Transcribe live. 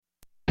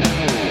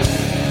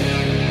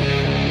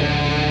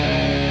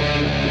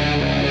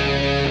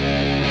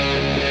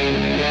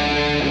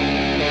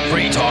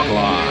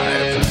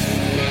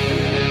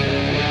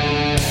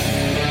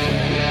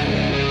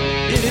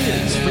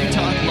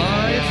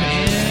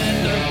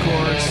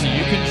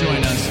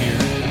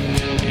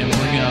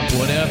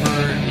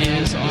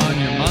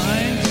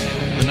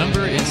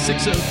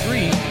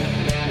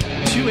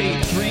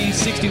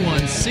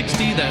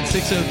603-283-6160. That's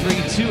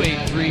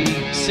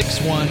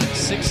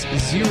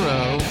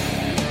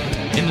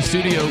 603-283-6160. In the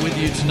studio with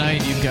you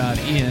tonight, you've got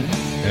Ian.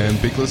 And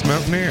Peakless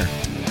Mountaineer.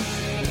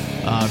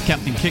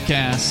 Captain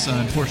Kickass,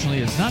 unfortunately,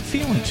 is not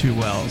feeling too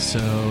well,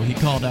 so he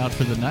called out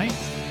for the night.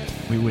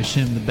 We wish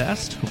him the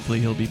best.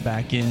 Hopefully he'll be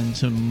back in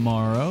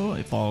tomorrow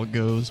if all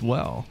goes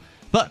well.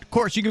 But, of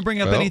course, you can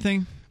bring up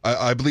anything.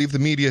 I believe the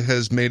media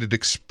has made it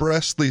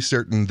expressly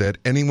certain that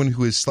anyone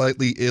who is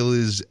slightly ill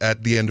is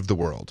at the end of the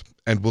world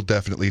and will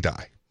definitely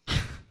die.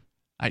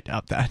 I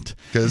doubt that.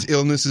 Because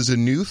illness is a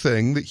new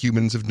thing that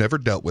humans have never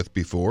dealt with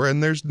before,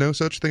 and there's no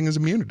such thing as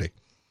immunity.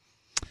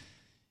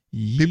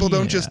 Yeah. People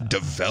don't just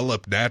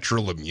develop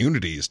natural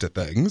immunities to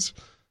things.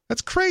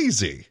 That's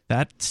crazy.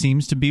 That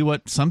seems to be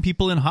what some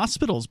people in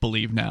hospitals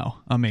believe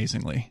now,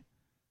 amazingly.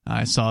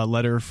 I saw a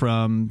letter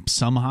from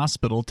some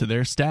hospital to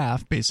their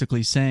staff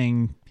basically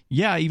saying,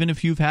 yeah, even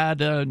if you've had,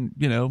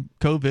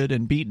 COVID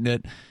and beaten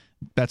it,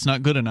 that's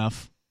not good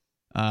enough.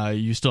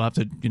 You still have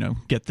to,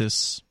 get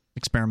this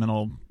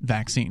experimental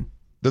vaccine.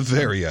 The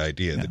very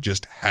idea that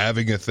just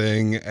having a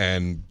thing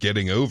and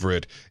getting over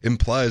it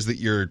implies that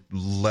you're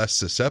less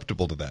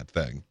susceptible to that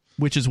thing.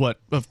 Which is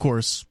what, of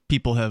course,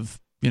 people have,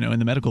 in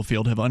the medical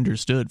field have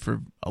understood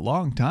for a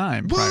long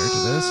time prior to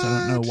this. I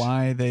don't know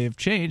why they've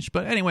changed.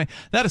 But anyway,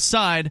 that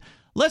aside,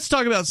 let's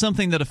talk about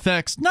something that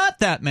affects not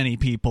that many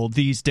people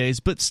these days,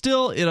 but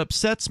still it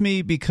upsets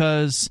me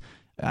because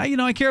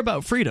I care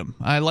about freedom.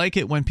 I like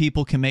it when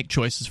people can make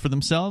choices for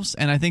themselves,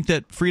 and I think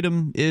that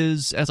freedom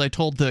is, as I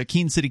told the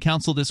Keene City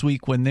Council this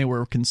week when they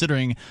were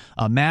considering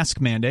a mask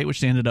mandate, which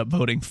they ended up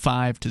voting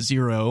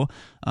 5-0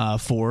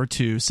 for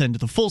to send to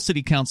the full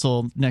city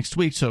council next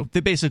week, so they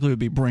basically would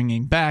be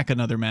bringing back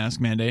another mask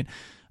mandate.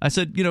 I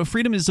said,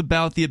 freedom is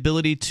about the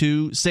ability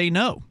to say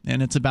no,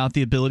 and it's about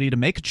the ability to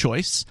make a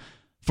choice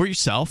for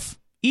yourself,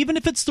 even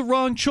if it's the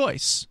wrong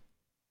choice.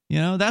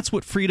 That's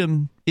what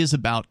freedom is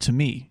about to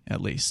me, at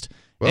least.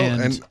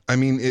 Well, and I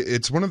mean,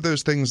 it's one of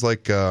those things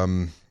like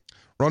Ron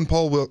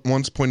Paul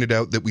once pointed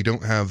out that we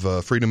don't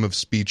have freedom of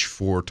speech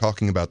for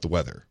talking about the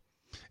weather.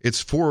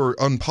 It's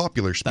for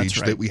unpopular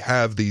speech that we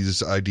have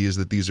these ideas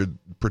that these are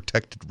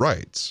protected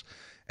rights.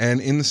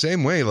 And in the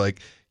same way,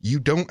 you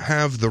don't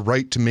have the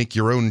right to make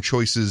your own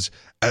choices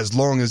as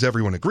long as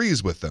everyone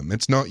agrees with them.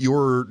 It's not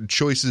your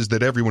choices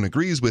that everyone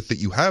agrees with that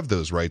you have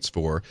those rights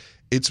for.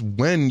 It's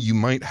when you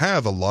might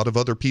have a lot of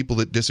other people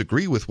that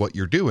disagree with what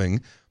you're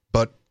doing,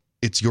 but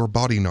it's your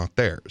body, not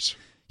theirs.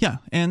 Yeah,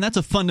 and that's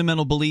a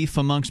fundamental belief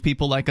amongst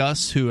people like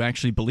us who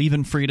actually believe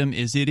in freedom,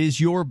 is it is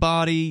your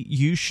body.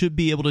 You should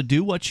be able to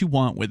do what you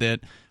want with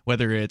it,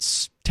 whether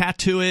it's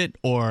tattoo it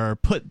or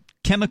put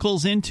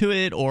chemicals into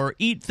it or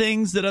eat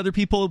things that other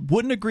people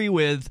wouldn't agree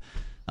with.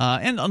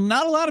 And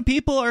not a lot of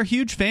people are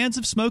huge fans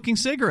of smoking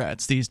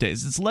cigarettes these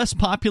days. It's less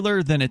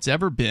popular than it's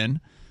ever been.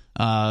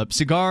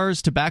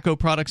 Cigars, tobacco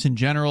products in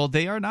general,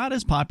 they are not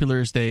as popular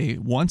as they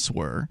once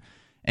were.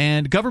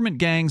 And government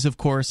gangs, of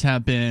course,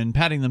 have been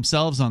patting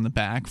themselves on the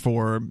back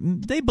for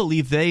they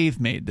believe they've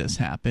made this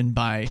happen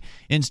by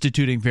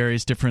instituting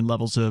various different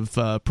levels of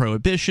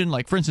prohibition.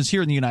 Like, for instance,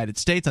 here in the United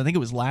States, I think it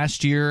was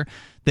last year,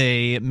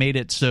 they made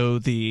it so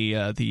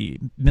the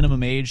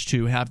minimum age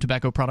to have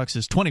tobacco products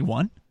is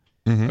 21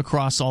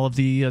 across all of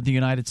the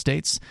United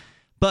States.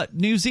 But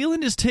New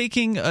Zealand is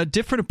taking a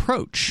different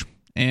approach,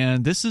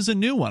 and this is a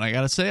new one. I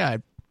got to say,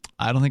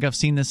 I don't think I've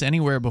seen this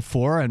anywhere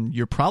before, and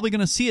you're probably going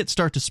to see it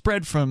start to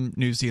spread from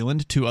New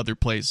Zealand to other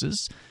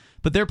places.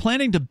 But they're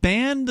planning to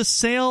ban the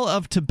sale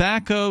of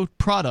tobacco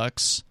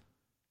products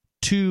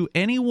to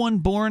anyone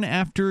born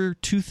after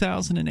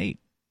 2008.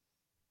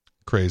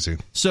 Crazy.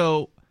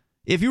 So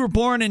if you were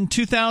born in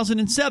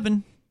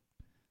 2007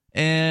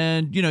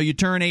 and, you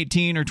turn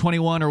 18 or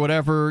 21 or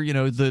whatever,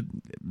 the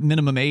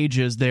minimum age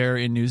is there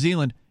in New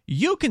Zealand,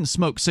 you can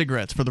smoke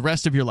cigarettes for the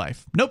rest of your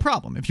life. No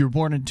problem if you were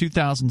born in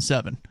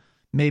 2007.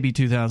 Maybe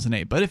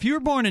 2008. But if you were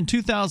born in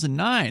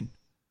 2009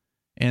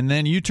 and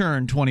then you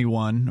turn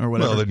 21 or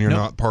whatever. Well, then you're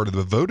not part of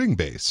the voting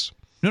base.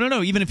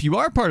 No. Even if you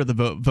are part of the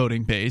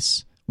voting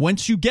base,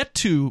 once you get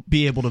to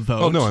be able to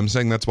vote. Oh, no, I'm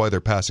saying that's why they're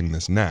passing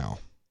this now.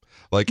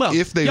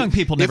 Young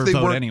people never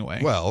vote anyway.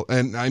 Well,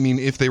 and I mean,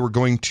 if they were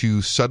going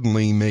to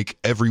suddenly make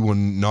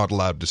everyone not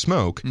allowed to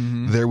smoke,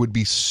 there would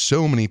be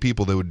so many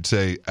people that would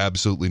say,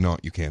 absolutely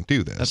not, you can't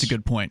do this. That's a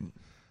good point.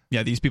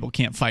 Yeah, these people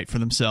can't fight for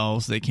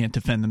themselves. They can't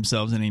defend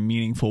themselves in a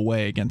meaningful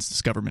way against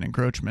this government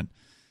encroachment.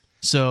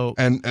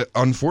 And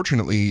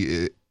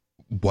unfortunately,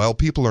 while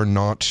people are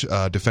not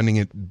defending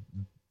it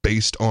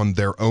based on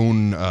their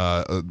own,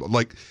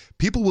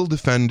 people will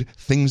defend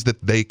things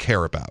that they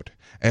care about.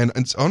 And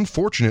it's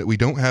unfortunate we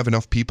don't have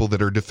enough people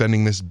that are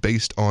defending this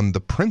based on the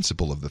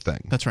principle of the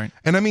thing. That's right.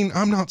 And I mean,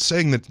 I'm not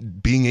saying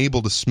that being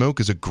able to smoke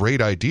is a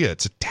great idea.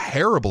 It's a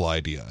terrible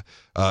idea.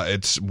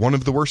 It's one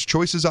of the worst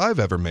choices I've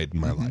ever made in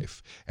my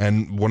life,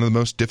 and one of the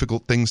most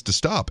difficult things to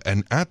stop.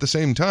 And at the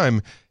same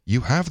time, you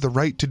have the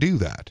right to do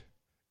that.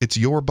 It's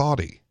your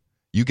body.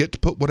 You get to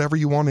put whatever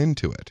you want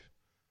into it.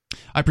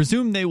 I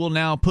presume they will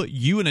now put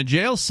you in a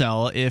jail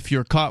cell if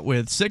you're caught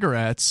with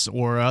cigarettes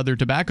or other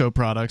tobacco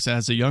products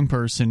as a young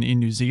person in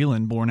New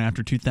Zealand born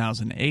after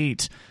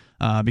 2008,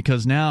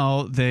 because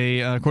now they,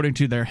 according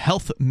to their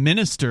health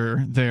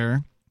minister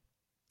there,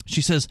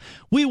 she says,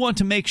 "We want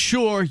to make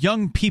sure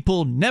young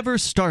people never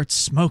start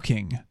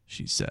smoking,"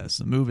 she says.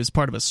 The move is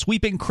part of a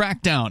sweeping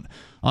crackdown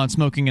on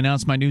smoking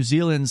announced by New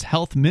Zealand's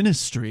health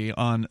ministry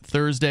on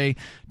Thursday.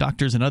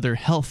 Doctors and other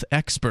health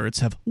experts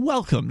have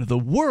welcomed the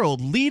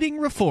world-leading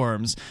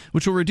reforms,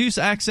 which will reduce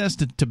access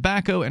to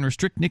tobacco and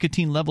restrict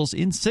nicotine levels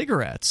in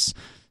cigarettes.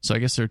 So I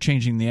guess they're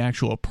changing the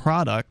actual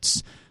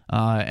products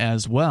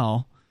as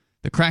well.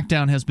 The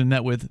crackdown has been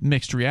met with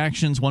mixed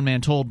reactions. One man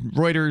told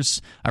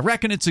Reuters, "I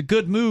reckon it's a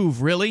good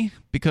move, really,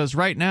 because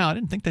right now," I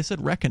didn't think they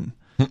said reckon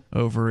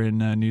over in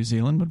New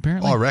Zealand, but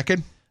apparently. Oh, I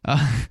reckon.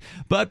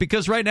 But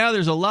because right now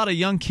there's a lot of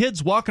young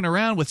kids walking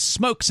around with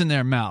smokes in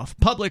their mouth.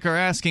 Public are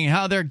asking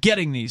how they're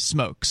getting these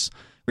smokes.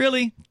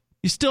 Really?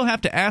 You still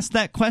have to ask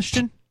that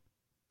question?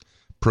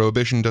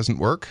 Prohibition doesn't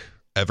work,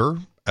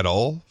 ever, at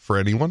all, for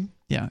anyone?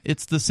 Yeah,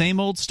 it's the same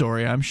old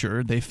story, I'm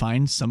sure. They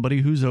find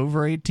somebody who's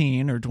over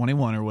 18 or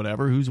 21 or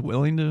whatever who's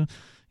willing to,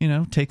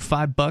 take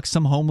 $5,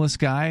 some homeless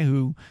guy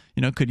who,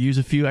 could use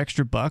a few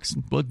extra bucks.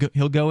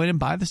 He'll go in and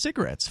buy the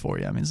cigarettes for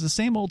you. I mean, it's the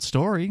same old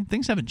story.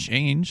 Things haven't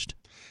changed.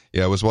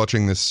 Yeah, I was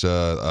watching this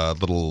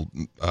little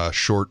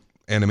short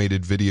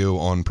animated video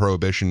on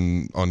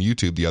Prohibition on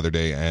YouTube the other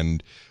day,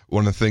 and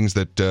one of the things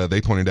that they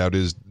pointed out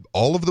is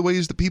all of the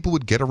ways that people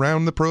would get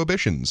around the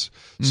prohibitions.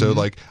 So,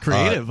 like...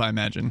 creative, I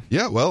imagine.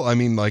 Yeah, well, I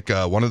mean, like,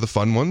 one of the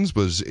fun ones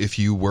was if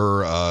you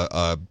were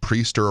a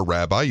priest or a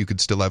rabbi, you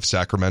could still have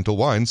sacramental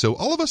wine. So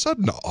all of a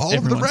sudden,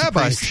 of the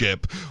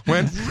rabbi-ship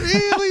went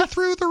really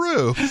through the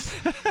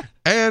roof.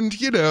 And,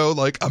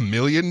 like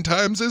 1,000,000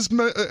 times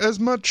as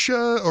much,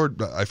 or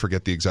I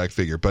forget the exact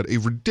figure, but a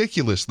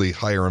ridiculously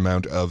higher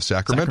amount of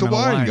sacramental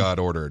wine got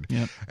ordered.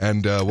 Yep.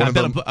 And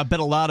I bet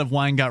a lot of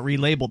wine got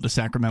relabeled to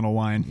sacramental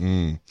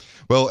wine.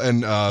 Well,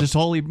 and just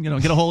holy,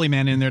 get a holy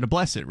man in there to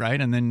bless it, right?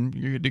 And then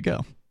you're good to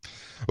go.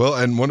 Well,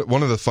 and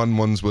one of the fun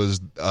ones was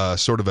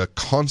sort of a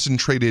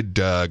concentrated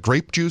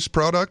grape juice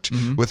product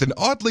with an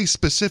oddly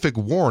specific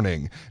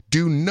warning.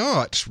 Do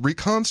not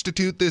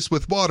reconstitute this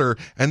with water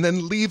and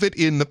then leave it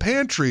in the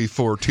pantry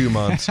for 2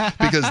 months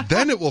because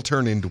then it will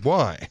turn into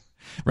wine.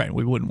 Right,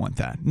 we wouldn't want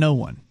that. No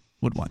one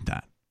would want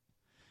that.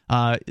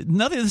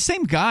 The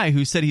same guy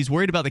who said he's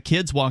worried about the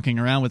kids walking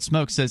around with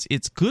smoke says,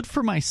 "It's good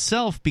for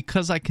myself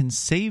because I can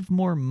save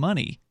more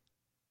money."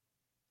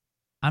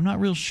 I'm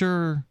not real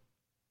sure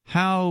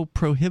how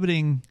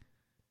prohibiting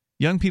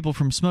young people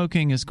from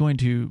smoking is going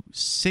to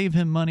save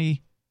him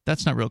money.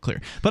 That's not real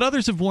clear. But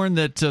others have warned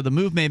that the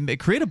move may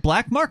create a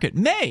black market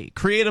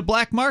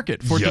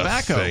for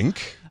tobacco.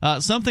 Think?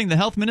 Something the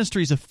health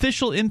ministry's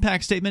official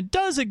impact statement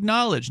does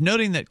acknowledge,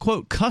 noting that,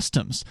 quote,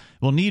 customs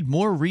will need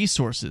more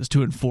resources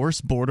to enforce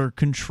border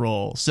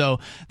control. So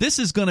this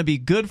is going to be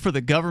good for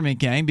the government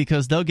gang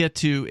because they'll get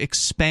to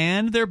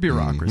expand their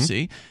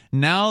bureaucracy.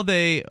 Now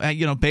they,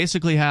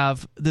 basically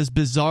have this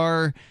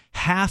bizarre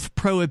half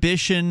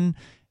prohibition,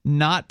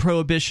 not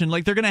prohibition.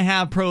 Like they're going to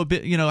have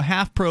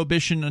half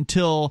prohibition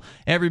until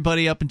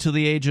everybody up until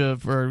the age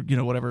of, or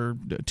whatever,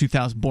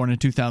 2000, born in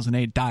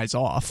 2008 dies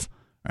off,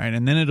 right?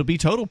 And then it'll be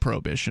total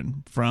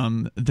prohibition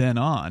from then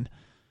on.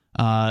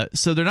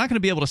 So they're not going to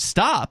be able to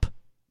stop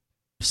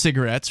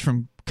cigarettes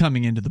from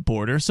coming into the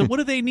border. So what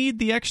do they need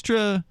the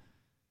extra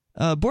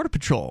border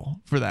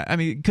patrol for that? I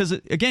mean, because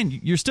again,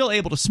 you're still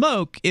able to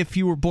smoke if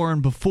you were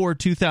born before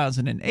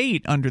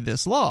 2008 under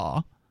this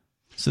law.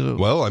 So,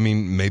 well, I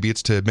mean, maybe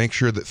it's to make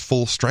sure that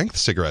full-strength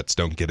cigarettes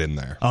don't get in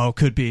there. Oh,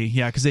 could be.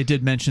 Yeah, because they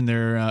did mention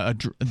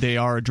they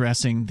are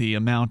addressing the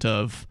amount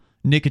of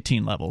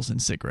nicotine levels in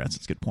cigarettes.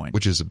 That's a good point.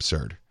 Which is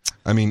absurd.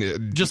 I mean...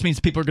 It just means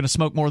people are going to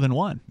smoke more than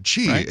one.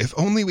 Gee, right? If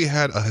only we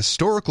had a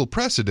historical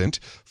precedent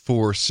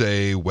for,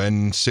 say,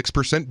 when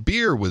 6%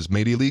 beer was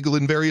made illegal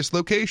in various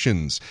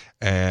locations.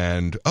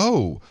 And,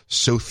 so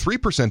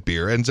 3%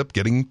 beer ends up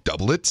getting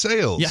double its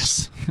sales.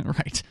 Yes,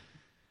 right.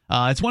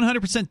 It's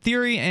 100%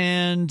 theory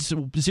and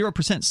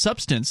 0%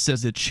 substance,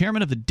 says the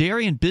chairman of the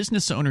Dairy and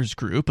Business Owners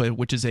Group,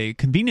 which is a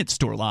convenience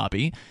store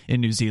lobby in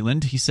New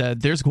Zealand. He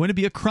said there's going to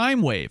be a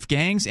crime wave.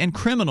 Gangs and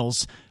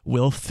criminals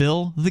will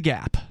fill the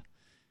gap.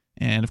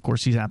 And, of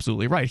course, he's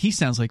absolutely right. He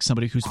sounds like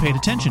somebody who's paid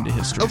attention to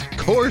history. Of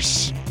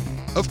course.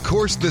 Of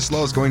course this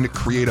law is going to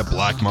create a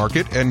black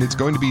market, and it's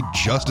going to be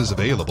just as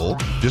available,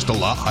 just a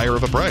lot higher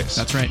of a price.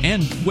 That's right,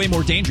 and way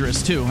more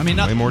dangerous, too. I mean,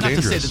 not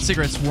to say that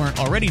cigarettes weren't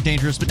already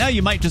dangerous, but now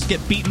you might just get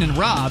beaten and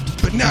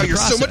robbed. But now you're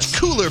so much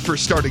cooler for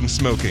starting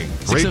smoking.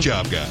 Great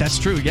job, guys. That's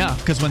true, yeah,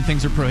 because when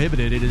things are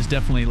prohibited, it is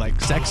definitely,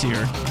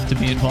 sexier to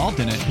be involved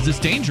in it, because it's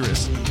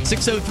dangerous.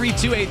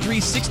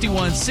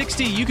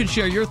 603-283-6160. You can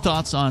share your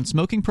thoughts on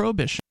smoking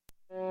prohibition.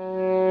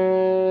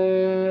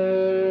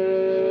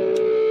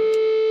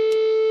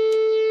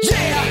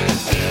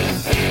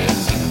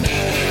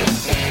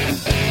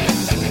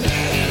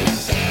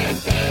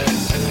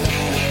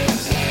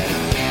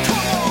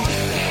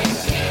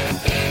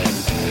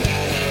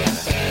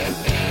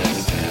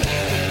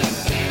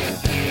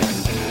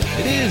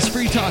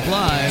 Talk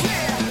Live.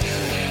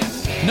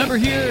 Number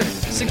here,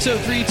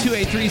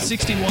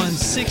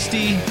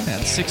 603-283-6160.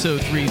 That's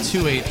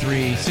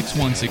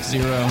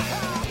 603-283-6160.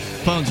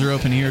 Phones are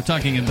open here,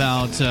 talking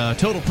about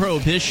total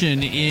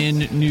prohibition in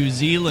New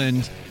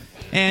Zealand.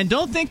 And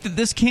don't think that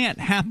this can't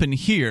happen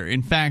here.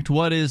 In fact,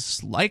 what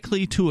is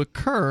likely to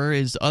occur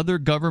is other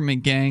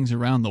government gangs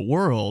around the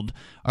world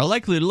are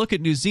likely to look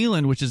at New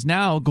Zealand, which is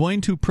now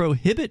going to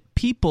prohibit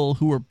people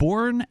who were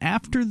born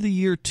after the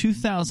year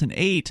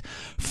 2008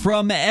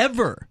 from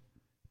ever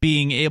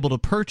being able to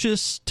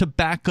purchase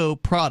tobacco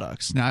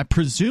products. Now, I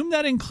presume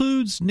that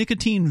includes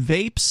nicotine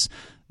vapes.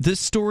 This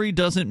story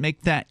doesn't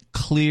make that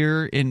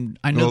clear. And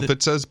I know if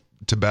it says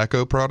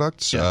tobacco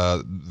products,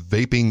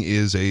 vaping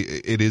is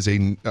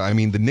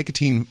the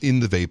nicotine in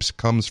the vapes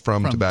comes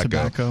from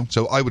tobacco.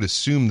 So I would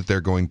assume that they're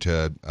going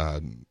to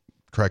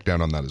crack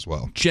down on that as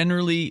well.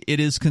 Generally,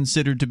 it is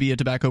considered to be a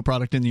tobacco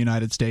product in the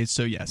United States.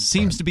 So yes,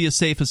 seems to be a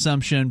safe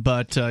assumption.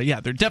 But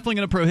they're definitely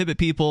going to prohibit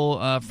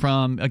people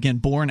from, again,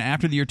 born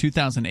after the year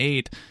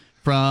 2008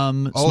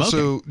 from smoking.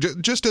 Also,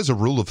 just as a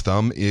rule of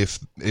thumb, if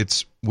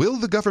it's, will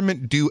the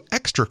government do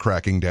extra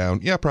cracking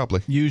down? Yeah,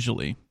 probably.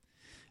 Usually.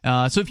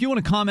 So if you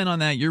want to comment on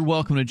that, you're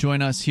welcome to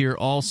join us here.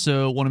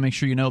 Also, want to make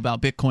sure you know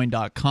about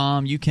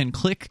Bitcoin.com. You can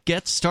click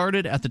Get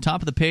Started at the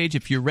top of the page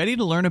if you're ready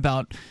to learn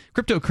about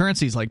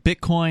cryptocurrencies like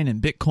Bitcoin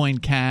and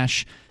Bitcoin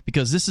Cash,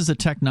 because this is a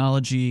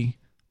technology,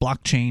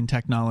 blockchain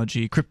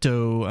technology,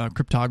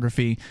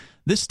 cryptography.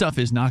 This stuff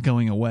is not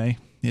going away.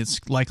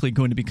 It's likely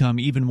going to become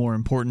even more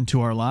important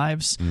to our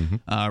lives,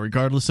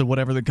 regardless of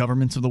whatever the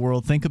governments of the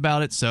world think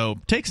about it. So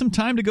take some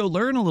time to go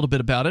learn a little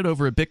bit about it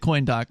over at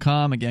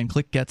Bitcoin.com. Again,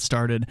 click Get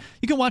Started.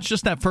 You can watch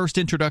just that first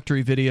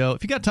introductory video.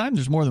 If you got time,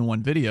 there's more than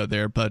one video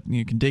there, but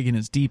you can dig in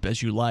as deep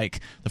as you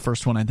like. The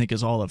first one, I think,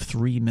 is all of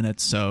 3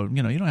 minutes, so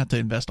you don't have to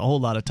invest a whole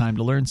lot of time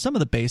to learn some of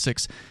the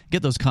basics,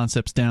 get those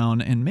concepts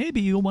down, and maybe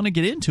you'll want to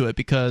get into it,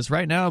 because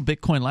right now,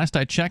 Bitcoin, last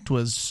I checked,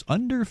 was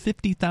under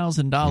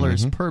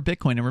 $50,000 per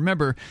Bitcoin. And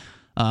remember,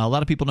 a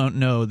lot of people don't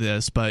know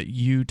this, but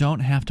you don't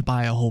have to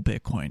buy a whole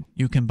Bitcoin.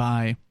 You can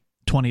buy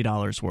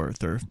 $20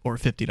 worth or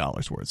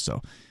 $50 worth.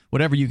 So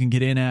whatever you can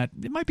get in at,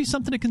 it might be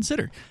something to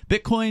consider.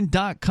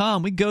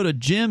 Bitcoin.com. We go to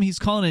Jim. He's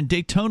calling in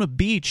Daytona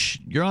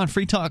Beach. You're on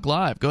Free Talk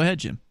Live. Go ahead,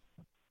 Jim.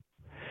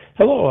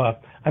 Hello.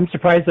 I'm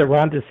surprised that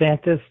Ron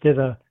DeSantis did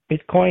a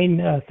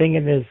Bitcoin thing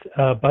in his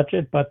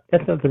budget, but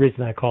that's not the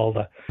reason I called.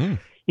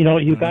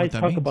 You guys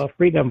talk about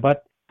freedom,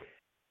 but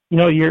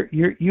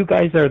you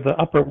guys are the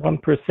upper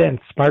 1%,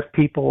 smart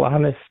people,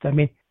 honest. I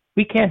mean,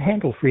 we can't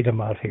handle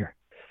freedom out here.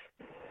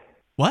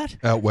 What?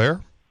 Out where?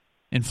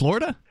 In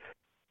Florida?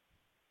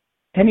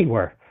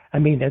 Anywhere. I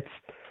mean,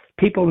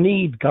 people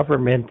need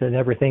government and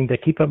everything to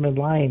keep them in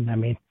line. I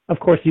mean, of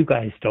course, you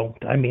guys don't.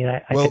 I mean,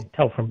 I can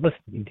tell from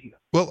listening to you.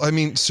 Well, I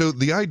mean, so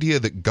the idea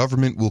that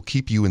government will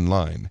keep you in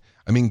line,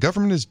 I mean,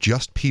 government is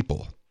just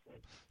people.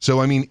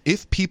 So, I mean,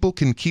 if people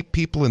can keep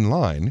people in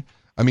line,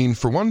 I mean,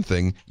 for one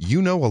thing,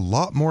 you know a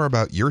lot more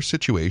about your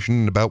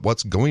situation and about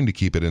what's going to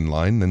keep it in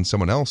line than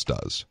someone else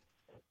does.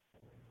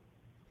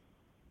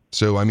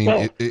 So, I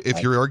mean,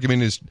 if your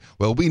argument is,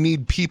 well, we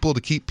need people to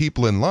keep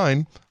people in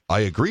line, I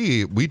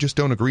agree. We just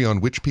don't agree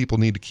on which people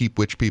need to keep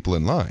which people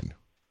in line.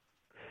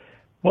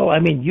 Well, I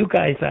mean, you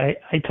guys, I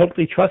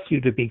totally trust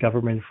you to be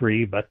government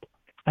free, but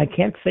I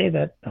can't say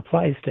that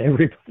applies to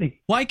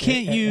everybody. Why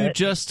can't you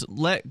just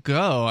let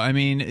go? I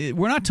mean,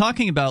 we're not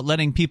talking about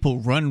letting people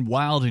run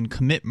wild and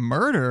commit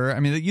murder. I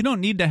mean, you don't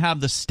need to have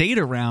the state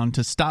around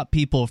to stop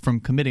people from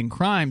committing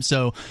crime.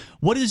 So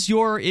what is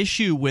your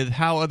issue with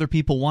how other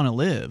people want to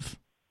live?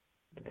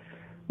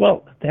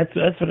 Well, that's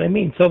what I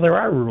mean. So there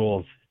are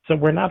rules. So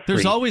we're not free.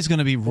 There's always going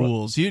to be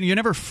rules. You're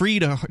never free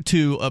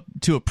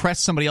to oppress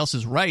somebody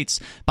else's rights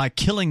by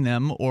killing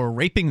them or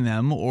raping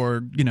them or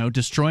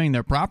destroying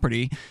their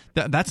property.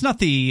 That's not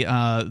the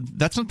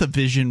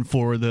vision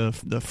for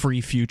the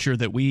free future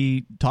that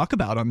we talk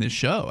about on this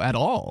show at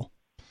all.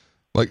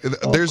 Like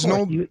there's an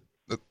old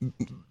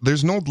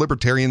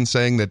libertarian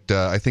saying that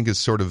I think is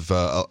sort of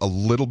a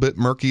little bit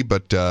murky,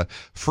 but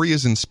free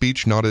as in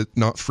speech,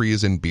 not free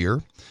as in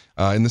beer,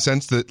 in the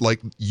sense that like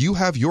you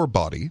have your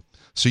body.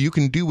 So you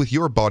can do with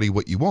your body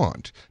what you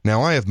want.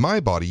 Now, I have my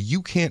body.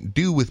 You can't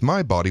do with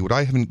my body what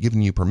I haven't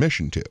given you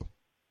permission to.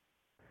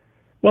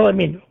 Well, I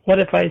mean, what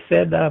if I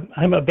said,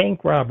 I'm a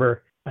bank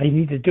robber, I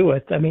need to do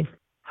it? I mean,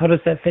 how does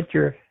that fit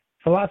your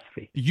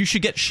philosophy? You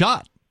should get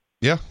shot.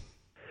 Yeah.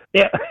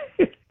 Yeah.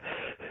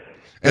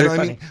 And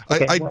I mean,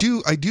 okay, I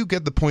do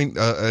get the point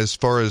as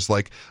far as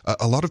like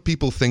a lot of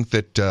people think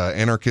that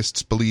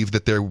anarchists believe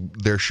that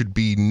there should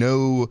be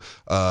no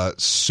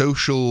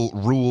social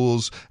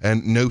rules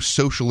and no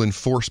social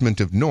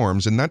enforcement of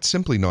norms, and that's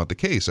simply not the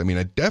case. I mean,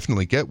 I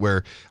definitely get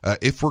where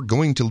if we're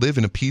going to live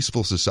in a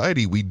peaceful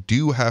society, we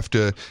do have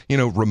to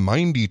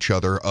remind each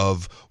other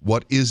of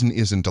what is and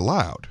isn't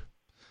allowed.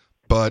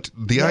 But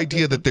the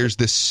idea that there's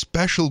this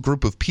special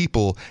group of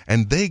people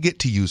and they get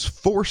to use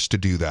force to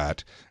do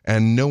that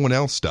and no one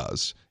else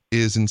does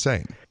is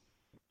insane.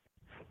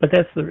 But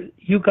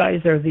you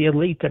guys are the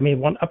elite. I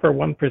mean, upper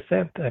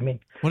 1%. I mean,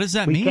 what does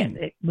that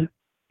mean?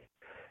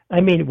 I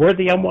mean, we're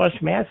the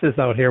unwashed masses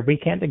out here. We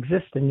can't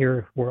exist in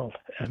your world.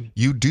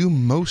 You do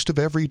most of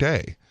every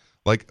day.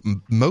 Like,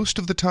 most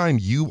of the time,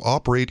 you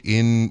operate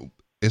in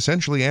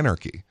essentially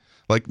anarchy.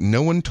 Like,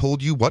 no one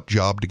told you what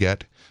job to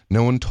get.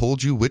 No one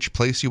told you which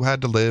place you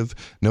had to live.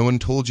 No one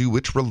told you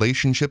which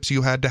relationships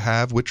you had to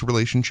have, which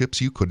relationships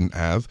you couldn't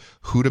have,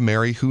 who to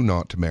marry, who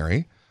not to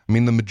marry. I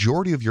mean, the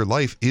majority of your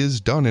life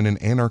is done in an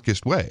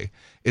anarchist way.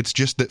 It's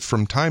just that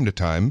from time to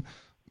time,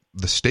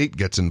 the state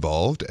gets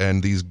involved,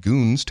 and these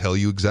goons tell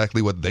you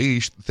exactly what they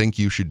think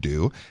you should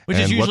do. Which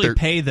is usually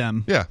pay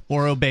them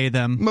or obey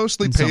them.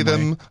 Mostly pay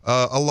them.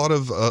 A lot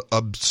of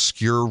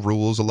obscure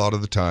rules a lot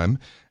of the time,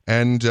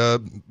 and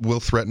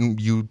will threaten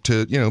you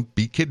to,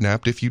 be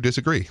kidnapped if you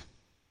disagree.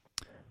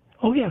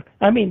 Oh, yeah.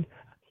 I mean,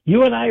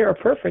 you and I are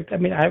perfect. I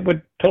mean, I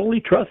would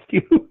totally trust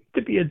you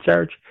to be in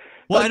charge.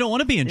 Well, I don't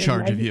want to be in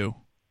charge of you.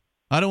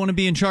 I don't want to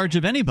be in charge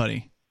of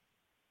anybody.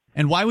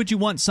 And why would you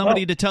want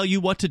somebody to tell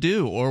you what to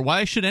do? Or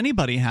why should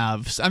anybody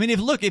have? I mean,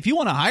 if you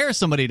want to hire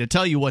somebody to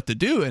tell you what to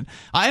do, and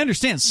I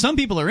understand some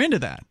people are into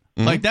that.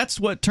 Mm-hmm. Like,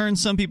 that's what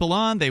turns some people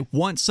on. They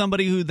want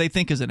somebody who they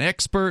think is an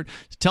expert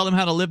to tell them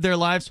how to live their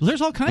lives. Well,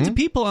 there's all kinds of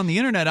people on the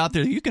internet out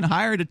there that you can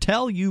hire to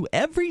tell you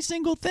every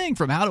single thing,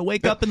 from how to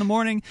wake up in the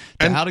morning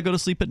to how to go to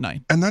sleep at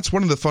night. And that's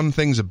one of the fun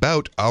things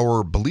about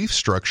our belief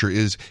structure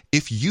is,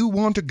 if you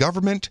want a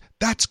government,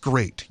 that's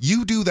great.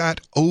 You do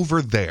that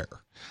over there.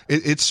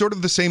 It's sort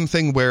of the same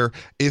thing where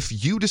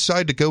if you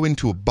decide to go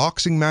into a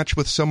boxing match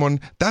with someone,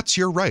 that's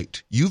your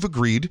right. You've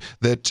agreed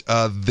that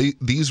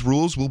these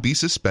rules will be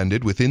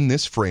suspended within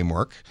this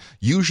framework.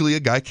 Usually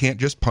a guy can't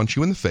just punch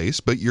you in the face,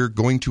 but you're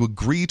going to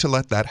agree to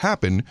let that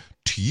happen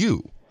to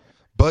you.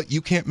 But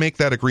you can't make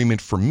that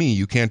agreement for me.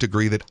 You can't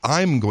agree that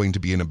I'm going to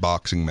be in a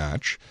boxing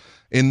match.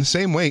 In the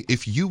same way,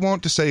 if you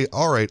want to say,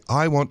 all right,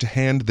 I want to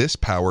hand this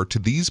power to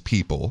these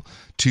people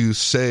to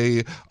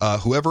say,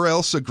 whoever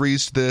else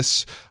agrees to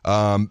this,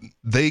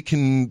 they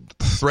can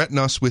threaten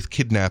us with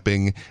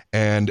kidnapping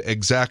and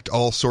exact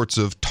all sorts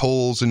of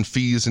tolls and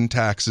fees and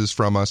taxes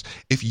from us.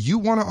 If you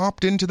want to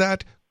opt into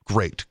that,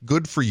 great.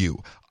 Good for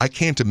you. I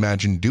can't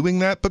imagine doing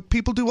that, but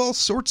people do all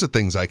sorts of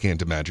things I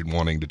can't imagine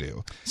wanting to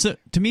do. So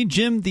to me,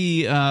 Jim,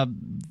 the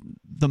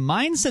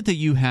mindset that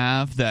you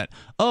have that,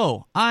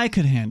 I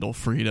could handle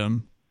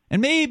freedom,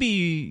 and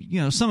maybe,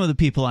 some of the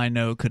people I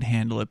know could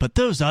handle it, but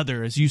those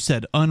other, as you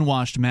said,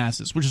 unwashed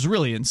masses, which is a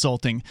really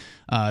insulting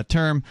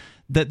term,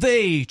 that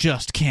they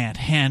just can't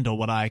handle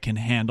what I can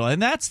handle.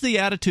 And that's the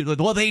attitude, like,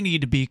 well, they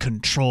need to be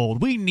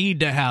controlled. We need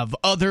to have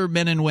other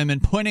men and women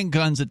pointing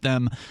guns at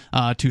them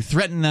to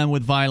threaten them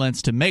with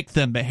violence, to make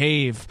them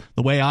behave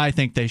the way I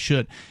think they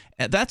should.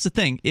 That's the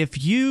thing.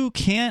 If you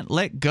can't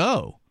let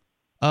go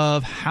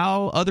of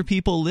how other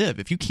people live,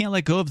 if you can't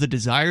let go of the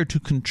desire to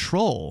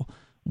control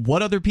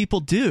what other people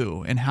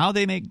do and how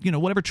they make,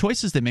 whatever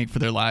choices they make for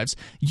their lives,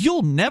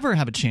 you'll never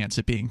have a chance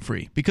at being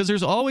free, because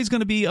there's always going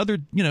to be other,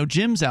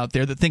 Jims out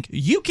there that think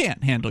you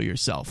can't handle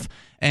yourself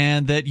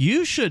and that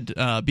you should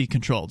be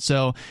controlled.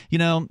 So, you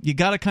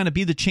got to kind of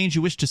be the change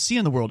you wish to see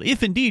in the world,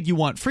 if indeed you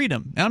want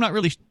freedom. And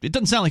it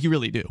doesn't sound like you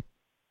really do.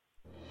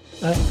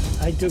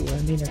 I do. I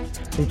mean,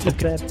 it's just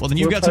that. Well, then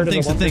you've got some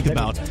things to think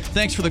about.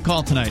 Thanks for the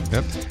call tonight.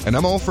 Yep. And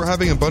I'm all for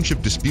having a bunch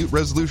of dispute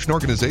resolution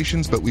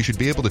organizations, but we should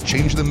be able to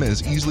change them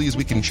as easily as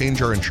we can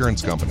change our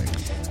insurance company.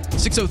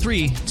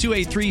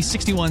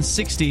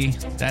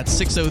 603-283-6160. That's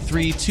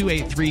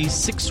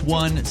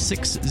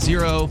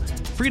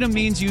 603-283-6160. Freedom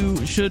means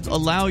you should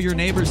allow your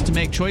neighbors to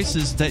make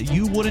choices that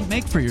you wouldn't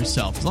make for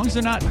yourself. As long as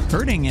they're not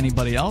hurting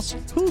anybody else,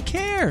 who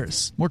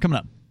cares? More coming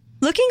up.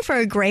 Looking for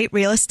a great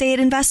real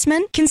estate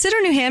investment? Consider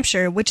New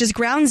Hampshire, which is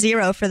ground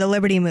zero for the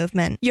Liberty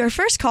Movement. Your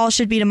first call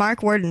should be to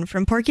Mark Worden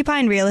from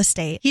Porcupine Real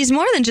Estate. He's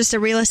more than just a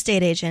real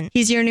estate agent.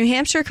 He's your New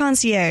Hampshire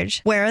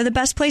concierge. Where are the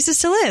best places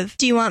to live?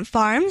 Do you want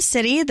farm,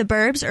 city, the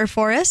burbs, or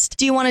forest?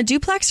 Do you want a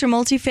duplex or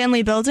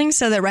multifamily building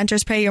so that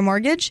renters pay your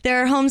mortgage?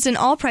 There are homes in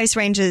all price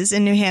ranges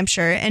in New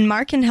Hampshire, and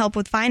Mark can help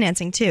with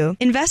financing too.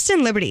 Invest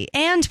in liberty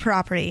and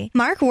property.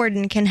 Mark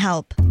Worden can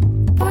help.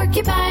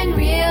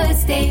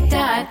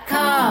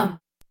 PorcupineRealEstate.com.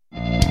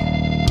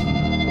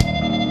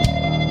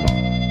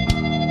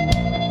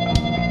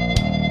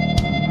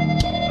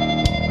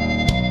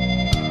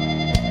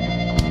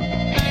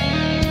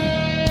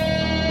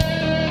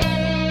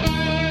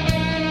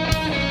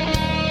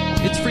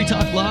 It's Free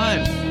Talk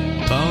Live.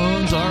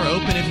 Phones are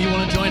open if you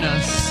want to join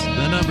us.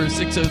 The number is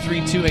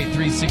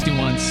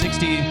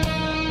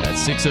 603-283-6160.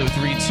 That's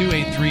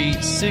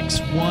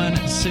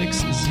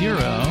 603-283-6160.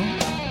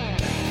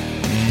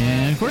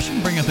 And, of course, you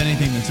can bring up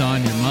anything that's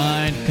on your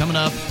mind. Coming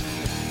up,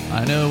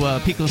 I know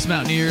Peakless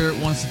Mountaineer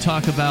wants to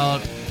talk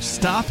about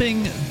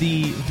stopping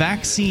the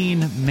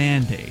vaccine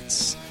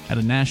mandates at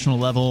a national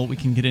level. We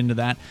can get into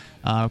that.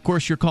 Of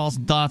course, your calls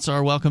and thoughts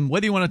are welcome.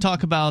 Whether you want to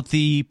talk about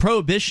the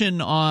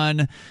prohibition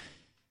on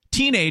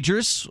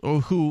teenagers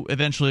or who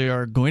eventually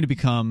are going to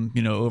become,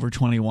 over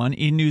 21.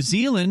 In New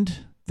Zealand,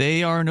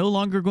 they are no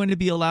longer going to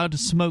be allowed to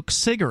smoke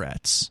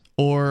cigarettes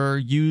or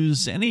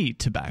use any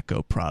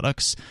tobacco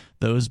products,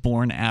 those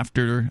born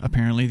after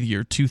apparently the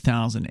year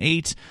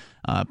 2008.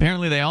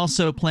 Apparently, they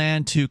also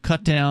plan to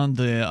cut down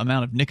the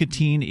amount of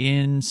nicotine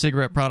in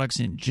cigarette products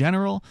in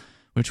general,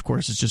 which, of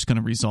course, is just going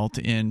to result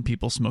in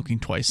people smoking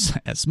twice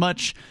as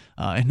much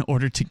in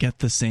order to get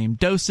the same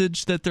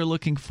dosage that they're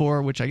looking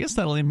for, which I guess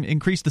that'll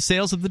increase the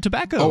sales of the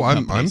tobacco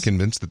companies. I'm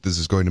convinced that this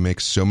is going to make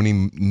so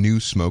many new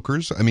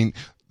smokers. I mean,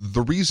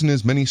 the reason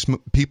as many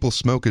people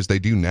smoke as they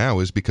do now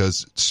is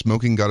because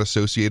smoking got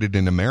associated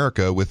in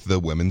America with the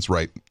women's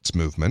rights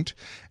movement,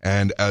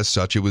 and as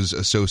such, it was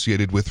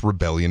associated with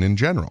rebellion in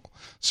general.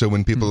 So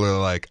when people are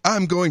like,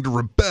 I'm going to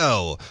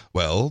rebel,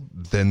 well,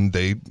 then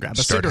they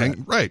start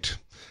hanging. Right.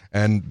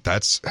 And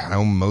that's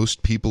how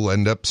most people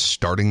end up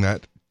starting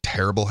that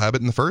terrible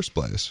habit in the first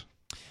place.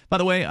 By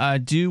the way, I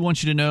do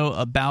want you to know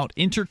about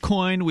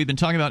Intercoin. We've been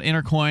talking about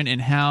Intercoin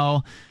and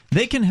how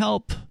they can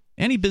help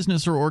any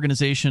business or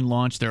organization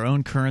launch their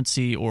own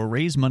currency or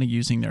raise money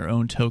using their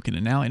own token.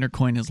 And now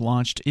Intercoin has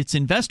launched its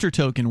investor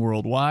token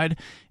worldwide,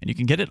 and you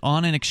can get it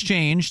on an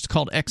exchange. It's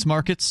called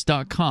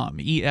xmarkets.com,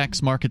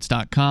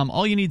 exmarkets.com.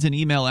 All you need is an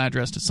email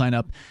address to sign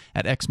up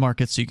at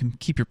xmarkets so you can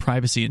keep your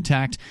privacy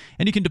intact.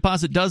 And you can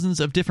deposit dozens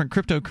of different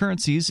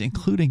cryptocurrencies,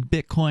 including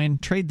Bitcoin,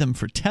 trade them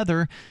for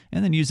Tether,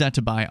 and then use that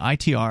to buy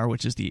ITR,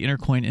 which is the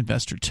Intercoin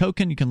Investor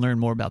Token. You can learn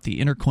more about the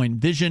Intercoin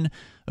vision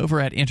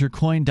over at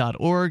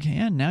intercoin.org,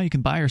 and now you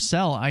can buy or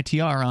sell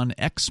ITR on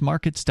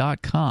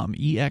xmarkets.com,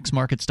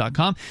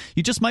 exmarkets.com.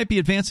 You just might be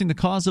advancing the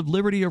cause of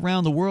liberty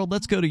around the world.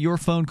 Let's go to your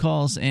phone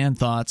calls and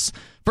thoughts.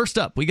 First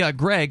up, we got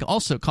Greg,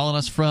 also calling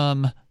us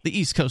from the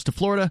east coast of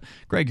Florida.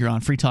 Greg, you're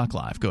on Free Talk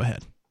Live. Go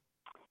ahead.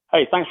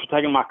 Hey, thanks for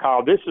taking my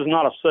call. This is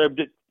not a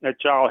subject that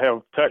y'all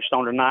have touched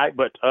on tonight,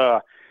 but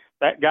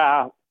that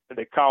guy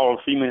that called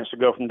a few minutes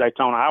ago from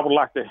Daytona, I would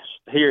like to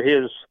hear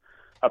his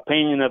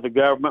opinion of the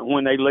government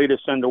when they lead us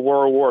into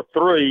World War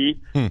III,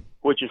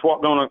 which is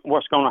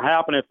what's going to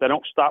happen if they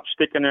don't stop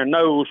sticking their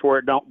nose where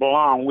it don't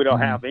belong. We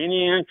don't have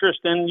any interest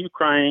in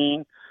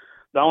Ukraine.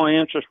 The only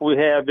interest we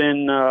have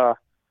in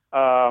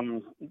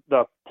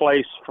the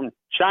place from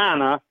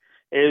China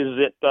is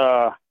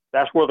that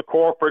that's where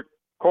the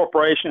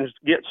corporations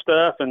get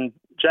stuff and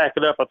jack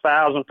it up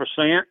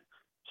 1,000%,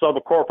 so the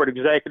corporate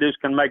executives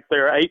can make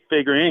their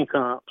 8-figure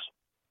incomes.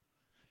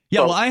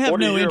 Yeah, well, I have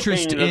no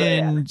interest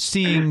in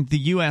seeing the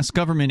U.S.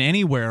 government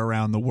anywhere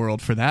around the world,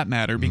 for that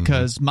matter,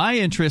 because my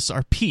interests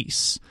are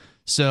peace.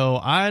 So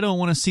I don't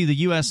want to see the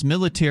U.S.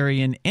 military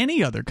in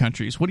any other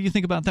countries. What do you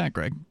think about that,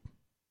 Greg?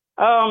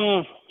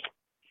 Only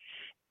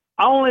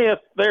if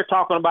they're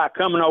talking about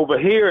coming over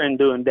here and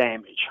doing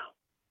damage.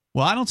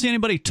 Well, I don't see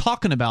anybody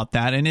talking about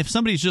that. And if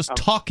somebody's just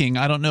talking,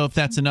 I don't know if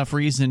that's enough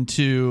reason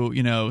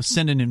to,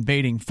 send an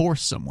invading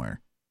force somewhere.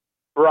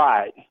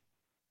 Right.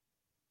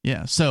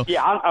 Yeah. So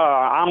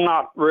I'm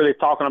not really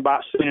talking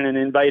about sending an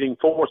invading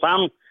force.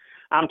 I'm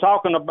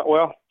talking about,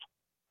 well,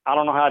 I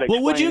don't know how to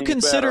explain. Well, would you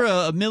consider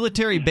a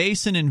military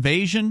base an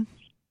invasion?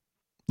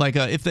 Like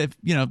if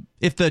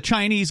the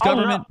Chinese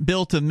government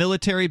built a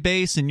military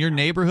base in your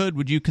neighborhood,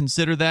 would you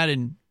consider that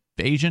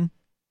invasion?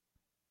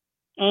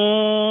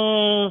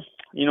 You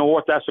know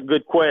what? That's a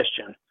good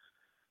question.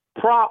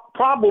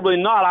 Probably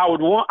not. I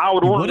would want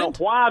to know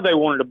why they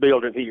wanted to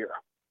build it here.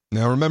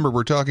 Now, remember,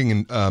 we're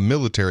talking a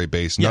military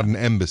base, not an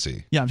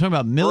embassy. Yeah, I'm talking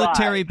about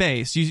military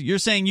base. You're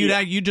saying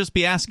you'd just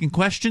be asking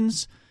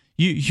questions?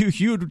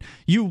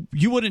 You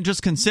wouldn't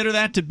just consider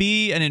that to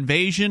be an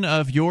invasion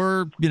of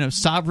your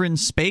sovereign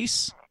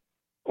space?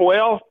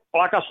 Well,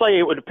 like I say,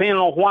 it would depend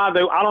on why I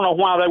don't know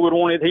why they would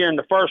want it here in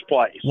the first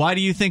place. Why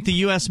do you think the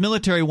U.S.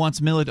 military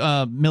wants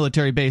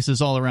military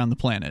bases all around the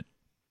planet?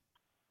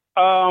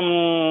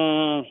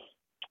 I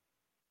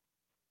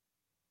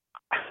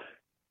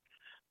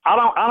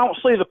don't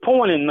see the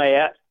point in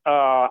that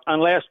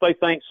unless they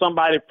think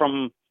somebody's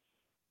going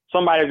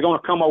to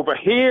come over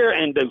here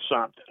and do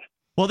something.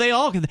 Well, they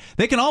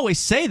can always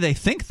say they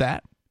think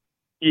that.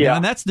 Yeah,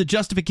 and that's the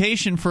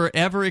justification for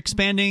ever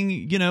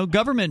expanding,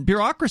 government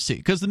bureaucracy,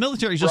 because the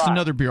military is just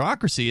another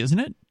bureaucry, isn't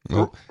it?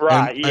 Well,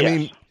 right. Yes. I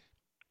mean,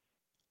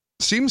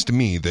 seems to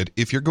me that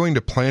if you're going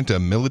to plant a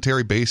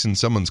military base in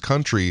someone's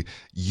country,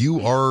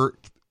 you are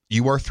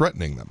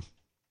threatening them.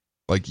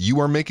 Like, you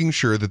are making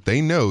sure that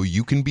they know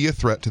you can be a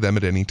threat to them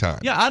at any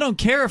time. Yeah, I don't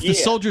care if the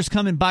soldiers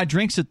come and buy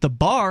drinks at the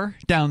bar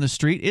down the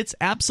street. It's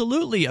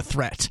absolutely a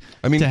threat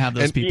to have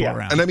those people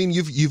around. And I mean,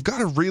 you've got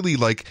to really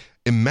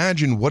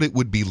imagine what it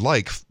would be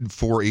like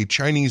for a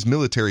Chinese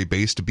military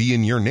base to be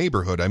in your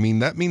neighborhood. I mean,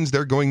 that means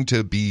they're going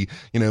to be,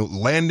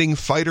 landing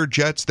fighter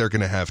jets. They're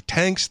going to have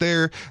tanks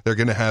there. They're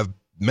going to have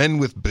men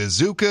with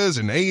bazookas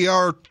and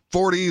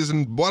AR-40s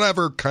and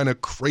whatever kind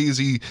of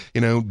crazy,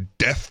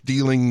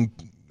 death-dealing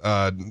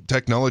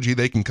technology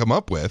they can come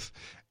up with,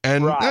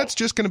 and that's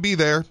just going to be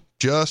there,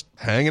 just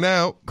hanging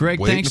out, Greg,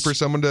 waiting for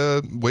someone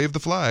to wave the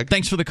flag.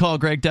 Thanks for the call,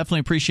 Greg.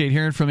 Definitely appreciate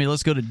hearing from you.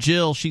 Let's go to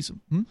Jill. She's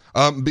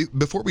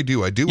before we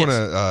do, I do want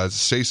to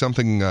say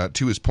something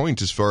to his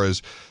point as far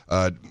as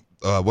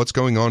what's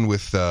going on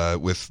with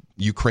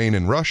Ukraine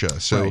and Russia.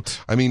 So, right.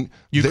 I mean,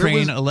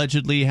 Ukraine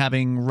allegedly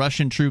having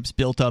Russian troops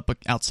built up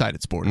outside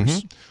its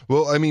borders.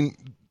 Well, I mean,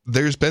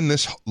 there's been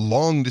this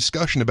long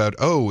discussion about,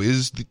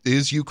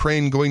 is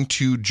Ukraine going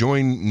to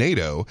join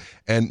NATO?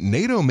 And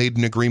NATO made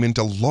an agreement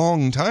a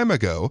long time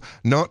ago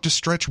not to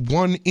stretch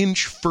 1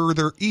 inch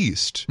further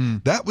east.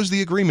 That was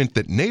the agreement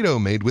that NATO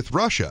made with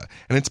Russia.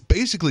 And it's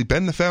basically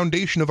been the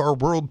foundation of our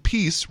world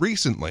peace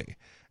recently.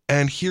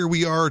 And here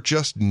we are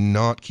just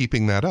not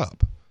keeping that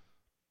up.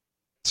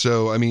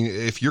 So, I mean,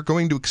 if you're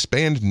going to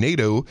expand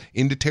NATO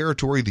into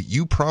territory that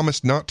you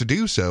promised not to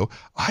do so,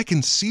 I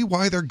can see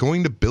why they're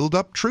going to build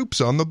up troops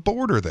on the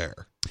border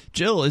there.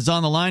 Jill is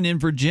on the line in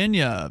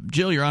Virginia.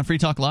 Jill, you're on Free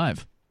Talk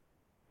Live.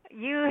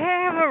 You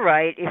have a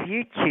right, if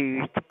you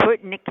choose, to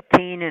put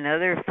nicotine and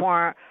other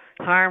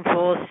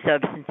harmful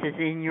substances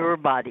in your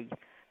body,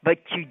 but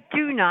you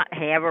do not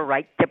have a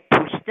right to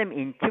push them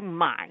into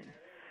mine.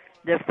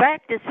 The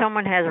fact that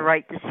someone has a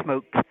right to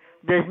smoke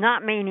does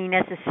not mean he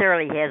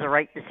necessarily has a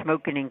right to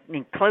smoke in an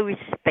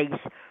enclosed space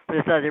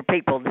with other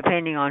people,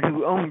 depending on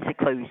who owns the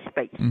closed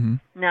space.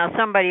 Now,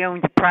 somebody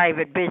owns a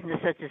private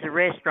business, such as a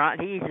restaurant,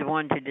 he's the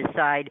one to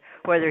decide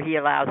whether he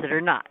allows it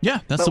or not. Yeah,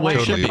 that's the way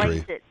it should be.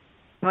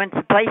 Once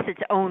a place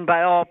that's owned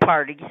by all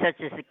parties,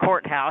 such as the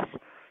courthouse,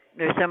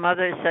 there's some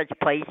other such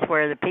place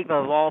where the people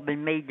have all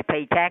been made to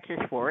pay taxes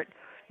for it,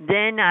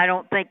 then I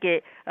don't think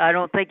it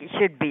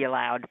should be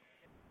allowed.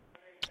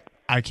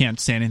 I can't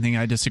say anything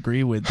I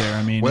disagree with there.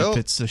 I mean, if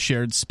it's a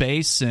shared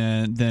space,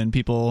 and then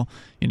people,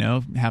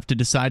 have to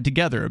decide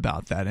together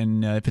about that.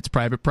 And if it's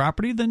private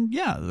property, then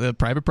yeah, the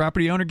private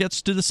property owner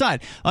gets to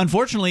decide.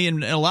 Unfortunately,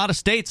 in a lot of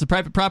states, the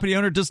private property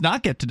owner does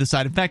not get to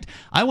decide. In fact,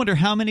 I wonder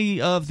how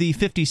many of the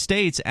 50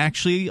 states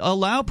actually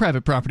allow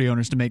private property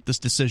owners to make this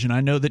decision.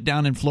 I know that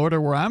down in Florida,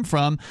 where I'm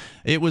from,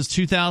 it was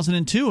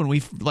 2002,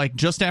 and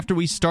just after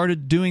we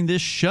started doing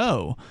this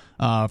show.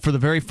 For the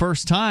very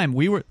first time,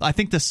 I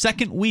think the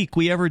second week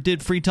we ever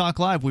did Free Talk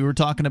Live, we were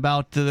talking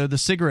about the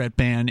cigarette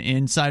ban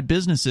inside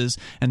businesses.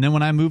 And then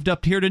when I moved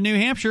up here to New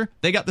Hampshire,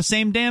 they got the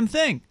same damn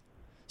thing.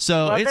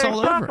 So it's all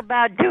over. There's talk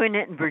about doing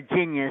it in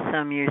Virginia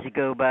some years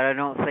ago, but I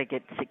don't think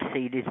it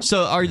succeeded.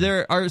 So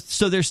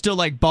there's still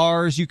like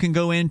bars you can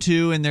go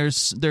into, and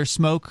there's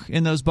smoke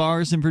in those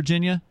bars in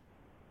Virginia?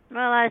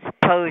 Well, I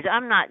suppose.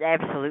 I'm not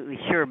absolutely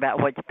sure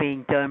about what's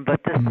being done, but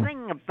the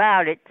thing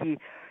about it, you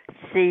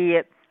see,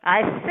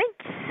 I think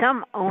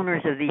some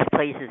owners of these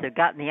places have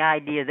gotten the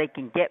idea they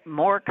can get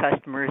more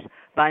customers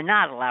by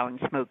not allowing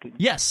smoking.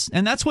 Yes,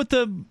 and that's what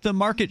the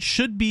market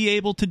should be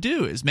able to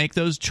do, is make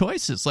those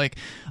choices. Like,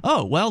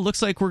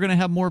 looks like we're going to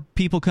have more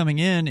people coming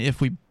in if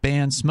we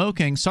ban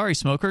smoking. Sorry,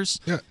 smokers.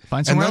 Yeah.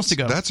 Find somewhere else to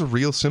go. That's a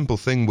real simple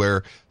thing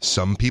where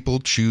some people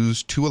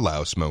choose to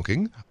allow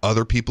smoking,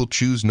 other people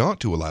choose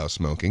not to allow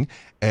smoking,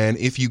 and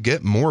if you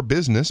get more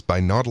business by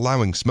not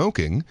allowing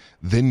smoking,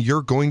 then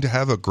you're going to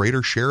have a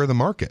greater share of the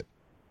market.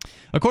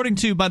 According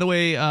to, by the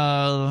way,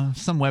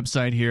 some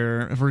website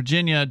here,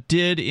 Virginia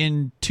did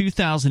in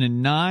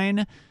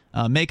 2009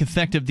 make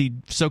effective the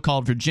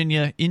so-called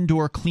Virginia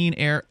Indoor Clean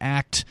Air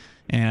Act,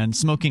 and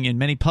smoking in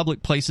many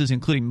public places,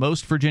 including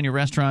most Virginia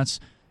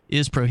restaurants,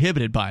 is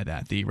prohibited by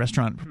that. The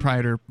restaurant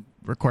proprietor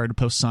required to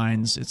post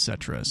signs,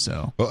 etc.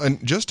 So, well,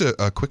 and just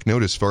a quick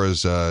note as far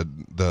as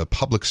the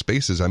public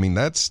spaces. I mean,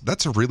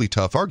 that's a really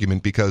tough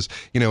argument because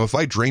if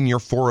I drain your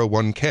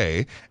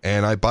 401k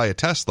and I buy a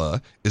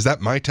Tesla, is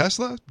that my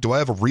Tesla? Do I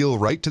have a real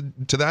right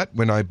to that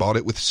when I bought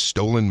it with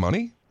stolen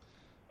money?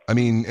 I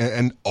mean,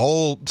 and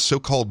all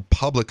so-called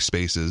public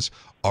spaces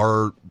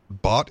are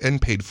bought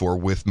and paid for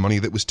with money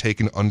that was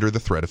taken under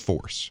the threat of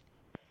force.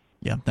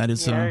 Yeah, that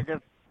is.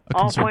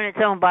 All when it's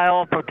owned by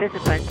all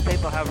participants,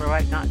 people have a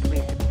right not to be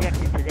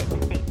subjected to that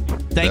exchange.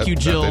 Thank you,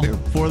 Jill,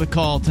 for the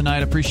call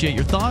tonight. Appreciate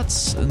your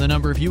thoughts. And the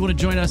number, if you want to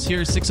join us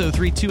here, is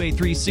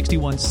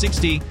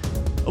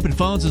 603-283-6160. Open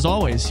phones, as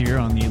always, here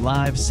on the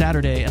live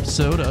Saturday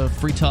episode of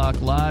Free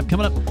Talk Live.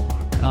 Coming up,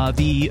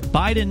 the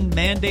Biden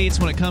mandates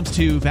when it comes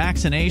to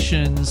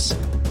vaccinations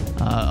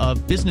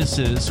of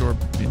businesses or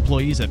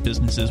employees at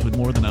businesses with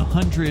more than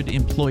 100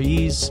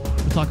 employees.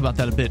 We'll talk about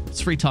that a bit.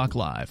 It's Free Talk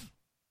Live.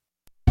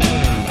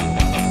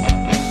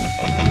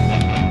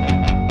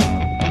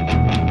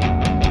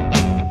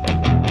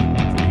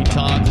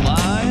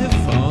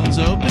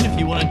 Open. If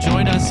you want to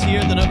join us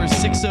here, the number is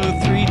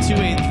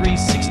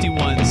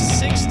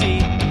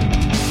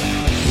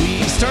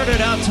 603-283-6160. We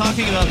started out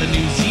talking about the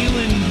New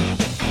Zealand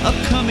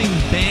upcoming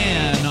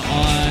ban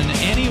on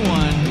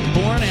anyone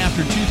born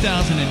after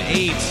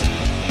 2008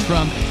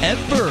 from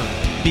ever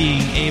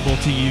being able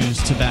to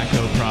use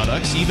tobacco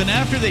products, even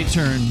after they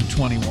turn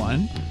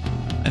 21.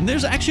 And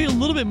there's actually a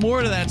little bit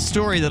more to that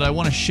story that I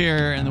want to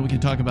share, and then we can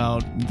talk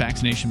about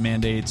vaccination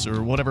mandates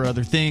or whatever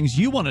other things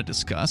you want to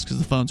discuss, because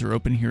the phones are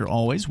open here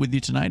always. With you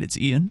tonight, it's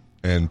Ian.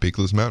 And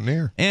Peakless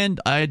Mountaineer. And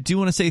I do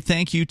want to say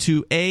thank you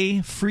to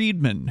A.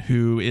 Friedman,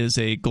 who is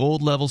a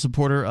gold-level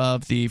supporter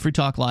of the Free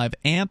Talk Live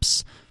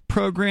AMPS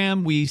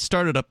program. We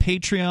started a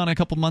Patreon a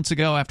couple months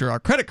ago after our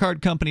credit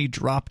card company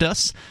dropped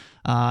us.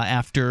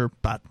 After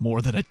about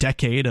more than a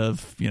decade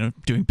of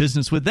doing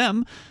business with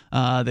them,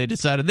 they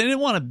decided they didn't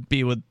want to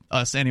be with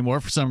us anymore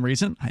for some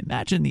reason. I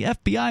imagine the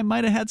FBI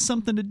might have had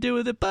something to do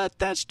with it, but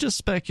that's just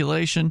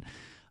speculation.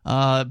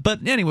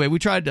 But anyway, we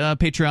tried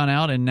Patreon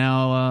out, and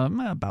now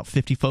about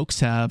 50 folks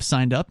have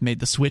signed up,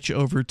 made the switch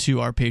over to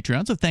our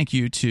Patreon. So thank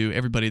you to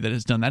everybody that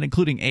has done that,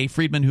 including A.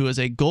 Friedman, who is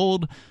a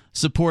gold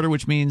supporter,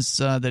 which means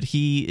that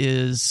he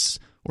is,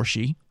 or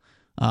she,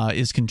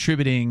 is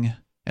contributing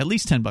at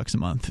least $10 a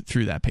month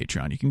through that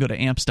Patreon. You can go to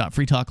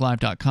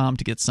amps.freetalklive.com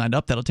to get signed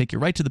up. That'll take you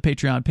right to the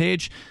Patreon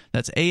page.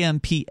 That's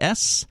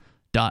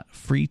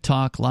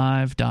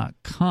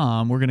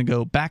amps.freetalklive.com. We're going to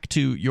go back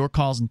to your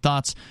calls and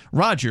thoughts.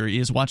 Roger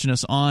is watching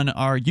us on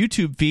our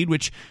YouTube feed,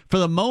 which for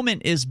the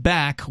moment is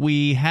back.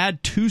 We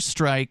had 2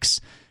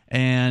 strikes,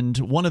 and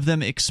one of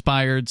them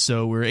expired,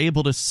 so we're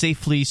able to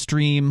safely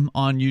stream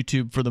on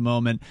YouTube for the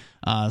moment.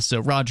 So,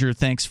 Roger,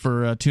 thanks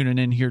for tuning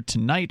in here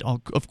tonight.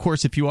 Of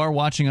course, if you are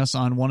watching us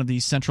on one of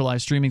these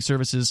centralized streaming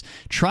services,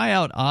 try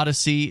out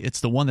Odyssey. It's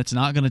the one that's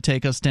not going to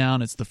take us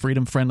down. It's the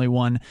freedom-friendly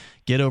one.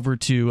 Get over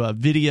to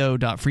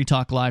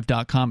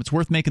video.freetalklive.com. It's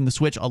worth making the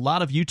switch. A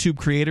lot of YouTube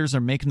creators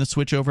are making the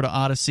switch over to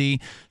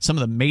Odyssey. Some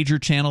of the major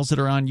channels that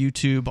are on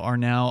YouTube are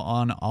now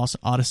on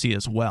Odyssey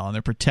as well, and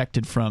they're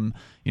protected from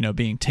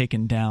being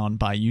taken down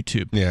by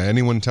YouTube. Yeah,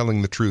 anyone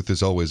telling the truth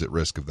is always at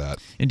risk of that.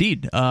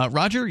 Indeed.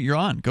 Roger, you're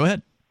on. Go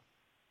ahead.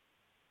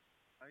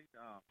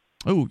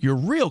 Oh, you're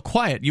real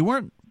quiet. You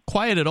weren't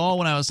quiet at all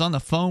when I was on the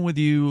phone with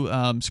you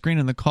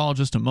screening the call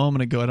just a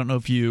moment ago. I don't know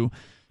if you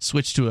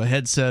switched to a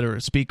headset or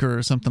a speaker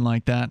or something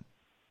like that.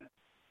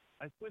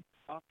 I switched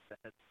off the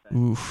headset.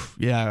 Oof.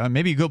 Yeah,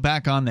 maybe go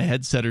back on the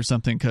headset or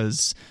something,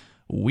 because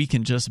we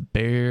can just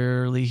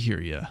barely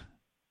hear you.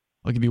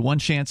 I'll give you one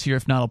chance here.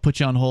 If not, I'll put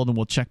you on hold and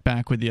we'll check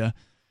back with you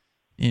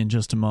in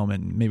just a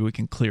moment. Maybe we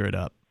can clear it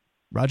up.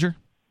 Roger?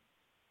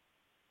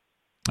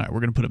 All right,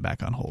 we're going to put it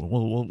back on hold.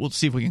 We'll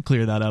see if we can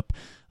clear that up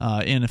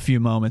in a few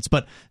moments.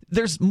 But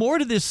there's more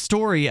to this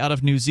story out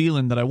of New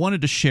Zealand that I wanted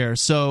to share.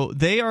 So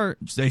they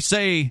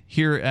say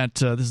here at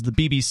this is the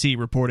BBC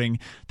reporting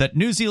that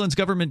New Zealand's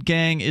government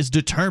gang is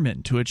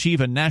determined to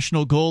achieve a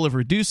national goal of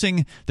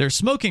reducing their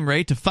smoking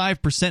rate to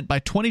 5% by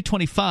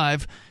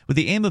 2025, with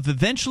the aim of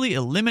eventually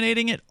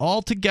eliminating it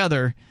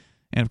altogether.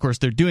 And of course,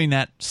 they're doing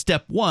that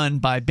step 1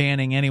 by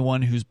banning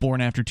anyone who's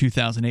born after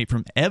 2008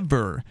 from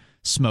ever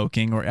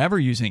smoking or ever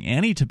using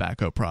any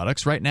tobacco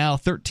products. Right now,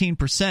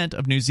 13%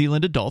 of New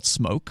Zealand adults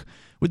smoke,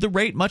 with the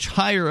rate much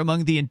higher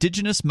among the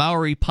indigenous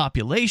Maori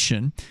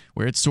population,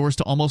 where it soars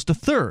to almost a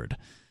third.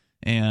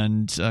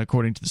 And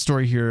according to the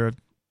story here,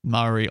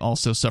 Maori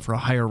also suffer a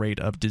higher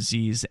rate of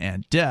disease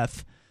and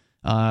death.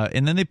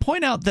 And then they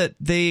point out that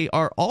they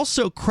are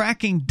also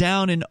cracking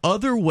down in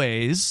other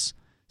ways.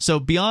 So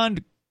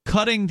beyond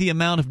cutting the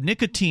amount of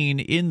nicotine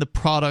in the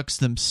products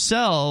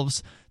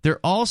themselves, they're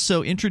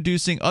also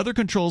introducing other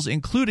controls,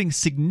 including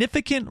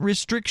significant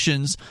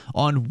restrictions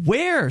on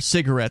where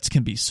cigarettes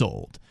can be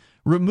sold,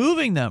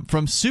 removing them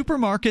from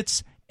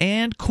supermarkets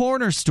and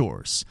corner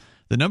stores.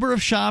 The number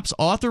of shops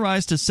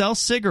authorized to sell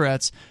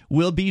cigarettes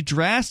will be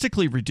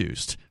drastically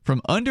reduced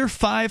from under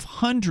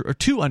 500 or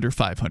to under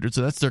 500,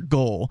 so that's their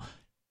goal,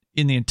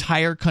 in the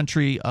entire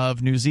country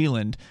of New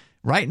Zealand.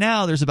 Right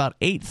now, there's about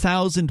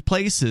 8,000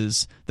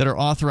 places that are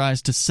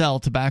authorized to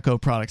sell tobacco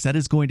products. That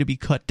is going to be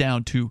cut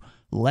down to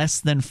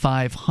less than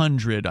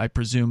 500, I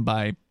presume,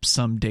 by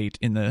some date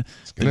in the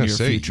near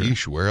future.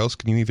 Yeesh, where else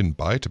can you even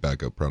buy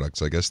tobacco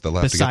products? I guess they'll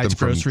have to get them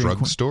from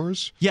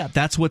drugstores? Yeah,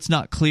 that's what's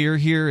not clear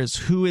here, is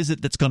who is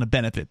it that's going to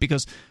benefit?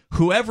 Because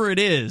whoever it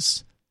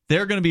is,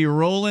 they're going to be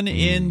rolling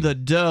in the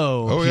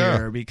dough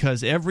here,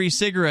 because every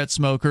cigarette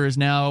smoker is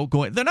now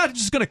going... They're not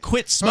just going to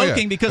quit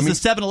smoking because the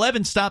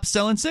 7-Eleven stopped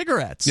selling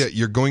cigarettes. Yeah,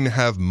 you're going to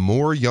have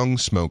more young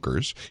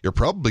smokers. You're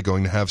probably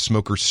going to have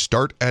smokers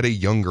start at a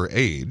younger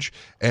age.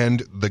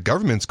 And the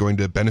government's going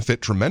to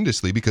benefit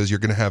tremendously because you're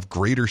going to have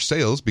greater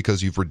sales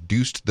because you've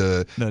reduced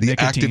the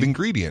active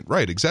ingredient.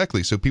 Right,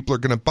 exactly. So people are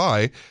going to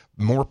buy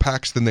more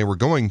packs than they were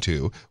going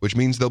to, which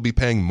means they'll be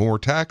paying more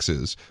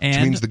taxes, which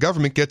means the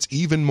government gets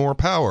even more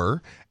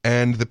power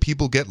and the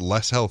people get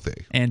less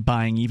healthy. And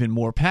buying even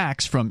more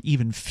packs from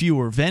even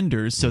fewer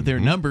vendors, so their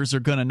numbers are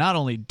going to not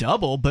only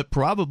double, but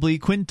probably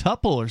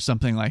quintuple or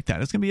something like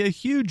that. It's going to be a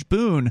huge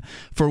boon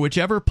for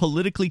whichever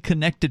politically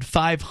connected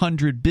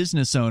 500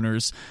 business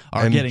owners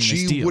are getting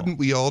this deal. Wouldn't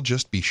we all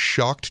just be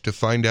shocked to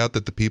find out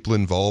that the people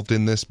involved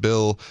in this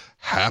bill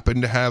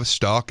happen to have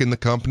stock in the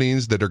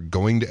companies that are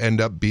going to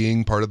end up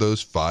being part of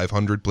those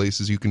 500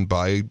 places you can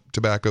buy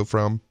tobacco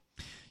from?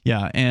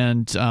 Yeah,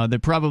 and they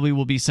probably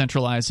will be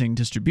centralizing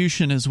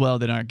distribution as well.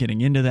 They're not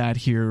getting into that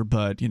here,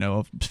 but,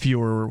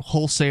 fewer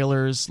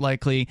wholesalers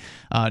likely.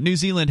 New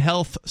Zealand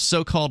Health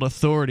so-called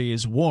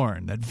authorities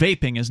warn that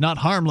vaping is not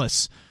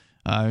harmless.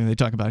 They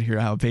talk about here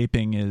how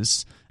vaping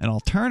is an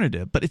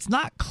alternative, but it's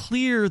not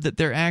clear that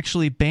they're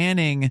actually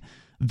banning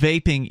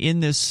vaping in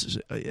this,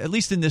 at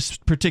least in this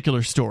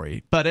particular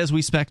story. But as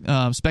we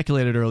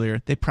speculated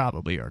earlier, they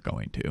probably are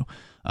going to.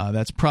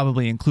 That's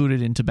probably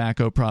included in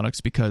tobacco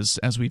products because,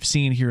 as we've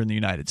seen here in the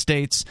United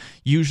States,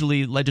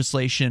 usually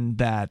legislation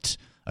that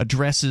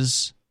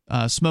addresses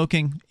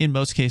smoking in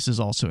most cases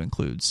also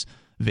includes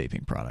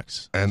vaping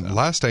products. And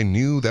last I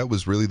knew, that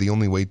was really the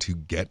only way to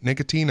get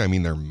nicotine. I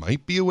mean, there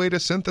might be a way to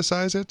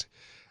synthesize it.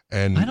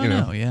 And I don't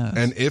know, yeah.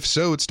 And if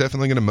so, it's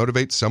definitely going to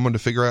motivate someone to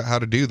figure out how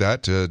to do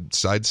that, to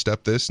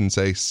sidestep this and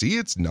say, see,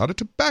 it's not a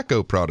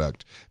tobacco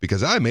product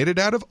because I made it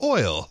out of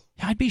oil.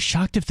 I'd be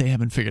shocked if they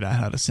haven't figured out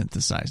how to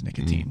synthesize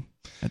nicotine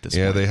at this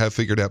point. Yeah, they have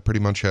figured out pretty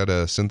much how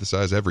to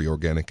synthesize every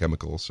organic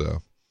chemical,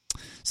 So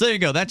there you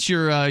go. That's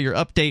your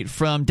update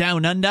from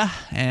Down Under.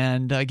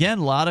 And again,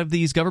 a lot of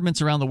these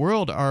governments around the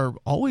world are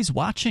always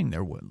watching.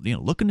 They're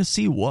looking to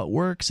see what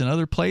works in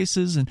other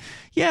places. And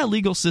yeah,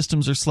 legal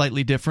systems are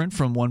slightly different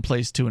from one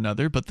place to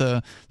another, but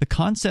the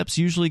concepts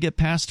usually get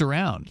passed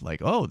around.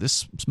 Like, oh,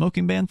 this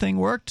smoking ban thing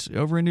worked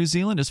over in New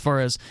Zealand as far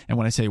as, and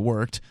when I say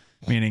worked,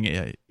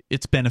 meaning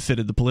it's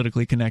benefited the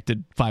politically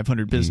connected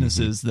 500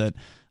 businesses that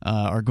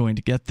are going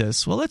to get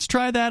this. Well, let's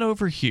try that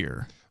over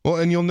here. Well,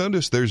 and you'll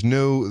notice there's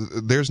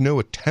no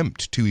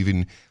attempt to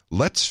even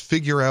let's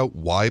figure out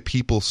why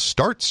people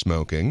start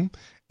smoking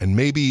and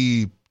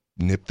maybe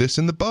nip this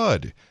in the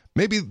bud.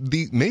 Maybe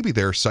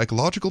there are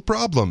psychological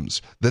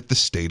problems that the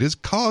state is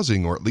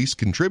causing or at least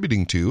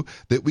contributing to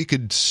that we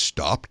could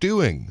stop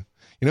doing.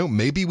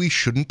 Maybe we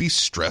shouldn't be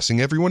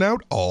stressing everyone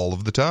out all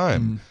of the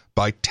time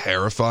by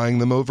terrifying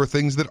them over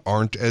things that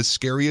aren't as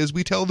scary as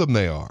we tell them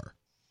they are.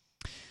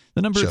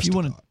 The number, if you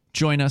want to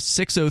join us,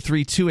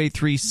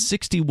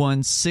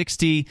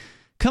 603-283-6160.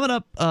 Coming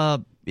up,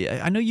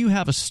 I know you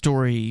have a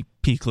story,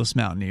 Peakless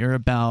Mountaineer,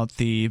 about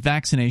the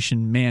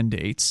vaccination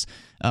mandates.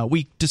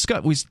 We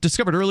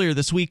discovered earlier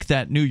this week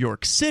that New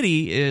York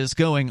City is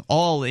going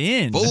all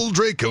in, full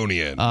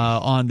draconian,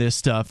 on this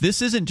stuff.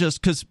 This isn't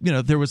just because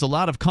there was a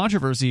lot of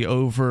controversy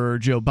over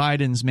Joe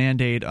Biden's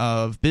mandate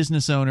of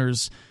business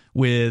owners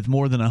with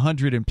more than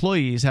 100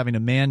 employees having to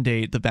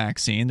mandate the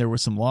vaccine. There were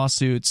some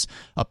lawsuits.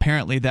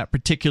 Apparently, that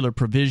particular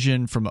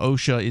provision from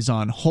OSHA is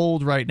on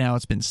hold right now.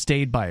 It's been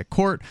stayed by a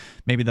court.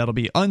 Maybe that'll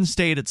be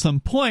unstayed at some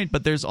point,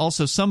 but there's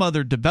also some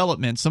other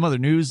development, some other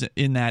news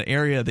in that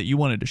area that you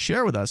wanted to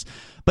share with us.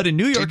 But in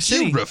New York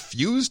City... Did you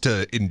refuse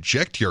to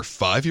inject your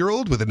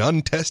 5-year-old with an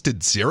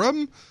untested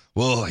serum?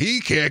 Well, he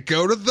can't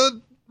go to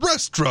the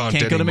restaurant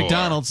anymore. Can't go to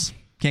McDonald's.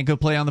 Can't go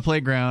play on the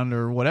playground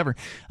or whatever.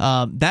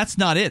 That's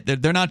not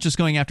it. They're not just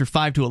going after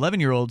 5 to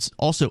 11-year-olds.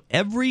 Also,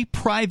 every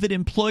private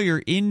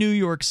employer in New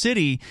York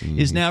City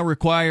is now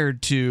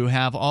required to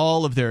have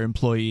all of their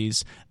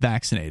employees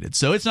vaccinated.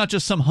 So it's not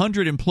just some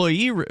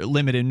 100-employee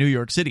limit in New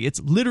York City. It's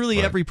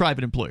literally every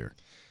private employer.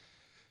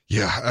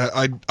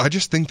 Yeah, I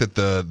just think that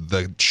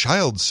the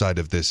child side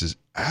of this is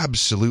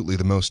absolutely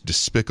the most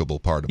despicable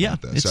part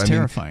about this. It's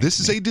terrifying. This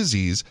is a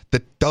disease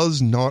that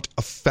does not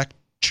affect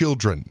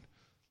children.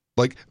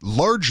 Like,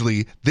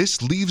 largely,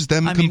 this leaves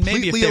them completely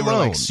maybe if they alone.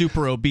 Were like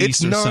super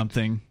obese or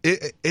something.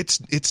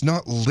 It's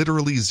not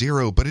literally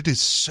zero, but it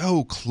is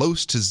so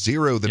close to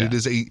zero that it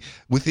is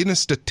within a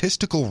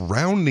statistical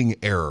rounding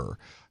error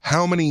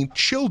how many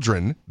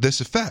children this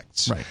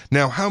affects. Right.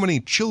 Now, how many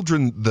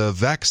children the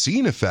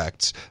vaccine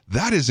affects,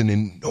 that is an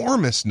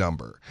enormous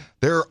number.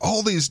 There are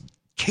all these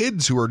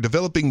kids who are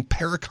developing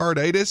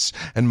pericarditis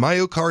and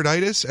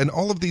myocarditis and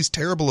all of these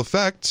terrible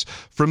effects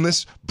from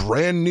this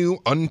brand new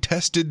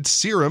untested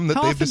serum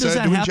that they've decided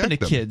to inject them. How often does that happen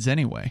to kids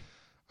anyway?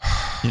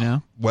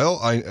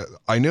 Well,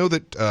 I know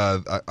that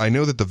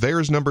the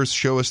VAERS numbers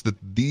show us that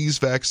these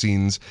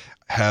vaccines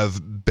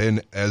have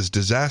been as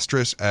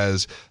disastrous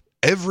as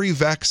every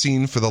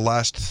vaccine for the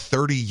last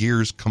 30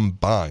 years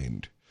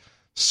combined.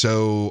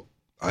 So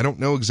I don't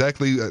know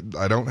exactly.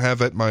 I don't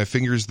have at my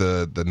fingers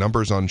the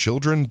numbers on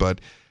children, but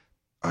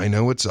I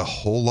know it's a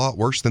whole lot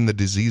worse than the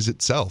disease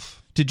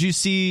itself. Did you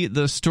see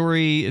the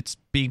story? It's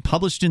being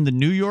published in the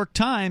New York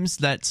Times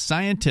that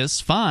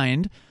scientists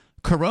find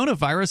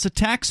coronavirus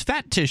attacks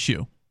fat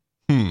tissue.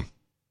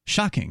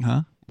 Shocking,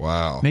 huh?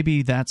 Wow.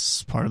 Maybe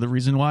that's part of the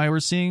reason why we're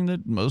seeing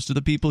that most of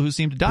the people who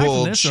seem to die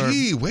from this are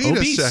wait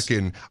obese. A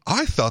second.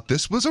 I thought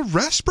this was a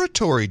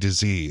respiratory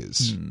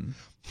disease.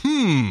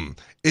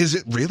 Is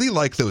it really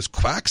like those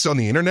quacks on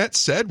the internet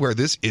said, where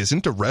this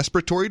isn't a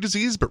respiratory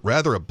disease, but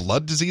rather a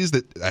blood disease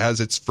that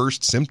has its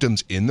first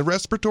symptoms in the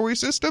respiratory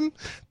system?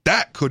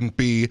 That couldn't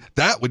be.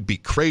 That would be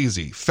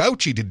crazy.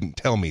 Fauci didn't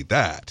tell me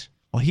that.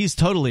 Well, he's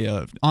totally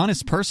an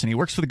honest person. He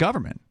works for the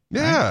government.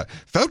 Yeah. Right?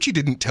 Fauci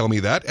didn't tell me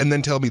that, and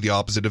then tell me the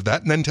opposite of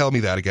that, and then tell me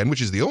that again, which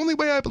is the only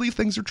way I believe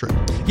things are true.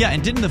 Yeah,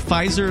 and didn't the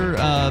Pfizer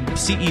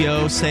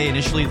CEO say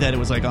initially that it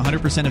was like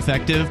 100%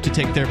 effective to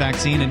take their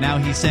vaccine, and now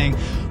he's saying,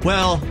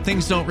 well,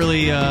 things don't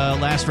really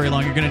last very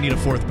long. You're going to need a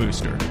fourth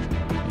booster.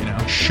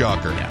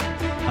 Shocker.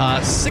 Yeah.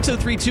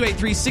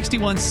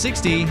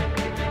 603-283-6160.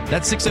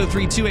 That's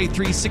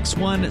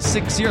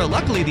 603-283-6160.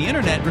 Luckily, the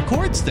internet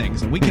records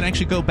things, and we can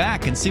actually go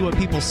back and see what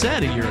people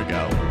said a year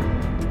ago.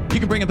 You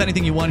can bring up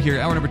anything you want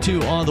here. Hour number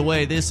 2 on the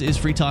way. This is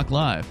Free Talk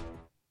Live.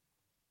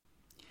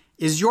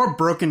 Is your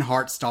broken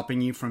heart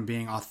stopping you from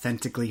being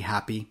authentically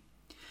happy?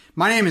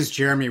 My name is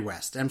Jeremy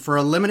West, and for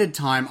a limited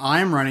time, I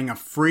am running a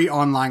free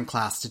online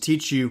class to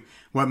teach you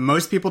what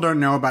most people don't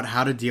know about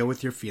how to deal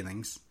with your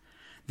feelings,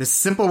 the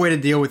simple way to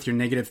deal with your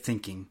negative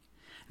thinking,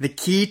 the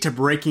key to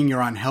breaking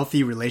your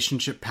unhealthy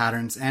relationship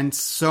patterns, and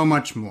so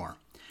much more.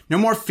 No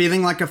more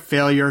feeling like a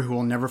failure who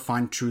will never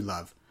find true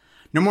love.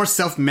 No more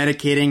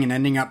self-medicating and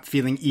ending up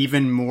feeling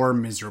even more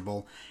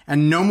miserable.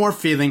 And no more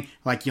feeling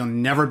like you'll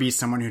never be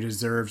someone who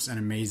deserves an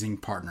amazing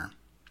partner.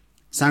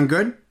 Sound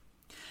good?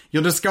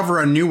 You'll discover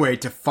a new way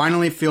to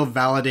finally feel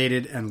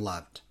validated and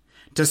loved.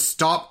 To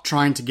stop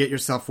trying to get your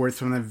self-worth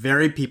from the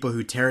very people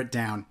who tear it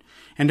down.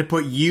 And to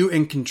put you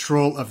in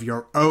control of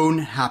your own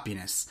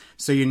happiness,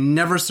 so you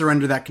never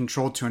surrender that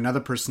control to another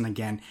person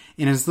again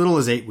in as little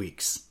as 8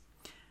 weeks.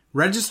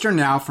 Register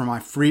now for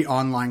my free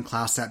online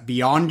class at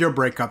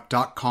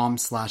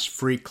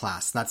beyondyourbreakup.com/free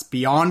class. That's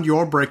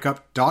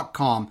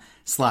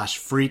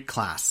beyondyourbreakup.com/free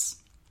class.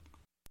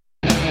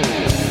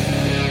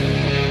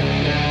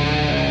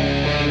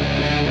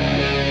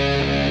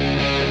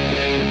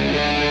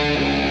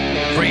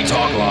 Free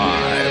Talk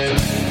Live.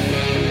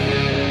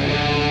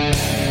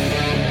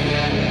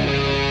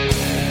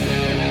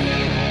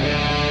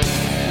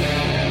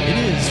 It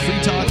is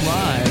Free Talk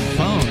Live.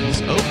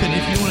 Phones open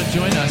if you want to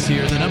join us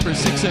here. The number is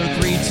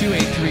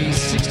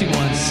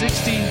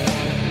 603-283-6160.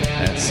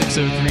 That's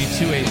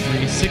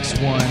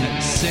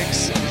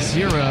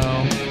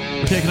 603-283-6160.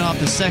 We're kicking off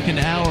the second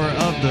hour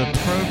of the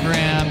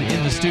program.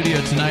 In the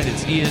studio tonight,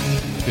 it's Ian.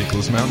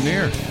 Peakless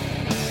Mountaineer.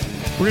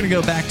 We're going to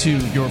go back to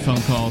your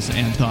phone calls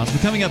and thoughts.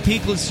 But coming up,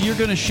 Peakless, you're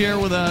going to share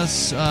with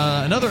us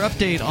another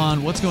update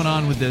on what's going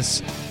on with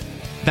this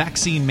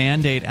vaccine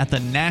mandate at the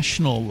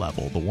national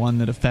level, the one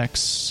that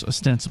affects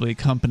ostensibly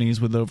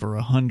companies with over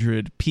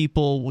 100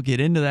 people. We'll get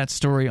into that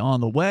story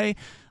on the way.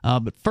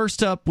 But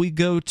first up, we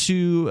go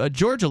to a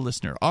Georgia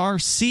listener.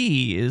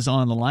 RC is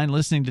on the line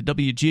listening to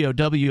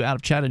WGOW out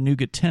of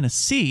Chattanooga,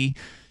 Tennessee.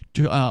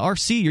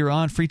 RC, you're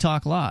on Free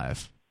Talk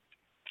Live.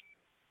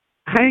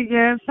 Hey,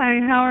 yes. Hey,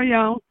 how are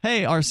y'all?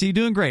 Hey, RC,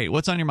 doing great.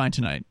 What's on your mind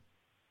tonight?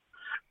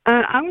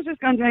 I was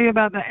just going to tell you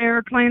about the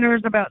air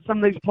cleaners, about some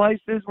of these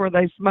places where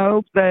they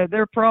smoke.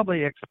 They're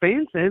probably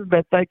expensive,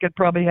 but they could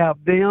probably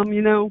have them,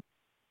 you know.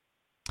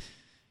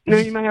 Now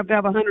you might have to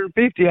have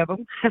 150 of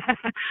them.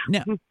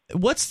 Now,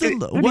 what is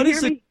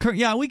the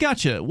yeah, we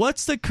got you.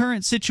 What's the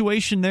current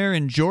situation there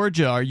in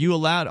Georgia? Are you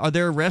allowed? Are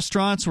there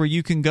restaurants where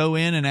you can go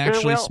in and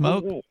actually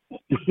smoke?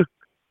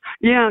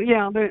 Yeah,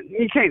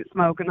 you can't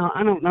smoke, and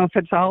I don't know if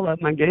it's all of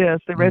them. I guess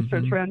the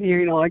restaurants around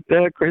here, you know, like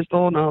the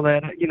Crystal and all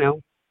that, you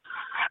know.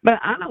 But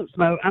I don't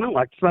smoke. I don't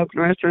like to smoke in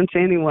restaurants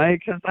anyway,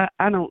 because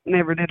I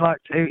never did like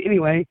to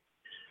anyway.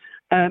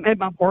 At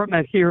my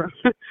apartment here,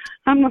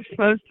 I'm not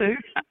supposed to.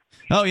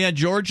 Oh yeah,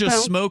 Georgia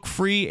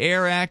Smoke-Free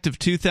Air Act of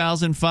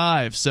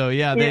 2005. So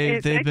yeah,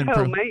 they've been.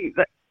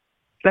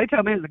 They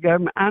told me it's a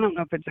government. I don't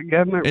know if it's a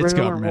government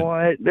rule or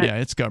what. Yeah,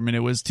 it's government.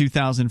 It was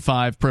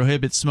 2005.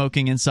 Prohibits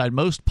smoking inside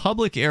most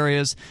public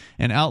areas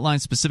and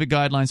outlines specific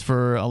guidelines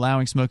for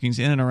allowing smoking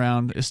in and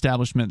around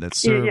establishment that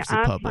serves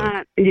the public.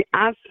 I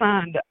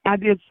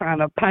did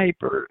sign a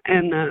paper,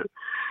 and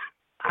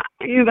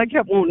they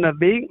kept wanting to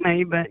beat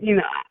me, but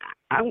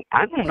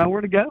I don't know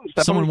where to go.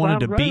 Someone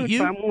wanted to beat you?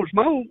 So I'm going to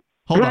smoke.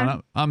 Hold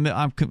on. I'm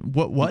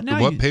what now?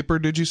 What paper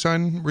did you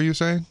sign, were you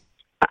saying?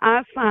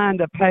 I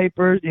signed a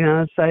paper,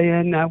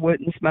 saying I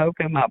wouldn't smoke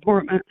in my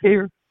apartment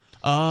here.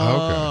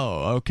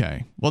 Oh,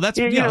 okay. Well, that's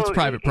it's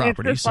private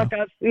property. It's just like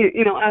I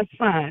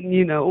signed,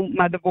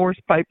 my divorce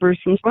papers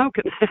from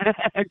smoking.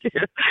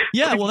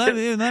 Yeah, well,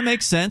 that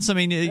makes sense. I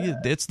mean,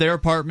 it's their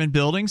apartment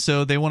building,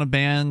 so they want to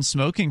ban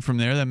smoking from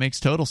there. That makes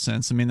total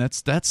sense. I mean, that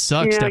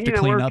sucks to have to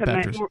clean up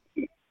after.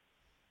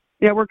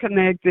 Yeah, we're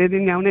connected,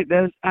 and it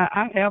does.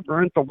 I have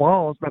burnt the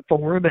walls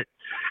before, but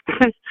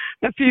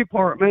a few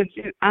apartments.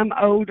 I'm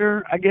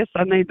older. I guess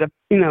I need to,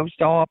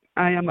 stop.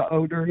 I am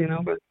older,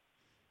 but.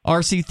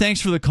 RC,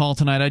 thanks for the call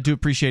tonight. I do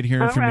appreciate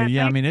hearing from you.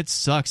 Yeah, thanks. I mean, it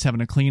sucks having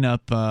to clean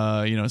up,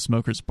 a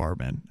smoker's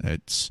apartment.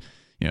 It's,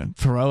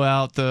 throw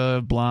out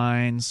the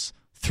blinds,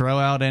 throw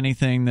out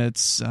anything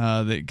that's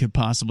that could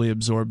possibly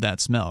absorb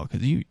that smell,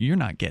 because you're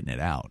not getting it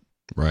out.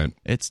 Right.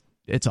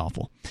 It's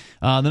awful.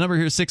 The number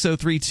here is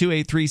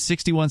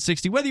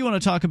 603-283-6160. Whether you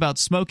want to talk about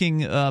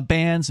smoking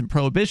bans and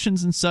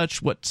prohibitions and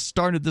such, what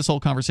started this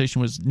whole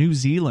conversation was New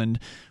Zealand,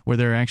 where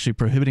they're actually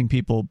prohibiting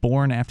people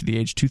born after the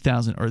age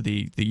 2000 or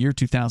the year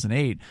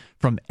 2008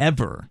 from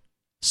ever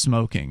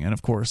smoking. And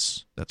of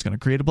course, that's going to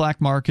create a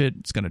black market.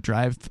 It's going to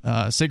drive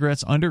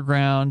cigarettes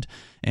underground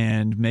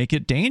and make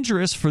it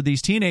dangerous for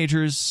these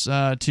teenagers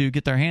to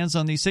get their hands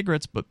on these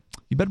cigarettes. But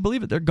you better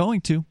believe it, they're going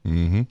to.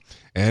 Mm-hmm.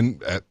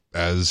 And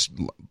as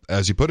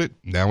you put it,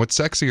 now it's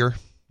sexier.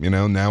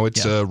 Now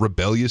it's a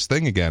rebellious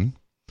thing again.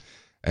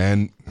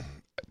 And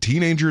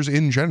teenagers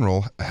in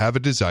general have a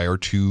desire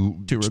to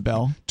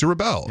rebel.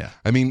 Yeah.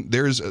 I mean,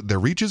 there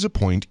reaches a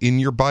point in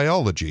your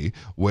biology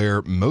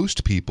where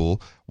most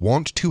people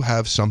want to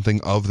have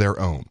something of their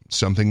own,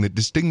 something that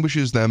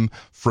distinguishes them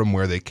from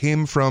where they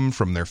came from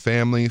their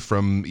family,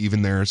 from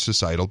even their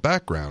societal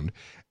background.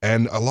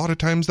 And a lot of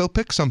times they'll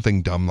pick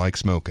something dumb like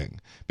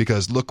smoking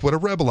because look what a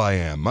rebel I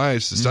am. My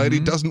society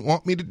doesn't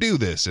want me to do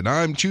this, and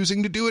I'm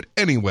choosing to do it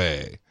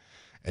anyway.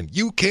 And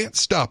you can't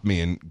stop me.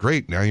 And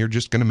great, now you're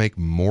just going to make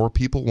more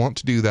people want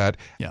to do that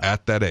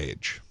at that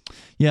age.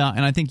 Yeah,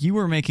 and I think you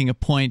were making a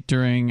point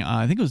during,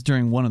 I think it was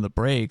during one of the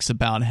breaks,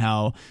 about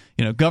how,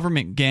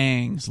 government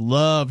gangs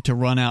love to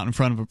run out in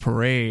front of a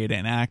parade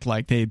and act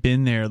like they've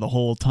been there the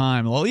whole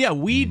time. Well, yeah,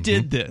 we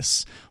did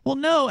this. Well,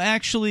 no,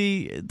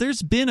 actually,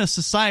 there's been a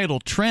societal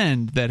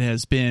trend that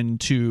has been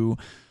to,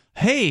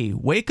 hey,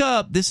 wake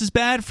up, this is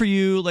bad for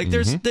you. Like,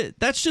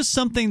 that's just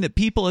something that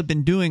people have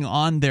been doing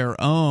on their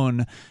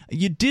own.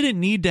 You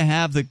didn't need to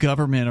have the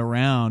government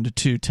around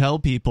to tell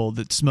people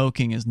that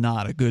smoking is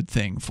not a good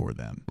thing for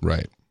them.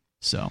 Right.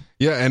 So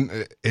yeah,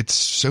 and it's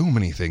so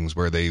many things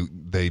where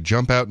they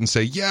jump out and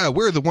say, yeah,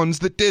 we're the ones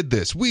that did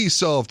this, we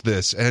solved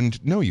this.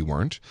 And no, you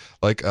weren't.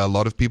 Like, a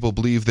lot of people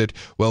believe that,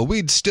 well,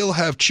 we'd still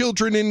have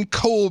children in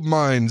coal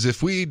mines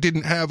if we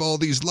didn't have all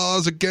these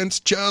laws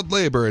against child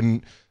labor.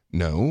 And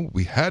no,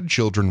 we had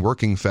children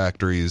working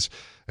factories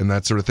and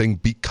that sort of thing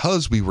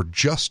because we were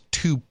just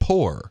too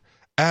poor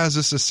as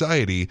a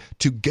society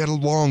to get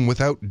along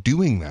without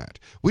doing that,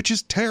 which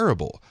is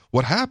terrible.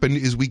 What happened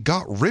is we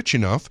got rich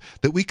enough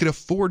that we could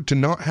afford to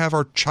not have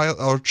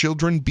our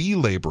children be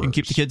laborers. And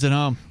keep the kids at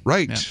home.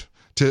 Right.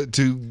 Yeah.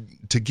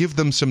 To give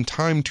them some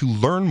time to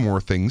learn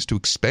more things, to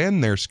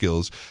expand their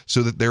skills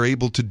so that they're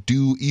able to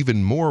do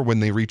even more when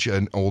they reach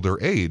an older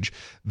age.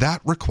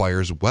 That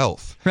requires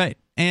wealth. Right.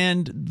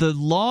 And the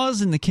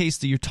laws in the case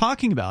that you're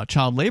talking about,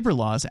 child labor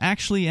laws,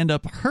 actually end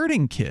up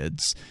hurting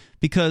kids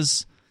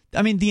because,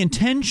 I mean, the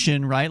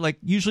intention, right? Like,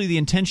 usually the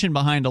intention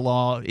behind a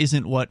law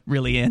isn't what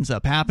really ends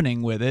up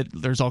happening with it.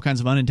 There's all kinds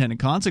of unintended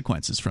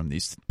consequences from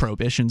these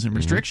prohibitions and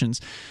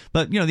restrictions.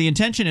 But, the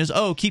intention is,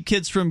 keep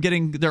kids from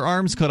getting their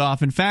arms cut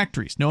off in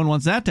factories. No one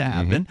wants that to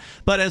happen.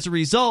 But as a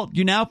result,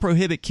 you now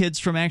prohibit kids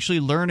from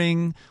actually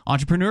learning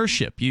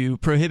entrepreneurship. You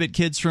prohibit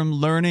kids from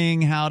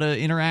learning how to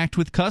interact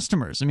with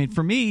customers. I mean,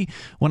 for me,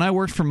 when I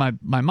worked for my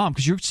mom,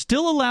 because you're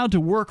still allowed to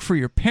work for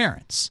your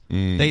parents.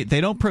 They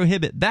don't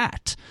prohibit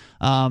that.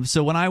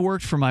 So when I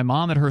worked for my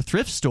mom at her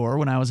thrift store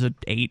when I was an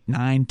 8,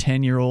 9,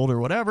 10-year-old or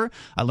whatever,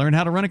 I learned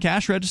how to run a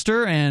cash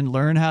register and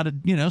learn how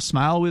to,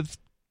 smile with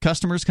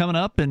customers coming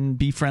up and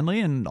be friendly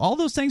and all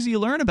those things that you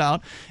learn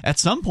about at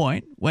some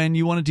point when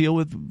you want to deal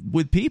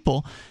with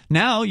people.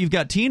 Now you've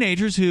got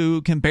teenagers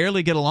who can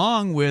barely get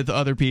along with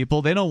other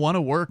people. They don't want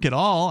to work at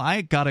all.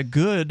 I got a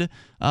good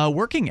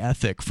working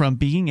ethic from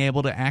being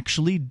able to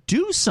actually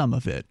do some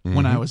of it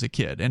when I was a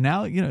kid. And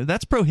now,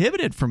 that's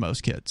prohibited for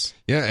most kids.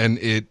 Yeah, and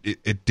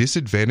it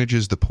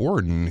disadvantages the poor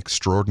in an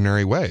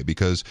extraordinary way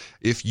because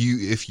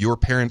if your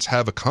parents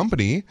have a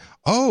company,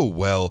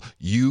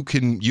 you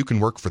can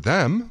work for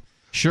them.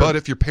 Sure. But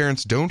if your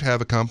parents don't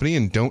have a company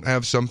and don't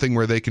have something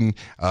where they can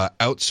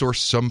outsource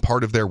some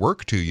part of their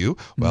work to you,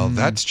 well,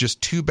 that's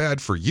just too bad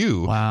for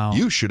you. Wow.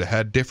 You should have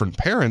had different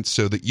parents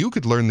so that you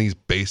could learn these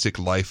basic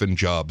life and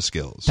job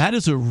skills. That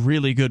is a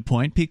really good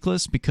point,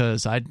 Peakless,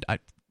 because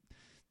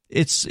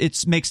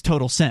it makes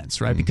total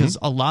sense, right? Because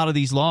a lot of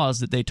these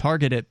laws that they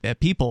target at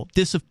people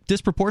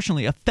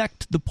disproportionately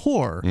affect the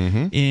poor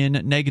in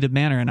a negative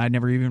manner, and I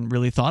never even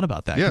really thought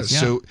about that. Yeah,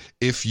 so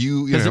if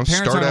you the parents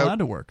start aren't out allowed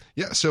to work.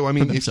 Yeah, so I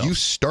mean, if you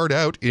start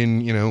out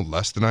in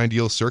less than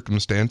ideal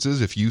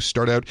circumstances, if you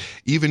start out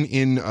even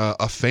in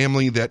a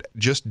family that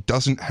just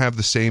doesn't have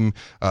the same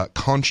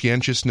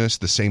conscientiousness,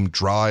 the same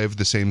drive,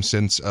 the same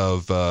sense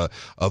of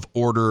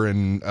order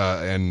and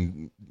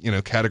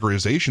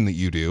categorization that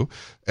you do,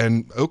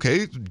 and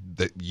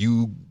that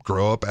you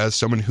grow up as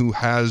someone who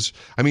has,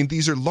 I mean,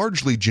 these are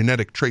largely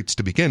genetic traits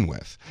to begin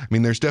with. I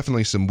mean, there's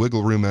definitely some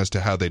wiggle room as to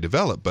how they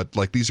develop, but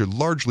these are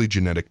largely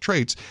genetic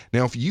traits.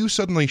 Now, if you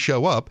suddenly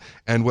show up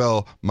and,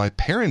 my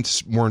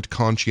parents weren't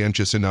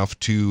conscientious enough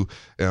to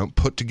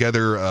put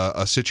together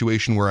a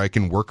situation where I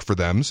can work for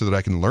them so that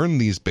I can learn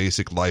these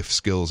basic life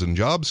skills and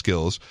job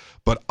skills,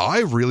 but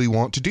I really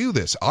want to do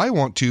this. I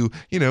want to,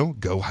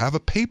 go have a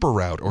paper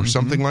route or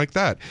something like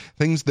that.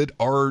 Things that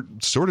are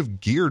sort of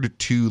geared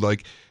to,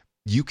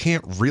 you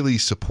can't really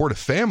support a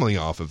family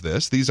off of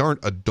this. These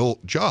aren't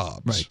adult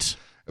jobs. Right.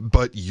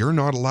 But you're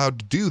not allowed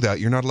to do that.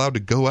 You're not allowed to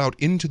go out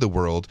into the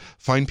world,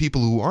 find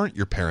people who aren't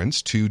your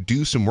parents to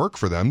do some work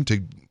for them,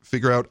 to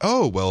figure out,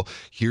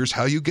 here's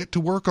how you get to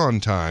work on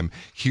time.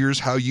 Here's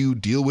how you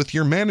deal with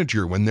your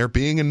manager when they're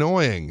being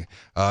annoying.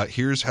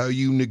 Here's how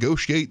you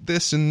negotiate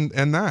this and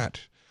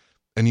that.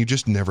 And you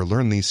just never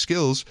learn these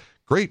skills.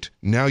 Great.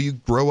 Now you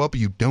grow up,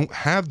 you don't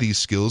have these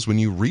skills when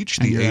you reach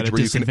the age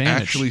where you can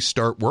actually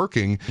start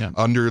working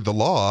under the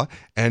law.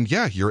 And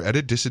you're at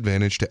a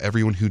disadvantage to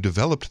everyone who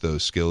developed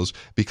those skills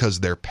because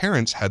their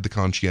parents had the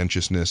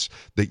conscientiousness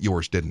that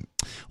yours didn't.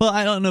 Well,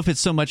 I don't know if it's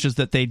so much as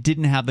that they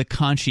didn't have the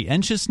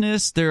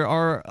conscientiousness. There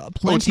are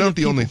plenty it's not of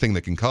the only thing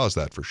that can cause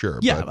that, for sure.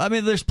 Yeah, I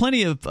mean, there's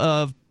plenty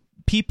of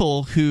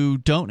people who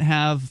don't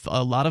have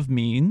a lot of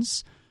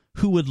means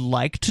who would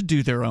like to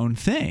do their own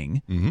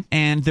thing,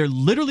 and they're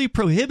literally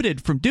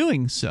prohibited from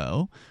doing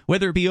so,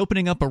 whether it be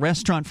opening up a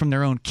restaurant from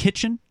their own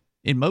kitchen.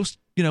 In most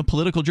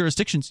political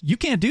jurisdictions, you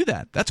can't do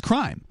that. That's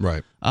crime.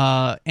 Right.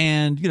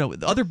 And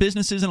other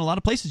businesses in a lot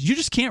of places, you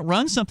just can't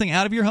run something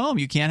out of your home.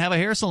 You can't have a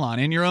hair salon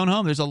in your own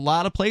home. There's a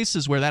lot of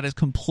places where that is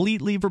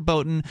completely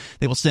verboten.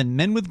 They will send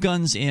men with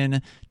guns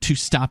in to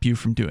stop you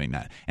from doing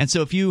that. And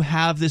so if you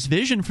have this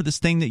vision for this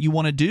thing that you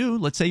want to do,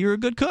 let's say you're a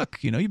good cook,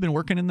 you've been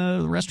working in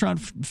the restaurant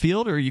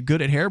field, or you're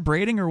good at hair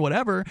braiding or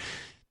whatever,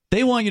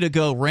 they want you to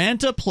go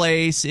rent a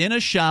place in a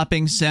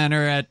shopping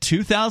center at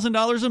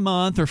 $2,000 a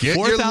month or $4,000. Get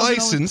your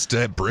license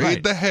to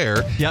braid the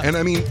hair. Yep. And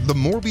I mean, the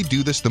more we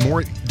do this, the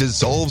more it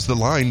dissolves the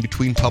line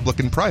between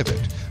public and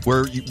private,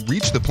 where you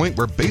reach the point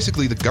where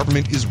basically the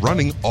government is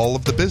running all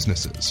of the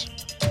businesses.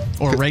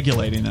 Or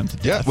regulating them to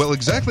death. Yeah, well,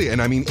 exactly. And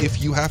I mean,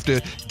 if you have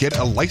to get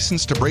a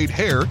license to braid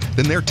hair,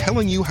 then they're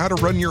telling you how to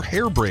run your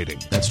hair braiding.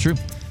 That's true.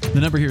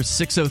 The number here is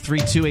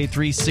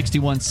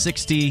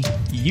 603-283-6160.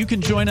 You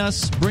can join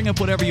us, bring up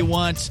whatever you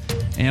want.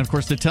 And, of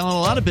course, they're telling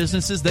a lot of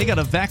businesses they got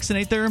to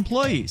vaccinate their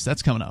employees.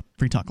 That's coming up.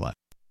 Free Talk Live.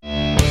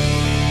 It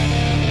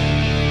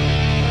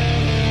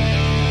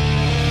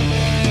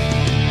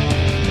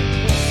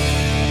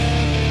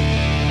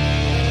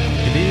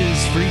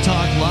is Free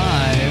Talk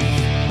Live.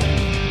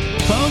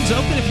 Phone's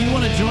open if you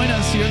want to join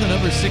us here. The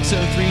number is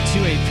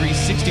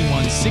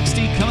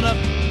 603-283-6160. Coming up,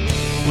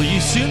 will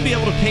you soon be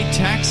able to pay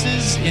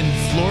taxes in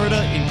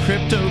Florida in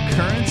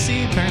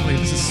cryptocurrency? Apparently,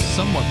 this is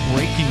somewhat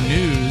breaking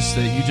news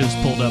that you just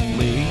pulled up,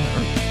 Lee,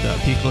 or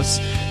Peakless.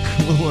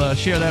 We'll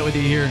share that with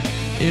you here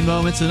in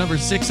moments. The number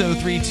is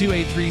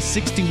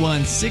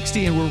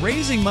 603-283-6160, and we're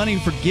raising money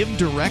for Give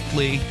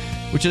Directly,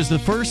 which is the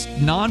first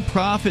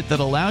nonprofit that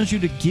allows you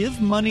to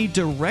give money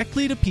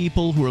directly to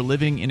people who are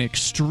living in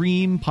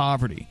extreme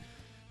poverty.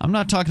 I'm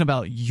not talking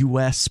about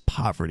U.S.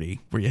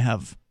 poverty, where you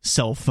have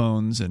cell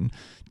phones and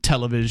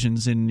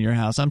televisions in your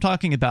house. I'm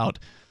talking about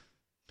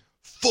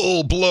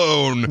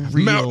full-blown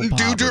Mountain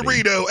Dew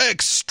Dorito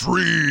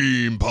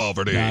extreme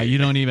poverty. Nah, you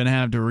don't even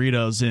have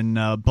Doritos in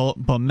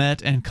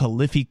Bomet and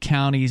Kilifi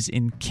counties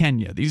in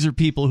Kenya. These are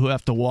people who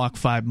have to walk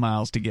 5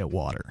 miles to get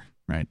water,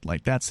 right?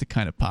 Like, that's the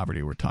kind of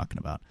poverty we're talking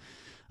about.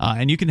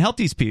 And you can help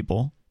these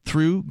people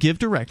through Give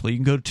Directly. You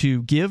can go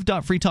to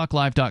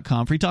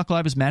give.freetalklive.com. Free Talk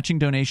Live is matching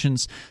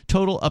donations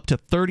total up to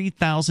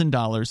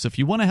 $30,000. So if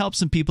you want to help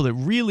some people that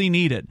really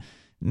need it,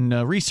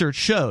 research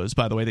shows,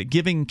 by the way, that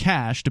giving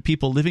cash to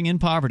people living in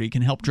poverty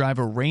can help drive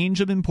a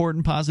range of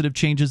important positive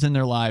changes in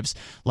their lives,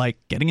 like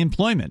getting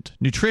employment,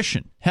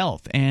 nutrition,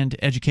 health, and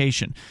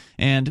education.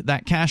 And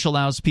that cash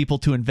allows people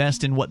to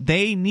invest in what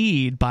they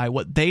need by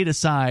what they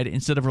decide,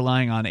 instead of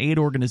relying on aid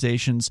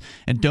organizations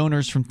and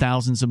donors from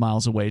thousands of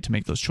miles away to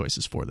make those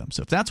choices for them.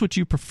 So if that's what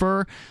you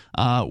prefer,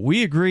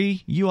 we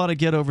agree. You ought to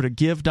get over to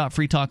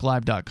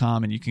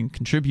give.freetalklive.com, and you can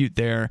contribute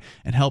there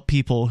and help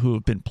people who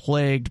have been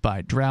plagued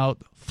by drought,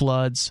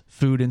 floods,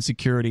 food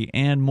insecurity,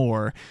 and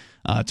more.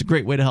 It's a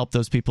great way to help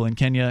those people in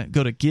Kenya.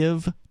 Go to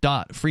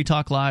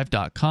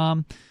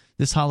give.freetalklive.com.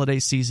 This holiday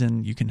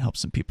season, you can help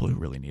some people who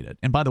really need it.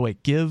 And by the way,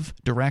 Give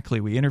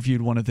Directly, we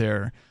interviewed one of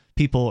their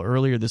people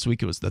earlier this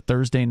week. It was the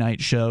Thursday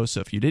night show. So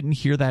if you didn't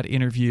hear that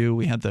interview,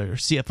 we had their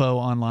CFO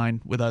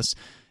online with us.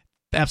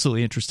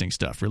 Absolutely interesting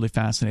stuff. Really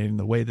fascinating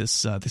the way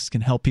this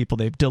can help people.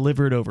 They've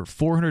delivered over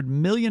 $400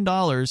 million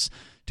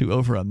to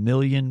over 1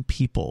 million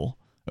people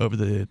over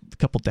the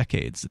couple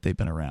decades that they've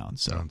been around.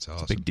 So sounds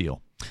awesome. It's a big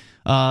deal.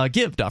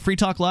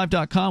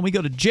 Give.freetalklive.com. We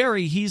go to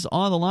Jerry. He's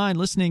on the line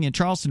listening in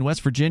Charleston,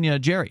 West Virginia.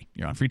 Jerry,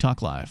 you're on Free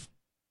Talk Live.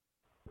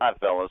 Hi,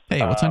 fellas.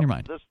 Hey, what's on your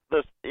mind? This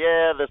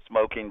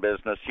smoking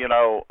business.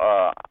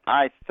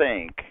 I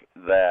think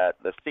that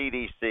the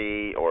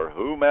CDC or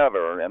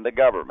whomever in the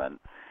government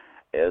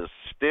is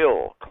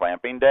still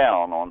clamping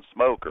down on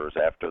smokers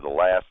after the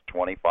last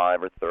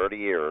 25 or 30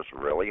 years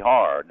really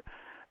hard.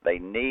 They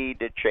need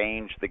to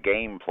change the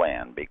game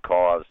plan,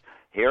 because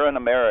here in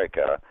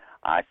America,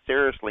 I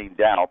seriously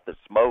doubt that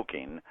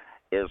smoking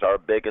is our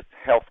biggest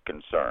health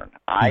concern.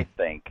 I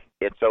think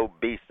it's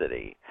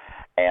obesity.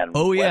 And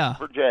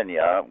West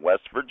Virginia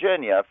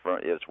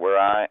is where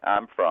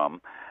I'm from,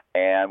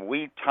 and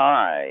we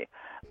tie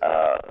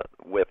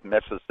with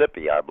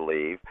Mississippi, I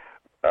believe,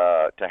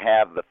 to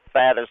have the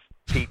fattest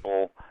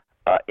people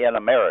in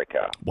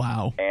America.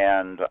 Wow.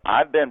 And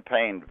I've been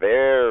paying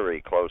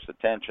very close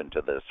attention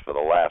to this for the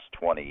last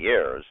 20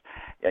 years.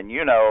 And,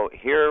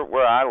 here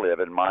where I live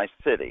in my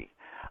city,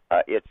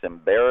 it's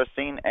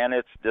embarrassing and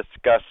it's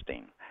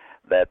disgusting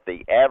that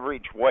the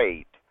average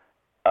weight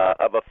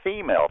of a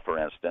female, for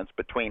instance,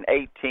 between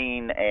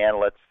 18 and,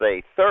 let's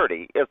say,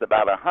 30 is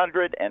about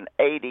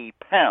 180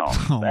 pounds.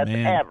 That's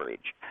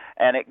average.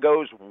 And it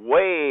goes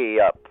way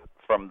up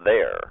from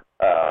there.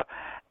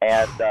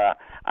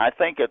 I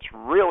think it's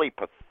really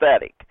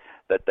pathetic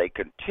that they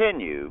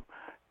continue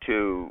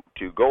to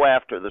go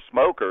after the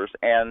smokers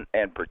and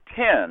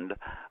pretend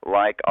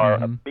like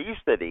our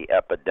obesity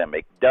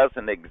epidemic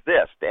doesn't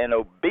exist. And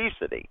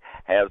obesity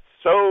has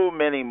so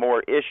many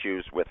more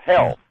issues with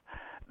health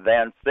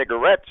than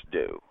cigarettes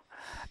do.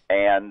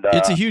 And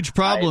it's a huge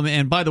problem.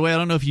 And by the way, I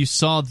don't know if you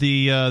saw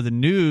the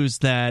news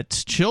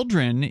that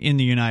children in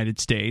the United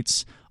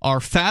States are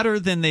fatter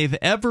than they've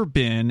ever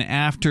been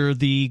after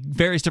the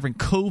various different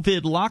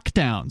COVID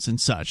lockdowns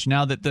and such.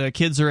 Now that the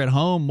kids are at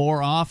home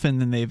more often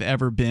than they've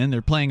ever been,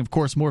 they're playing, of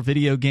course, more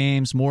video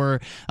games,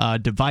 more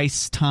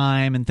device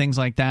time and things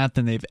like that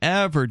than they've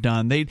ever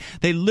done. They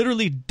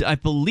literally, I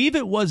believe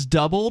it was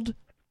doubled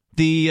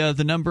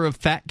the number of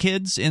fat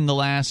kids in the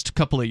last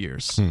couple of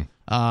years.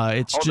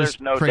 It's just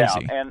there's no crazy.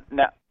 Doubt. And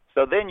now,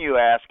 so then you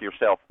ask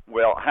yourself,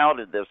 well, how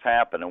did this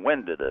happen and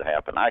when did it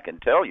happen? I can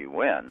tell you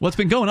when. Well, it's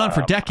been going on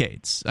for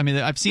decades. I mean,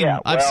 I've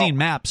seen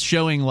maps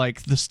showing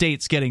like the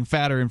states getting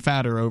fatter and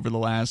fatter over the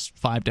last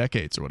 5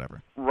 decades or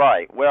whatever.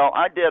 Right. Well,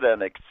 I did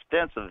an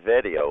extensive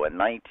video in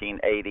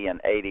 1980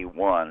 and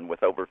 81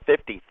 with over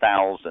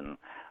 50,000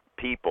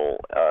 people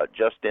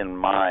just in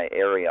my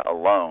area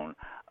alone.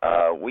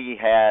 We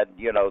had,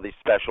 these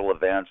special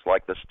events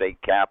like the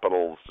state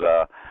capitol's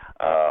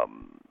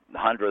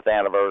 100th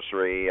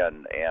anniversary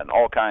and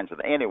all kinds of,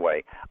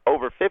 anyway,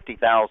 over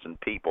 50,000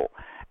 people.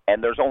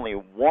 And there's only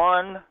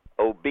one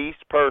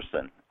obese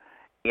person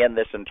in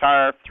this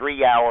entire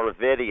 3-hour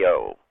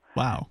video.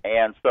 Wow.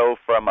 And so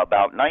from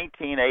about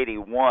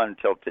 1981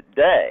 till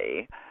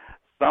today,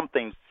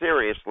 something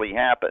seriously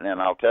happened,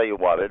 and I'll tell you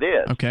what it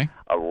is. Okay.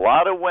 A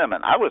lot of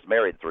women, I was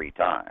married 3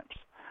 times,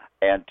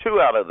 and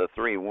 2 out of the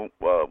 3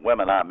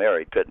 women I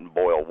married couldn't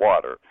boil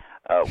water.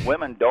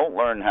 Women don't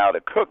learn how to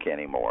cook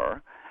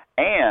anymore,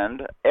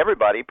 and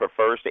everybody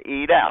prefers to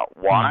eat out.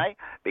 Why?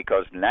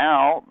 Because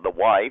now the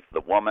wife,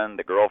 the woman,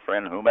 the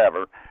girlfriend,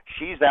 whomever,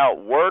 she's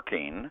out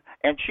working,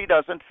 and she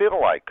doesn't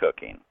feel like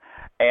cooking.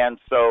 And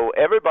so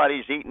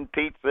everybody's eating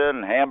pizza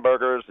and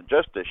hamburgers.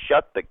 Just to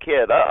shut the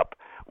kid up,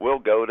 we'll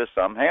go to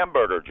some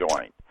hamburger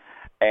joint.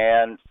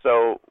 And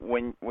so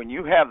when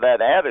you have that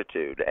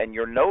attitude and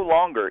you're no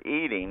longer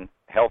eating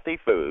healthy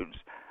foods,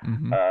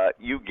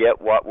 you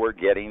get what we're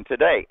getting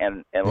today.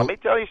 And let me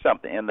tell you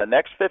something. In the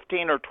next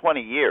 15 or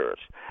 20 years,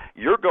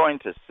 you're going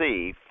to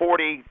see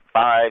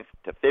 45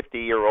 to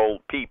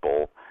 50-year-old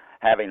people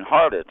having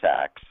heart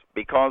attacks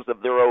because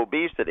of their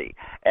obesity.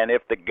 And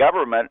if the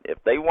government, if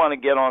they want to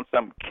get on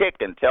some kick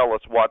and tell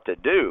us what to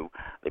do,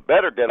 they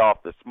better get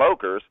off the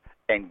smokers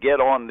and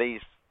get on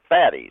these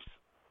fatties.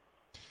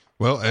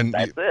 Well, and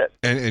that's it.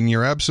 And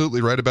you're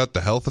absolutely right about the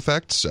health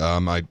effects.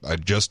 I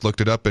just looked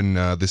it up, and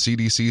the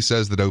CDC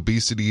says that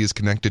obesity is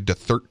connected to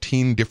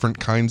 13 different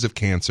kinds of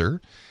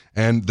cancer.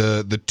 And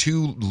the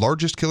 2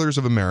 largest killers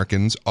of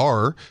Americans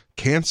are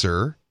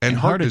cancer and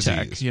heart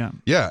attack,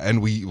 disease. Yeah,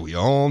 and we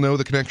all know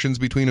the connections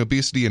between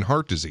obesity and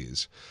heart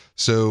disease.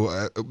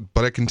 So,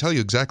 but I can tell you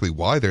exactly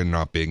why they're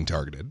not being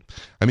targeted.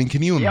 I mean,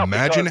 can you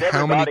imagine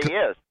how many?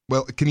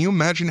 Well, can you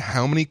imagine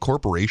how many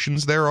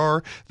corporations there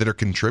are that are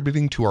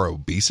contributing to our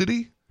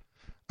obesity?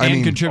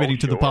 Contributing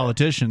to the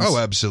politicians. Oh,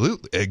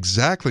 absolutely.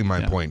 Exactly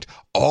my point.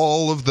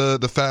 All of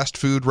the fast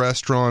food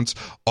restaurants,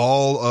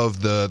 all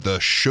of the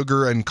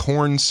sugar and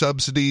corn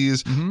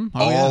subsidies,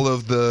 all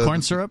of the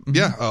corn syrup.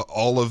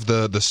 All of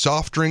the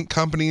soft drink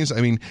companies.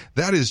 I mean,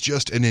 that is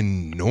just an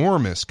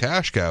enormous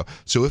cash cow.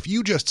 So if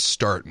you just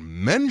start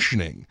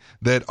mentioning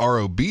that our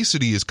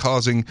obesity is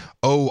causing,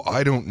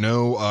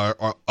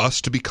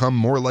 us to become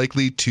more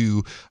likely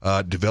to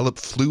develop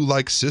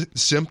flu-like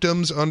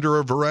symptoms under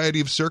a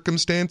variety of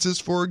circumstances,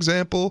 for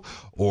example,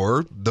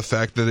 or the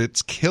fact that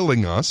it's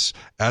killing us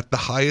at the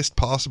highest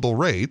possible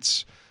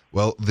rates,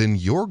 well, then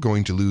you're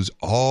going to lose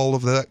all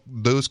of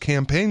those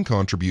campaign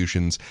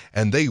contributions,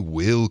 and they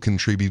will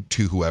contribute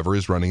to whoever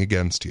is running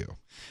against you.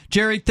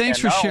 Jerry, thanks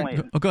for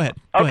sharing. Go ahead.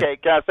 Okay,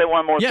 can I say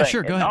one more thing? Yeah,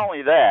 sure, go ahead. Not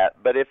only that,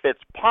 but if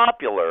it's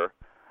popular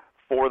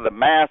for the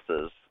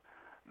masses,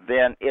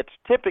 then it's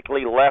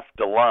typically left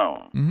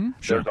alone.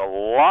 Sure. There's a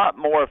lot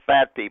more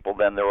fat people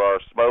than there are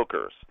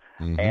smokers.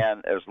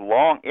 And as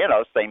long,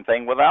 same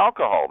thing with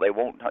alcohol. They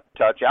won't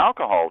touch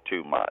alcohol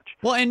too much.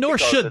 Well, and nor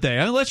should they.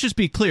 I mean, let's just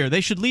be clear.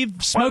 They should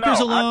leave smokers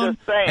alone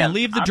and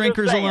leave the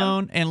drinkers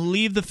alone and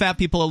leave the fat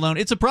people alone.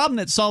 It's a problem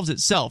that solves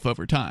itself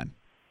over time.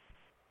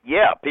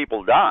 Yeah,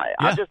 people die.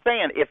 Yeah. I'm just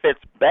saying, if it's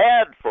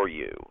bad for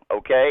you,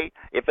 okay?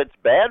 If it's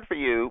bad for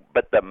you,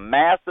 but the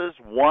masses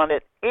want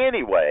it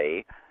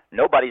anyway,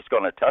 nobody's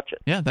going to touch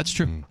it. Yeah, that's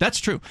true. That's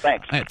true.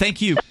 Thanks.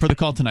 Thank you for the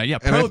call tonight. Yeah,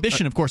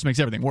 prohibition, of course, makes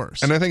everything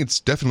worse. And I think it's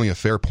definitely a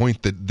fair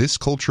point that this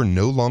culture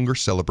no longer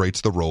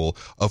celebrates the role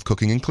of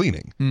cooking and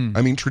cleaning.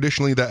 I mean,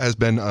 traditionally that has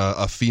been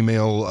a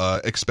female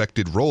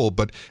expected role,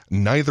 but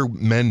neither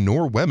men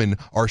nor women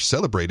are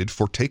celebrated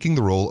for taking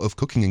the role of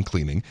cooking and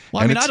cleaning.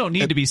 Well, I mean, I don't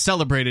need to be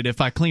celebrated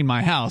if I clean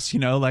my house,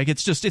 like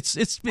it's just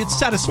it's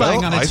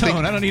satisfying on its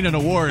own. I don't need an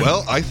award.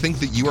 Well, I think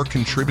that you are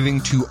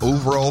contributing to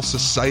overall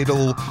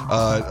societal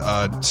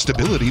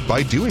stability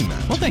by doing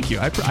that. Well, thank you.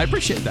 I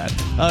appreciate that.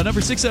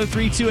 Number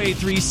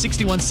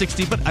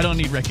 603-283-6160, but I don't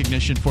need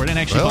recognition for it. And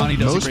actually, Bonnie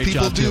does a great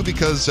job, most people do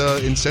because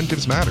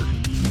incentives matter.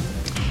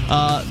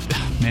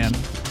 Man,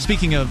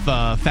 speaking of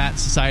fat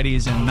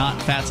societies and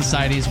not fat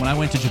societies, when I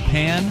went to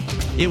Japan,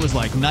 it was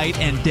like night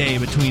and day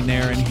between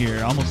there and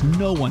here. Almost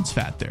no one's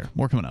fat there.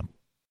 More coming up.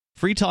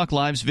 Free Talk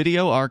Live's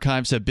video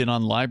archives have been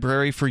on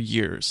LBRY for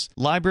years.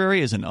 LBRY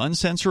is an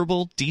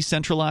uncensorable,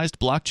 decentralized,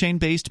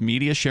 blockchain-based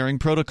media sharing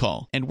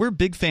protocol, and we're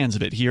big fans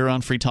of it here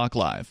on Free Talk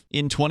Live.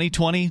 In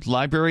 2020,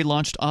 LBRY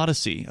launched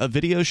Odysee, a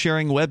video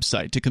sharing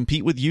website to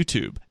compete with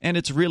YouTube, and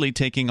it's really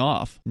taking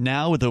off.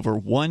 Now with over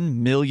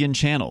 1 million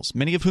channels,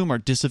 many of whom are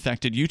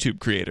disaffected YouTube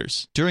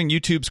creators. During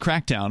YouTube's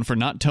crackdown for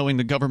not towing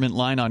the government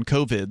line on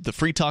COVID, the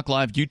Free Talk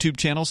Live YouTube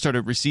channel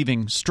started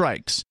receiving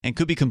strikes and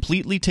could be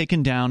completely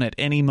taken down at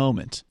any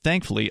moment.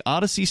 Thankfully,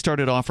 Odysee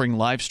started offering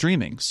live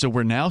streaming, so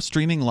we're now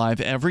streaming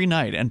live every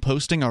night and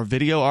posting our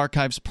video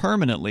archives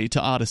permanently to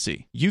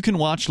Odysee. You can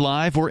watch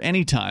live or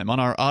anytime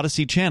on our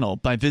Odysee channel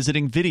by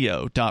visiting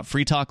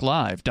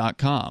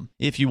video.freetalklive.com.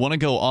 If you want to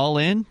go all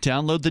in,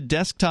 download the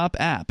desktop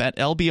app at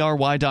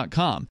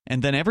lbry.com,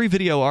 and then every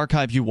video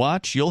archive you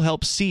watch, you'll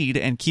help seed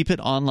and keep it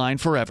online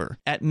forever.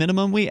 At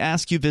minimum, we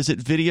ask you visit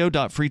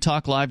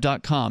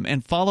video.freetalklive.com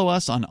and follow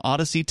us on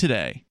Odysee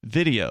today.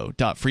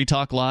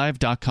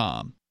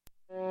 video.freetalklive.com.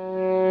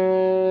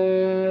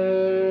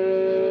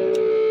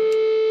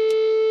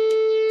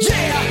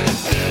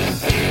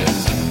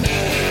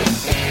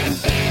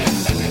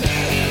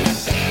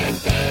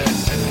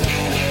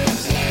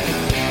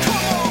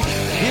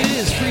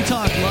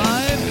 Talk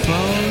Live,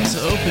 phones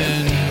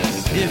open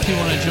if you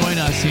want to join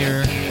us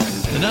here.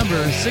 The number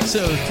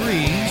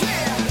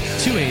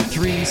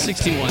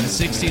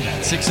 603-283-6160.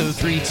 That's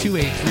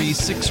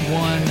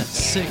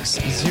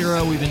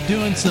 603-283-6160. We've been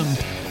doing some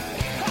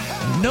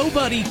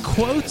nobody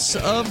quotes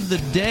of the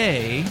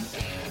day.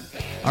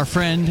 Our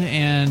friend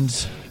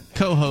and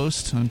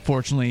co-host,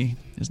 unfortunately,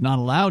 is not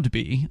allowed to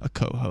be a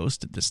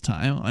co-host at this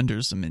time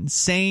under some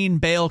insane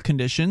bail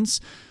conditions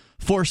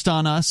forced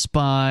on us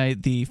by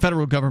the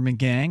federal government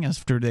gang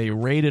after they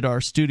raided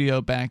our studio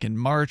back in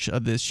March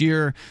of this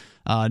year.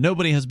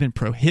 Nobody has been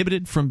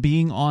prohibited from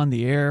being on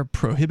the air,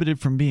 prohibited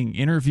from being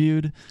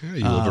interviewed. Yeah,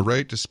 you have a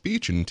right to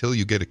speech until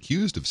you get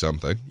accused of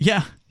something.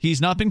 Yeah,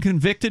 he's not been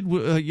convicted.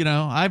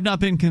 I've not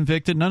been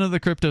convicted. None of the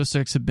Crypto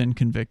Six have been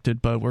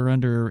convicted, but we're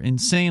under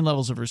insane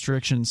levels of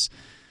restrictions.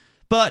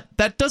 But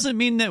that doesn't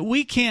mean that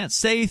we can't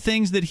say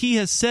things that he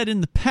has said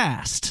in the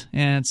past.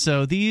 And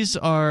so these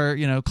are,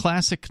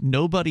 classic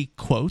nobody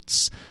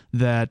quotes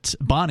that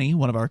Bonnie,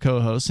 one of our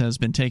co-hosts, has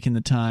been taking the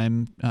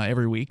time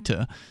every week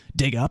to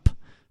dig up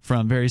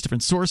from various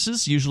different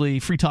sources, usually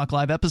Free Talk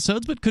Live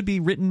episodes, but could be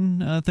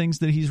written things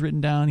that he's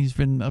written down. He's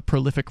been a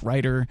prolific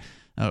writer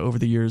over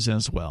the years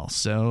as well.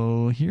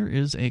 So here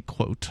is a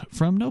quote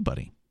from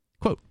nobody.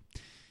 Quote,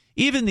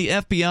 "Even the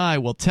FBI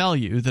will tell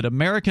you that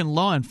American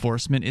law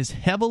enforcement is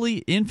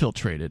heavily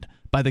infiltrated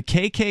by the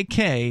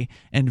KKK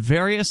and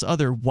various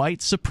other white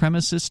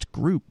supremacist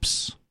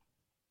groups."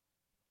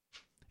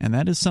 And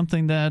that is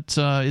something that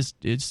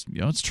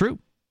it's true.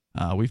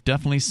 We've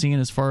definitely seen,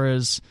 as far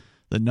as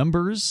the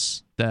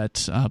numbers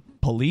that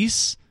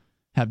police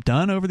have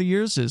done over the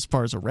years, as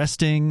far as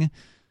arresting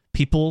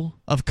people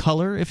of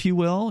color, if you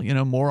will,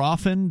 more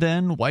often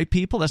than white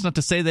people. That's not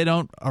to say they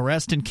don't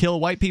arrest and kill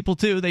white people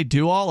too. They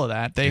do all of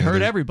that. They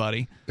hurt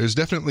everybody. There's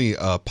definitely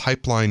a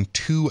pipeline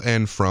to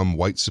and from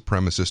white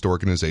supremacist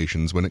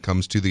organizations when it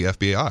comes to the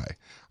FBI.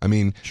 I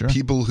mean, sure.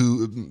 People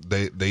who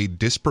they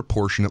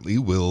disproportionately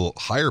will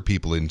hire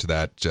people into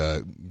that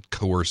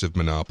coercive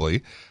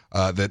monopoly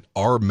that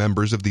are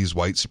members of these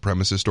white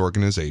supremacist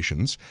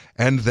organizations.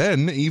 And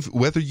then,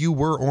 whether you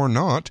were or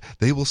not,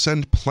 they will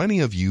send plenty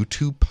of you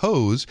to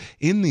pose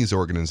in these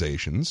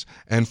organizations,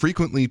 and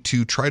frequently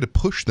to try to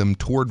push them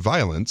toward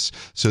violence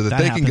so that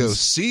they can go,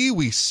 see,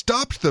 we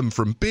stopped them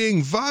from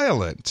being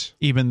violent.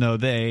 Even though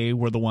they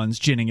were the ones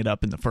ginning it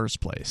up in the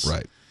first place.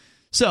 Right.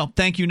 So,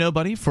 thank you,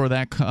 nobody, for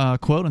that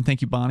quote, and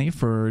thank you, Bonnie,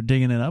 for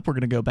digging it up. We're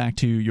going to go back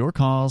to your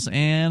calls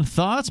and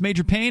thoughts.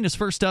 Major Payne is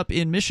first up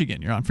in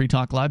Michigan. You're on Free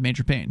Talk Live.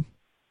 Major Payne.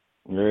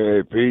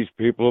 Hey, peace,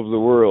 people of the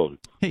world.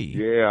 Hey.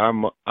 Yeah,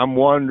 I'm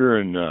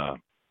wondering,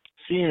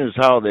 seeing as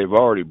how they've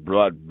already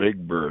brought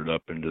Big Bird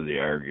up into the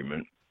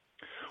argument,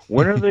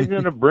 when are they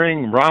going to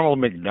bring Ronald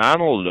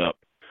McDonald up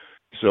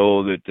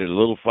so that the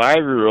little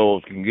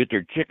 5-year-olds can get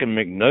their chicken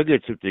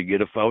McNuggets if they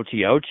get a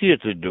Fauci ouchie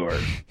at the door?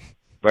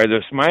 By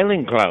the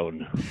smiling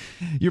clown.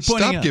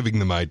 Stop giving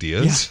them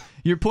ideas. Yeah.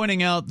 You're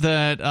pointing out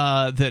that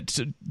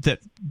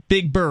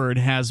Big Bird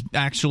has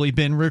actually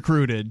been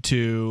recruited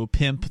to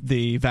pimp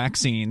the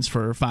vaccines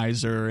for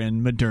Pfizer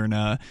and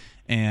Moderna,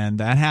 and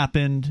that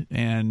happened.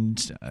 And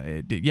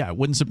it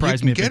wouldn't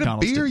surprise me if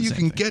McDonald's did the same you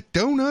can get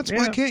donuts.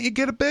 Why can't you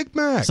get a Big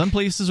Mac? Some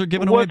places are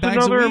giving away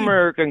bags of weed. What's another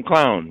American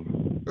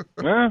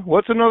clown?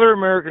 What's another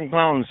American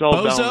clown sold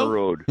Bozo? down the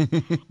road?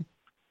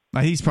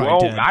 He's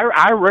probably dead.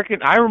 I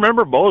reckon. I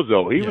remember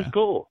Bozo. He was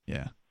cool.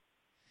 Yeah,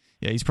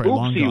 he's probably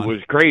long Oopsie gone. was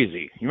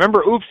crazy. You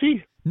remember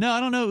Oopsie? No,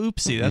 I don't know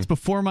Oopsie. That's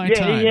before my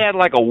time. Yeah, he had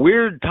like a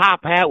weird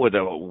top hat with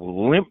a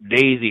limp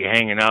daisy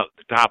hanging out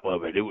the top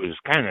of it. It was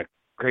kind of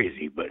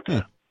crazy, but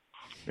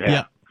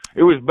yeah.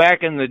 It was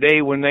back in the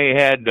day when they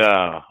had.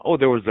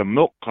 There was a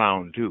milk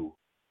clown too.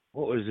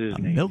 What was his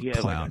name? Milk he had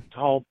clown. Like a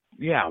tall.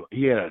 Yeah,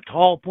 he had a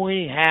tall,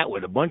 pointy hat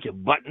with a bunch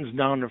of buttons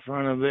down the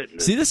front of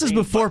it. See, this is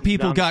before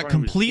people got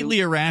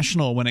completely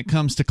irrational when it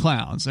comes to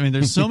clowns. I mean,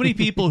 there's so many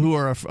people who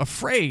are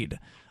afraid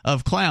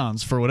of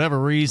clowns for whatever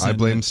reason. I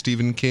blame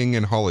Stephen King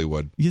and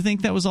Hollywood. You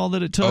think that was all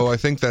that it took? Oh, I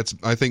think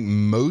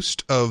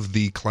most of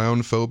the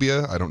clown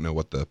phobia, I don't know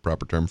what the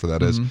proper term for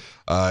that is.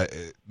 I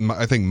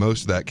think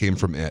most of that came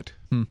from it.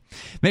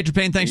 Major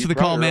Payne, thanks for the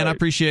call, man. I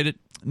appreciate it.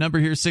 Number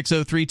here,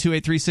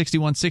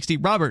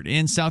 603-283-6160. Robert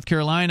in South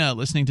Carolina,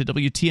 listening to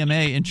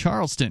WTMA in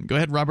Charleston. Go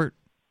ahead, Robert.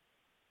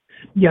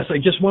 Yes, I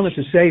just wanted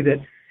to say that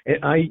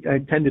I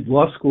attended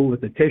law school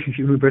at the Technische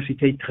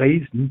Universität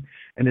Dresden,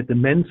 and at the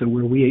Mensa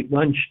where we ate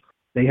lunch,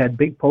 they had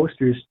big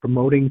posters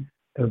promoting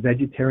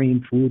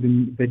vegetarian food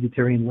and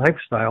vegetarian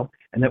lifestyle,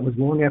 and that was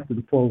long after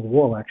the fall of the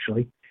wall,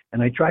 actually.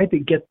 And I tried to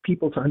get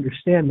people to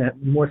understand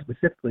that more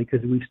specifically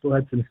because we still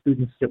had some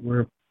students that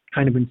were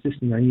kind of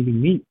insisting on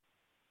eating meat.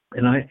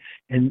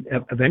 And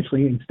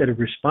eventually, instead of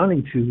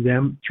responding to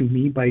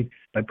me by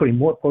putting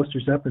more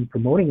posters up and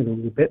promoting it a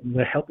little bit and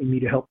helping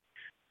me to help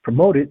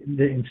promote it,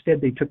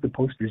 instead they took the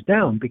posters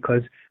down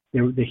because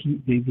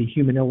the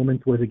human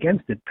element was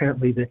against it.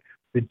 Apparently, the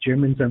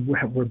Germans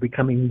were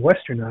becoming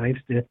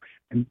westernized,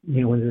 and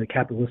into the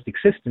capitalistic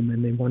system,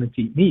 and they wanted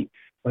to eat meat.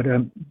 But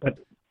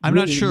I'm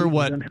not sure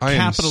what I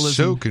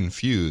capitalism am so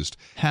confused.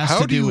 has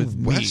How to do you with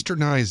meat.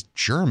 westernize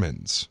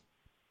Germans?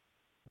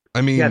 I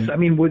mean, yes, I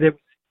mean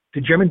the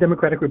German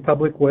Democratic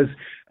Republic was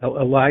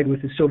allied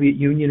with the Soviet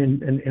Union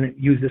and it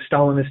used a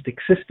Stalinistic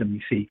system,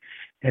 you see.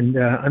 And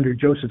under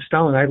Joseph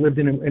Stalin, I lived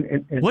in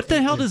what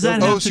the hell does that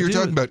have to do? Oh, so you're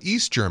talking about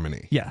East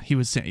Germany? Yeah, he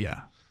was saying,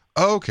 yeah.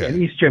 Oh, okay.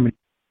 In East Germany.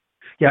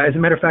 Yeah, as a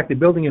matter of fact, the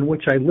building in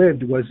which I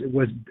lived was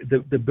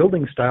the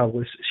building style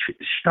was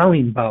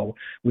Stalinbau,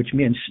 which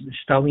means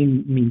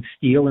Stalin means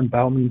steel and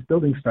Bau means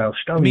building style.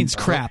 Stalinbau. It means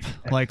crap,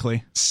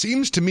 likely.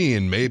 Seems to me,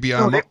 and maybe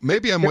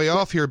I'm way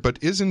off here, but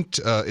isn't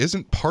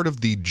part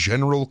of the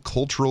general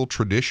cultural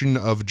tradition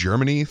of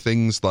Germany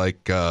things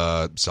like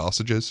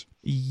sausages?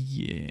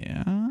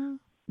 Yeah.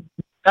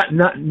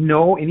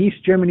 No, in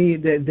East Germany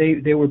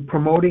they were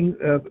promoting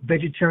a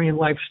vegetarian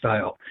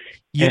lifestyle.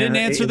 You didn't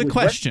answer the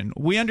question.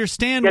 We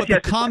understand what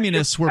the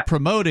communists were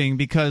promoting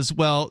because,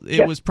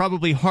 it was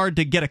probably hard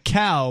to get a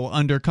cow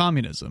under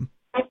communism.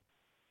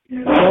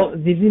 Well,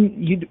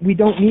 we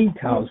don't need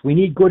cows. We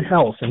need good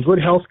health, and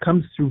good health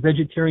comes through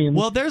vegetarian.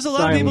 Well, there's a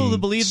lot of people that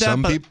believe that,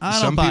 but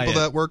I don't buy it. Some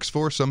people that works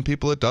for, some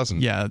people it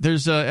doesn't. Yeah,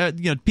 there's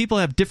people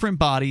have different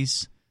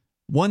bodies.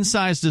 One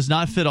size does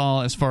not fit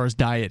all as far as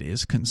diet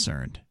is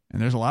concerned.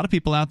 And there's a lot of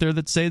people out there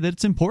that say that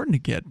it's important to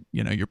get,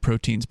 your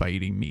proteins by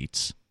eating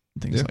meats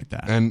and things like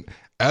that. And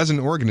as an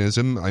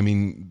organism, I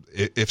mean,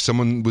 if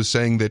someone was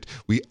saying that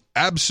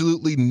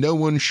no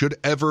one should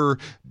ever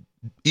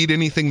eat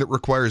anything that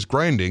requires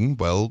grinding,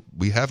 well,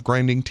 we have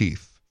grinding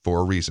teeth for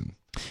a reason.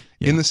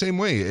 Yeah. In the same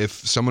way, if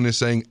someone is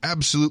saying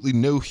absolutely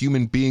no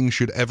human being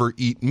should ever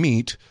eat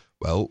meat,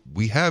 well,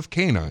 we have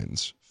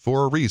canines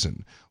for a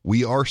reason.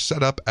 We are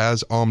set up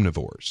as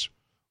omnivores.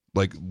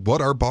 Like,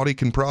 what our body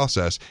can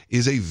process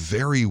is a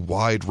very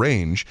wide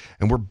range,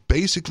 and we're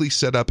basically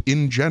set up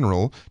in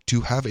general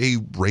to have a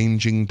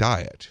ranging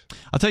diet.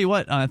 I'll tell you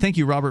what, thank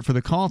you, Robert, for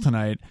the call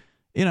tonight.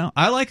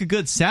 I like a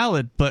good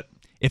salad, but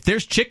if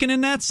there's chicken in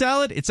that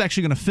salad, it's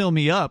actually going to fill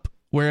me up.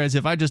 Whereas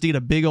if I just eat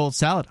a big old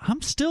salad,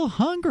 I'm still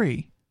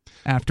hungry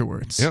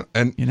afterwards. Yeah,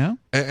 and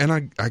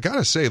and I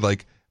gotta say,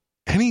 like,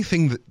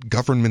 anything that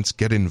governments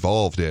get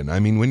involved in, I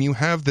mean, when you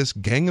have this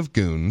gang of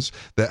goons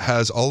that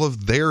has all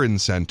of their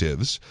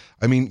incentives,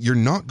 I mean, you're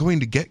not going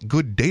to get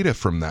good data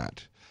from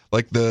that.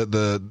 Like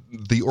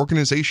the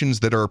organizations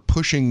that are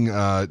pushing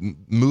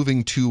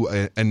moving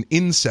to an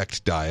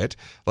insect diet,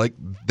 like,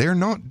 they're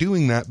not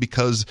doing that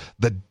because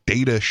the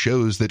data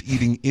shows that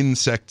eating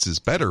insects is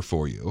better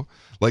for you.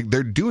 Like,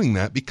 they're doing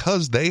that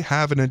because they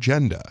have an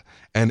agenda.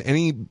 And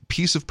any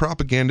piece of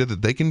propaganda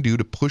that they can do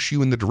to push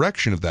you in the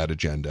direction of that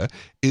agenda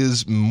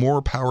is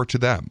more power to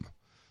them.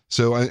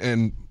 So,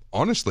 and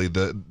honestly,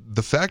 the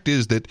fact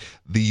is that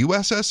the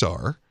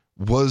USSR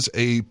was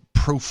a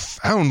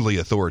profoundly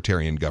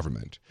authoritarian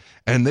government,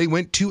 and they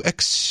went to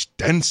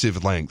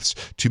extensive lengths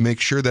to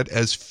make sure that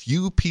as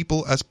few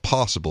people as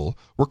possible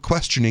were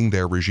questioning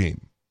their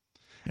regime.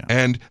 Yeah.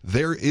 And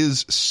there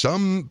is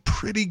some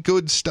pretty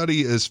good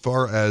study as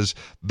far as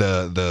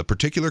the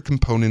particular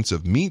components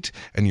of meat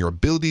and your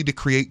ability to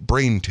create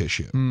brain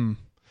tissue.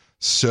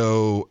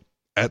 So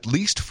at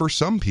least for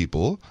some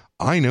people,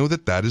 I know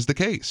that is the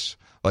case.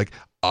 Like,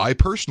 I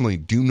personally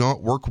do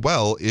not work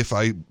well if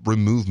I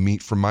remove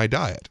meat from my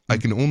diet. I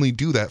can only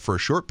do that for a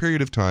short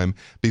period of time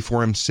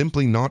before I'm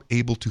simply not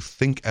able to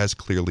think as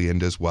clearly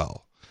and as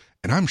well.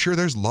 And I'm sure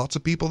there's lots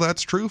of people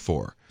that's true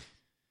for.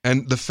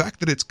 And the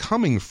fact that it's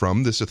coming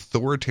from this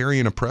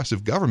authoritarian,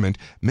 oppressive government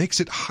makes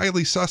it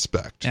highly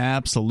suspect.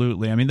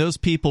 Absolutely. I mean, those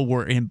people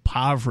were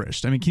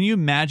impoverished. I mean, can you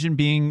imagine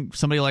being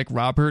somebody like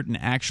Robert and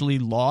actually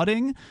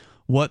lauding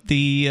what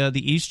the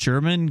East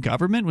German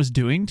government was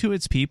doing to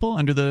its people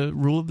under the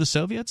rule of the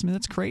Soviets? I mean,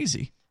 that's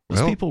crazy.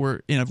 Those people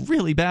were in a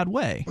really bad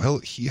way. Well,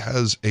 he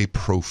has a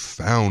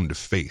profound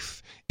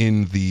faith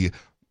in the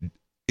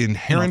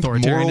inherent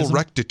moral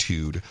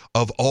rectitude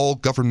of all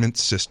government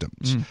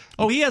systems.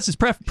 Oh, he has his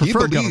preferred He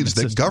believes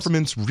that systems.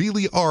 Governments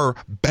really are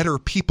better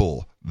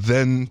people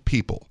than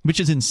people. Which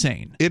is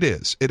insane. It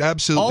is. It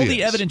absolutely is. All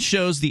the evidence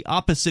shows the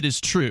opposite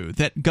is true,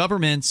 that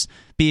governments,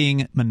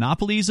 being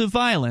monopolies of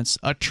violence,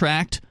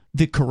 attract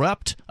the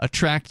corrupt,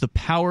 attract the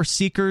power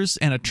seekers,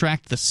 and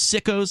attract the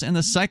sickos and the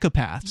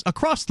psychopaths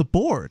across the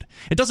board.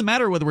 It doesn't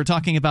matter whether we're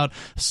talking about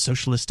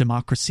socialist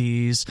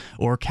democracies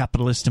or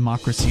capitalist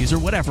democracies or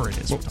whatever it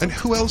is. And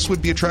who else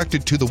would be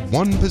attracted to the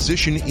one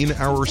position in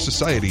our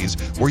societies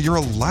where you're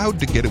allowed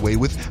to get away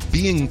with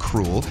being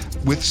cruel,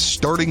 with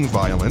starting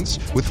violence,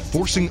 with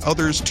forcing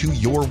others to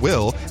your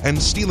will and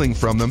stealing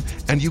from them,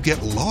 and you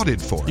get lauded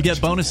for it? You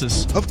get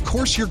bonuses. Of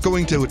course you're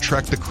going to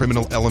attract the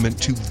criminal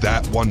element to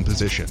that one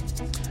position.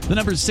 The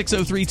number is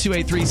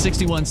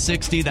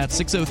 603-283-6160. That's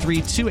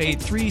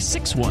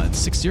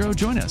 603-283-6160.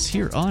 Join us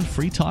here on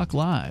Free Talk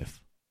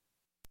Live.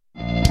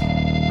 Free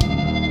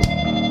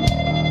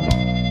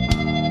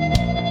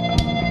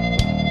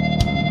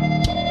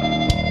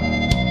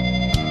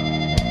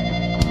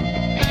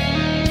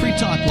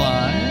Talk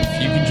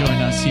Live. You can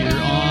join us here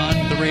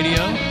on the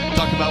radio.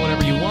 Talk about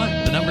whatever you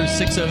want. The number is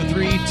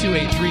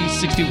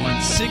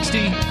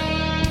 603-283-6160.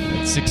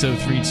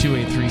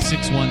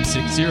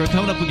 603-283-6160.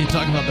 Coming up, we can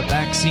talk about the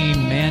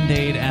vaccine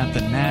mandate at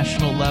the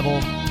national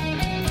level.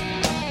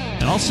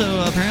 And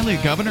also, apparently,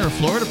 a governor of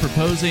Florida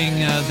proposing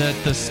that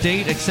the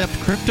state accept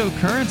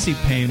cryptocurrency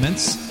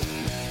payments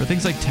for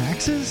things like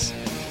taxes.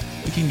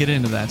 We can get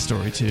into that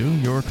story, too.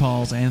 Your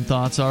calls and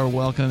thoughts are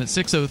welcome at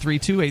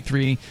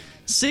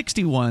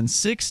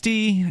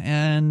 603-283-6160.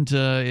 And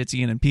it's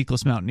Ian and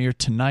Peakless Mountaineer.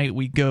 Tonight,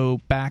 we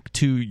go back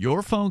to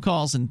your phone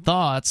calls and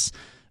thoughts.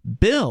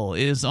 Bill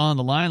is on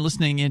the line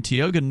listening in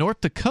Tioga,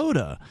 North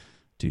Dakota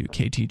to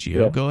KTGO.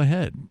 Yeah. Go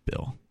ahead,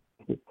 Bill.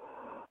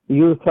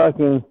 You were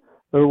talking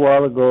a little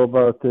while ago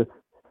about the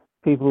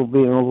people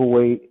being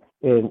overweight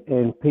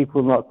and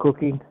people not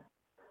cooking.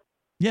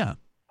 Yeah.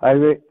 I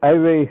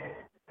raised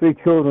 3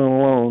 children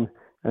alone,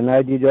 and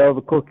I did all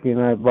the cooking.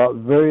 I bought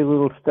very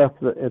little stuff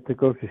at the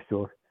grocery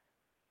store.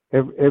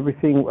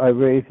 Everything I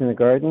raised in the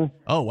garden.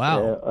 Oh,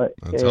 wow.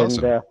 That's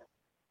awesome.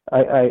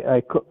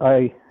 I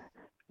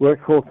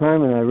worked full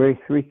time and I raised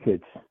 3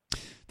 kids.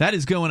 That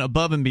is going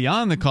above and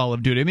beyond the Call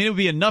of Duty. I mean, it would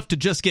be enough to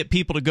just get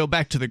people to go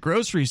back to the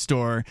grocery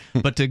store,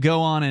 but to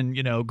go on and,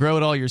 grow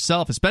it all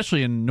yourself,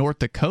 especially in North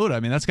Dakota, I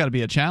mean, that's got to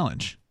be a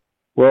challenge.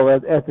 Well,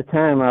 at the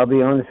time, I'll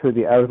be honest with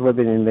you, I was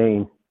living in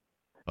Maine.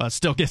 Well, it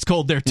still gets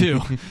cold there, too.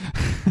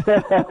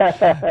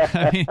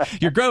 I mean,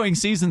 your growing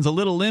season's a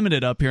little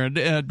limited up here.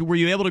 Were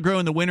you able to grow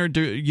in the winter,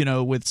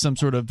 with some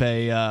sort of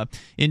a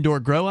indoor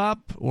grow-op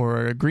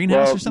or a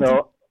greenhouse or something?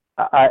 No.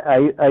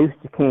 I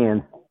used to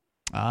can.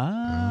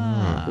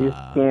 I used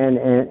to can,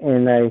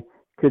 and I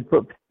could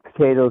put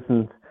potatoes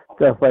and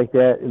stuff like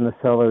that in the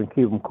cellar and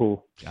keep them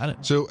cool. Got it.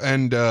 So,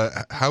 and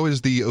how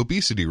is the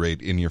obesity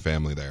rate in your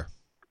family there?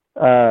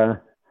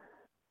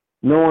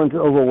 No one's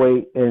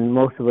overweight, and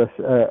most of us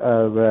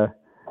are at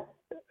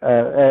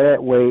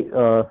that weight.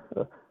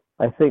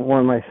 I think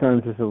one of my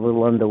sons is a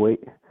little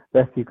underweight.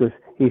 That's because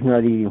he's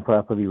not eating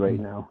properly right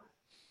now.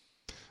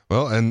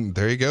 Well, and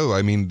there you go.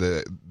 I mean,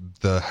 the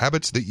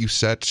habits that you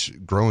set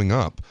growing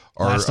up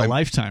last a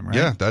lifetime, right?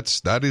 Yeah,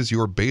 that is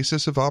your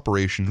basis of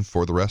operation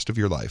for the rest of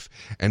your life.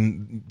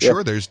 And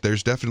sure, there's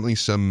definitely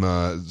some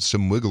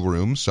wiggle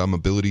room, some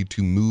ability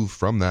to move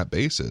from that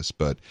basis.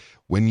 But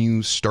when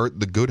you start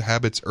the good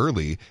habits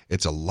early,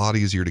 it's a lot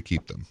easier to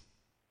keep them.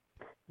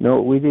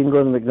 No, we didn't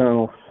go to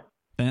McDonald's.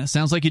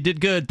 Sounds like you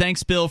did good.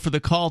 Thanks, Bill, for the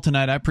call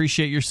tonight. I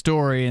appreciate your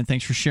story, and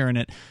thanks for sharing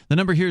it. The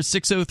number here is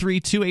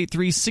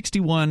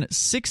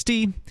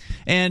 603-283-6160.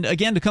 And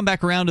again, to come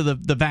back around to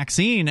the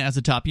vaccine as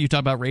a topic, you talk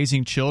about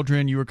raising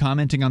children. You were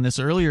commenting on this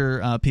earlier,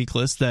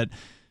 Peakless, that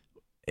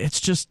it's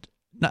just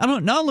not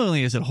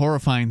only is it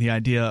horrifying, the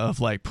idea of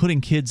like putting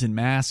kids in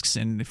masks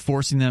and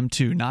forcing them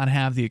to not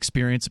have the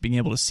experience of being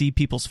able to see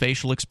people's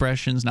facial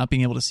expressions, not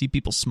being able to see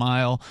people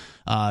smile.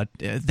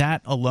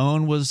 That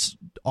alone was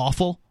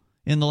awful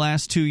in the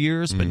last 2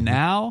 years, but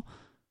now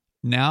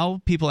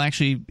Now people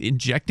actually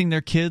injecting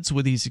their kids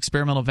with these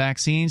experimental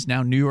vaccines.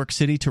 Now New York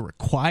City to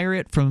require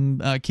it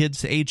from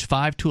kids age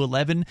 5 to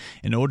 11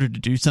 in order to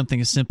do something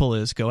as simple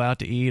as go out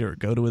to eat or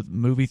go to a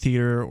movie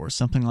theater or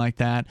something like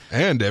that.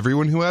 And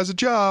everyone who has a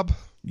job.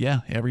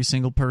 Yeah, every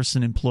single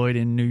person employed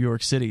in New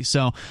York City.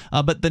 So,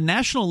 but the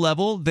national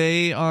level,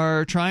 they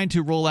are trying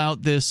to roll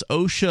out this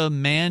OSHA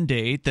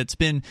mandate that's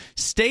been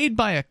stayed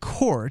by a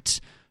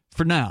court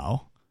for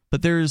now.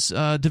 But there's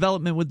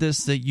development with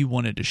this that you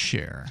wanted to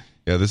share.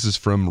 Yeah, this is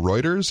from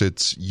Reuters.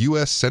 It's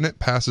U.S. Senate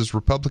passes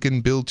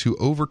Republican bill to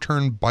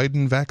overturn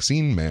Biden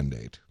vaccine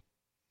mandate.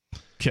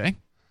 Okay.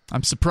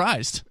 I'm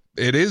surprised.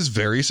 It is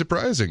very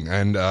surprising,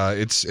 and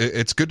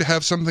it's good to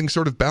have something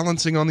sort of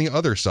balancing on the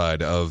other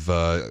side of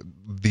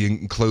the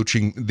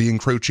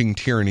encroaching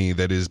tyranny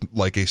that is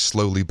like a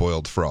slowly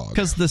boiled frog.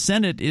 Because the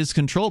Senate is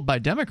controlled by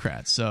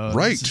Democrats, so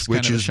right,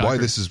 which is why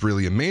this is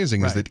really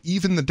amazing. Is that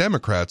even the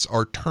Democrats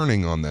are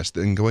turning on this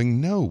and going,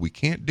 "No, we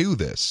can't do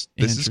this.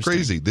 This is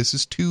crazy. This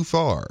is too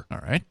far." All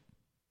right,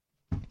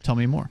 tell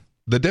me more.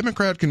 The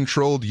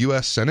Democrat-controlled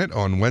U.S. Senate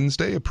on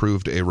Wednesday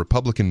approved a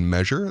Republican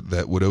measure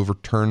that would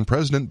overturn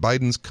President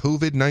Biden's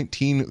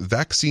COVID-19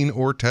 vaccine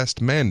or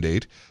test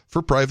mandate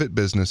for private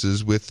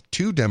businesses, with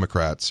 2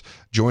 Democrats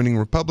joining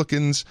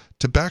Republicans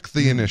to back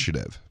the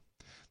initiative.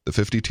 The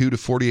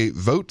 52-48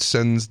 vote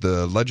sends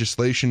the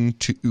legislation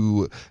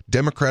to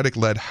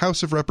Democratic-led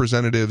House of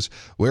Representatives,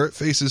 where it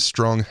faces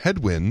strong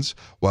headwinds,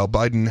 while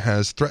Biden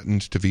has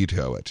threatened to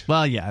veto it.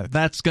 Well, yeah,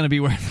 that's going to be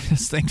where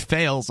this thing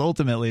fails,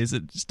 ultimately, is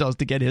it just has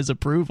to get his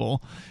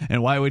approval.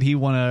 And why would he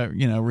want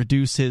to,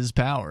 reduce his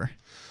power?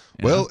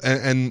 Well,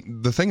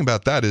 and the thing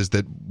about that is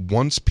that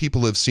once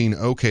people have seen,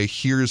 okay,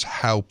 here's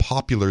how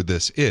popular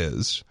this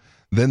is,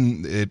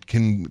 then it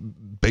can,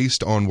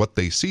 based on what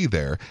they see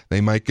there, they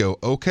might go,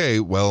 okay,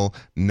 well,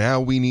 now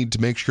we need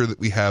to make sure that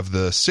we have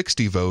the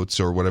 60 votes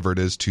or whatever it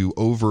is to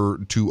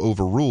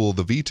overrule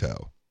the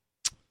veto.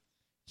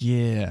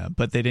 Yeah,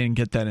 but they didn't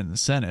get that in the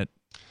Senate.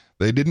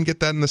 They didn't get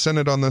that in the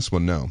Senate on this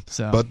one, no.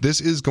 But this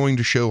is going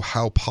to show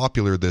how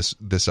popular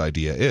this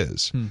idea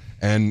is.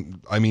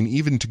 And, I mean,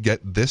 even to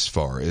get this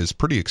far is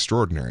pretty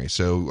extraordinary.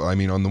 So, I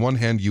mean, on the one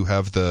hand, you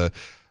have this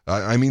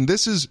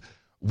is...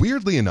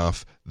 Weirdly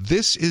enough,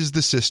 this is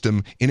the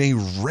system in a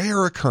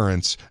rare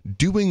occurrence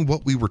doing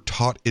what we were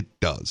taught it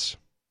does.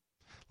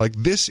 Like,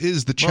 this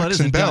is the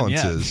checks and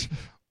balances.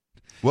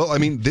 Well, I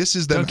mean, this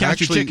is them Don't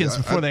count actually... your chickens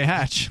before they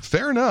hatch.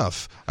 Fair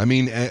enough. I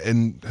mean,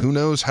 and who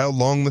knows how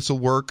long this will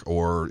work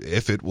or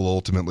if it will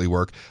ultimately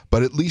work,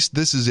 but at least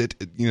this is it,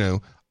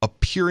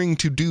 appearing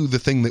to do the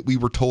thing that we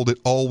were told it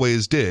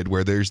always did,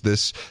 where there's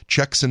this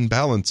checks and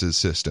balances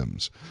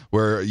systems,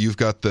 where you've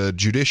got the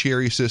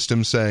judiciary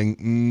system saying,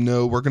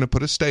 no, we're going to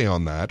put a stay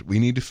on that. We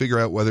need to figure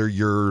out whether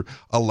you're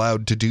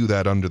allowed to do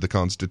that under the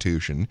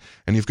Constitution.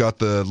 And you've got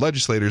the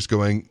legislators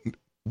going,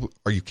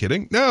 are you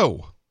kidding?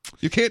 No.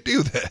 You can't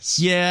do this.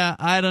 Yeah,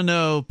 I don't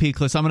know,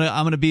 Peakless. I'm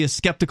gonna be as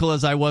skeptical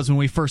as I was when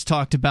we first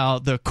talked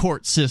about the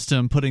court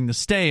system putting the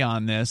stay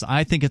on this.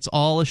 I think it's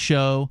all a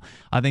show.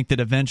 I think that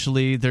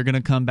eventually they're going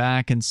to come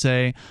back and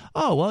say,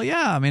 "Oh, well,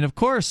 yeah. I mean, of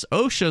course,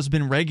 OSHA's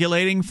been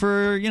regulating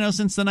for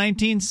since the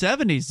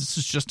 1970s. This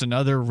is just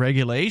another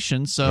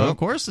regulation, so of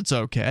course it's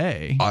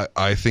okay."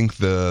 I think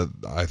the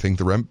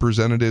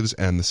representatives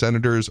and the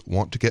senators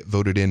want to get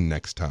voted in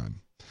next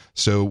time.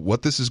 So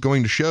what this is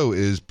going to show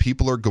is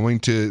people are going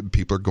to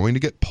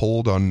get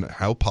polled on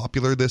how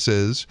popular this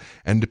is,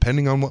 and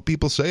depending on what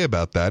people say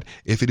about that,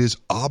 if it is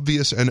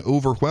obvious and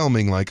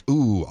overwhelming, like,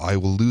 ooh, I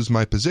will lose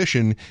my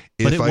position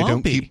if I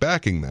don't keep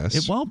backing this.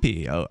 It won't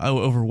be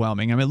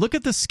overwhelming. I mean, look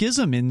at the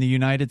schism in the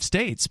United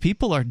States.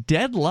 People are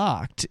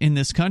deadlocked in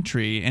this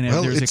country, and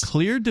there's a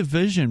clear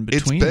division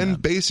between them. It's been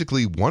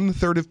basically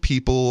 1/3 of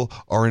people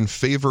are in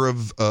favor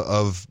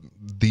of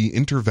the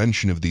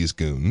intervention of these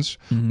goons.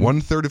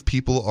 1/3 of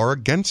people are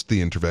against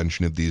the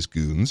intervention of these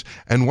goons,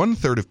 and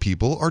 1/3 of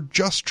people are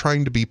just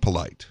trying to be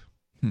polite.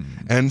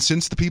 And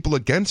since the people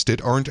against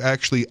it aren't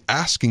actually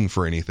asking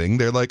for anything,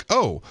 they're like,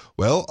 oh,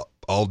 well,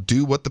 I'll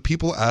do what the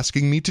people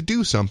asking me to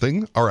do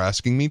something are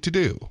asking me to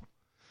do.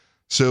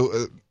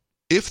 So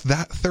if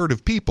that third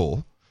of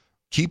people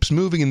keeps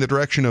moving in the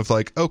direction of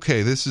like,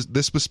 okay, this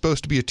was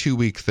supposed to be a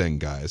 2-week thing,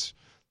 guys.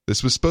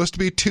 This was supposed to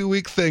be a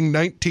 2-week thing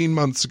 19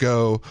 months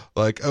ago.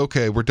 Like,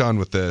 okay, we're done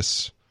with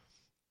this.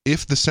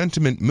 If the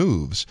sentiment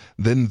moves,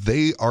 then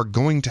they are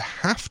going to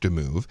have to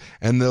move,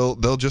 and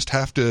they'll just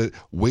have to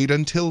wait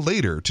until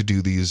later to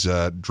do these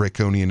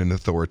draconian and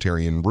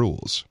authoritarian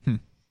rules.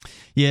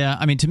 Yeah,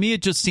 I mean, to me,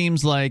 it just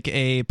seems like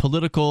a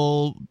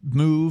political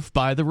move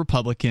by the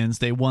Republicans.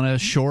 They want to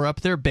shore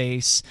up their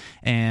base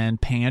and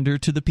pander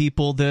to the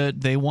people that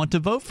they want to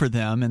vote for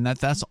them, and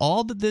that's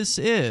all that this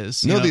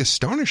is. No, the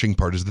astonishing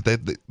part is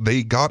that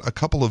they got a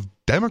couple of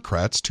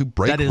Democrats to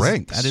break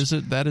ranks.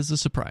 That is a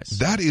surprise.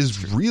 That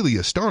is really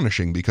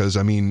astonishing because,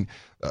 I mean,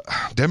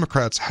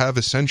 Democrats have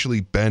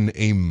essentially been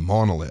a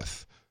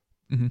monolith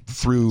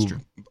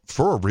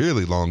for a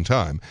really long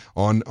time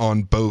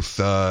on both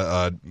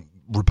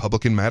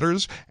Republican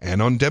matters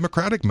and on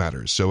Democratic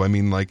matters. So, I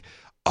mean, like,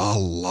 a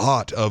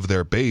lot of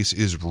their base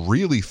is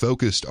really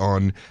focused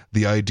on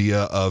the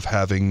idea of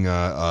having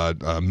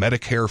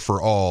Medicare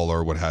for all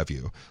or what have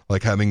you,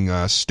 like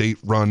having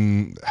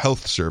state-run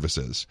health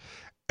services.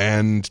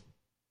 And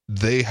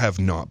they have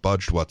not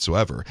budged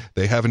whatsoever.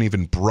 They haven't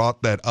even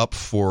brought that up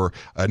for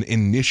an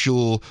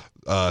initial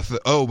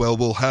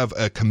we'll have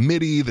a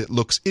committee that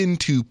looks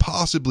into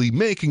possibly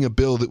making a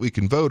bill that we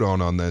can vote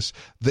on this.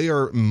 They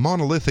are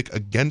monolithic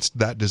against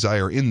that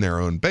desire in their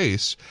own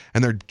base,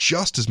 and they're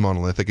just as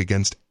monolithic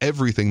against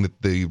everything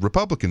that the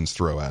Republicans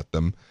throw at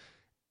them.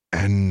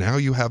 And now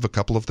you have a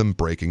couple of them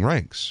breaking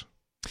ranks.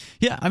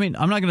 Yeah, I mean,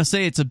 I'm not going to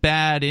say it's a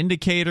bad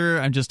indicator.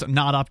 I'm just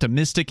not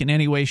optimistic in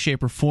any way,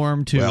 shape, or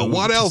form.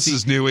 What else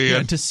is new,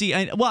 Ian?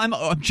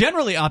 I'm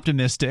generally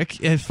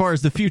optimistic as far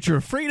as the future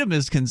of freedom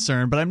is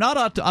concerned, but I'm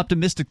not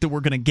optimistic that we're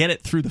going to get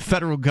it through the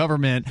federal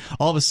government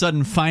all of a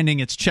sudden finding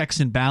its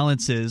checks and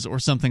balances or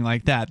something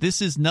like that.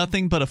 This is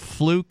nothing but a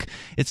fluke.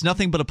 It's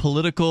nothing but a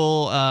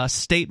political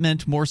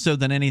statement more so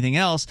than anything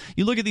else.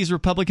 You look at these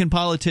Republican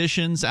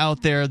politicians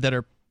out there that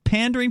are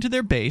pandering to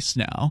their base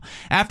now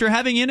after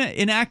having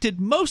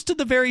enacted most of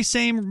the very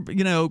same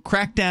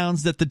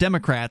crackdowns that the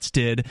Democrats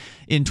did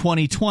in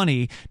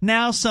 2020.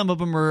 Now some of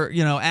them are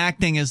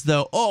acting as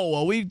though,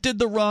 we did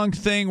the wrong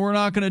thing, we're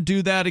not going to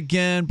do that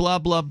again, blah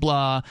blah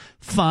blah.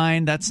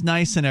 Fine, that's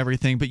nice and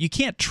everything, but you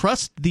can't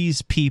trust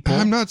these people.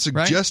 I'm not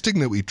suggesting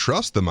that we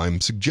trust them.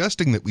 I'm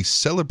suggesting that we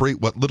celebrate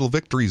what little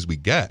victories we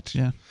get.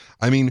 Yeah.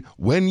 I mean,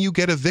 when you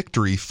get a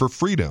victory for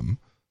freedom,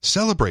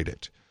 celebrate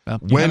it. Well,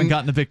 you haven't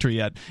gotten the victory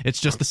yet. It's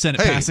just the Senate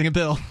passing a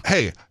bill.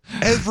 Hey,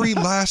 every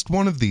last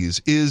one of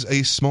these is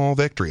a small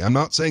victory. I'm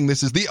not saying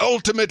this is the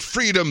ultimate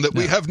freedom that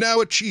we have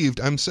now achieved.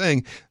 I'm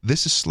saying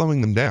this is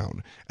slowing them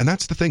down. And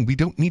that's the thing. We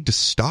don't need to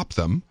stop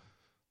them.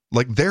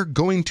 Like, they're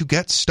going to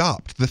get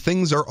stopped. The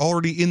things are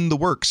already in the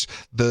works.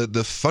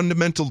 The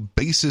fundamental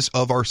basis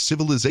of our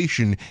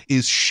civilization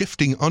is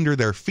shifting under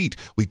their feet.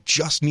 We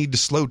just need to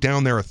slow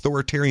down their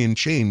authoritarian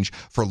change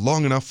for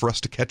long enough for us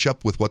to catch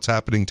up with what's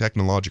happening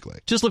technologically.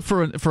 Just look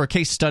for a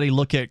case study.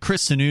 Look at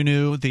Chris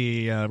Sununu,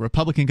 the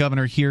Republican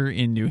governor here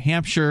in New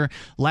Hampshire.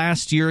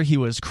 Last year, he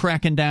was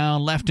cracking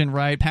down left and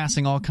right,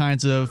 passing all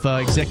kinds of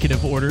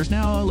executive orders.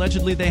 Now,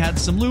 allegedly, they had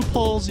some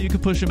loopholes you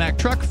could push a Mack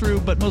truck through,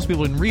 but most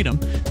people didn't read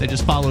them. They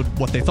just followed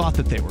what they thought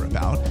that they were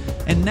about.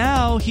 And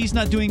now he's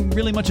not doing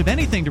really much of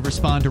anything to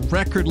respond to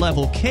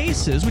record-level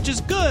cases, which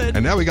is good.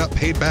 And now he got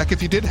paid back if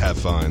he did have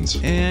fines.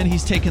 And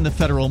he's taking the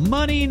federal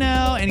money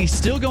now, and he's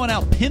still going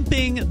out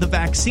pimping the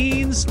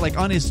vaccines, like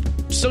on his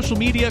social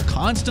media,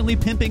 constantly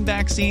pimping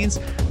vaccines.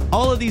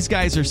 All of these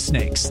guys are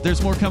snakes.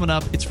 There's more coming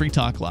up. It's Free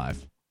Talk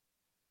Live.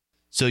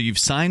 So you've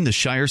signed the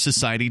Shire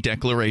Society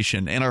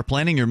Declaration and are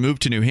planning your move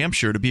to New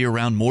Hampshire to be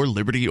around more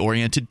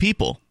liberty-oriented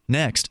people.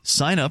 Next,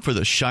 sign up for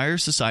the Shire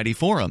Society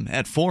Forum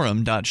at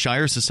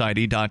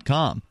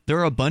forum.shiresociety.com. There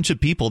are a bunch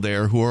of people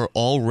there who are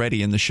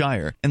already in the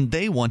Shire, and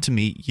they want to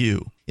meet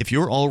you. If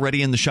you're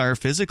already in the Shire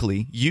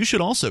physically, you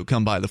should also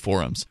come by the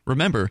forums.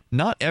 Remember,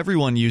 not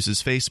everyone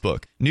uses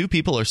Facebook. New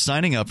people are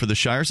signing up for the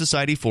Shire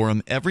Society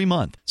Forum every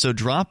month, so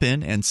drop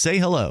in and say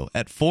hello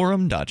at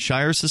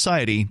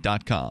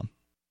forum.shiresociety.com.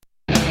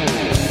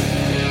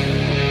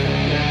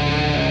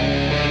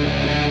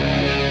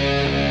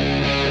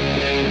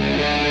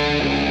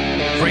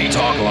 Free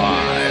Talk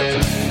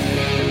Live.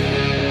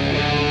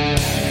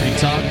 Free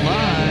Talk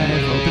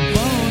Live. Open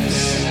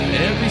phones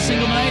every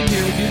single night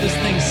here. We do this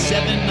thing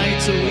 7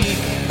 nights a week,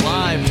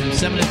 live from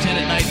 7 to 10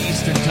 at night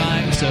Eastern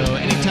Time. So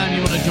anytime you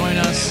want to join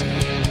us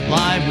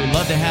live, we'd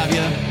love to have you.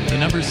 The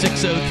number is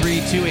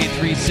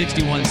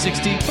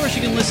 603-283-6160. Of course,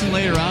 you can listen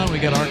later on. We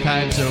got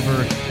archives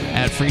over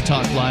at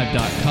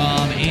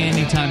freetalklive.com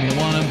anytime you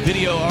want them.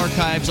 Video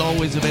archives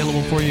always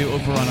available for you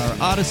over on our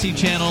Odyssey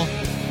channel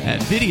at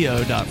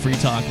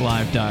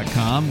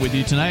video.freetalklive.com. With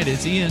you tonight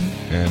is Ian.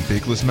 And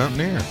Peakless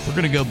Mountaineer. We're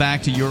going to go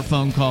back to your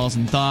phone calls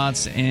and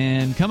thoughts.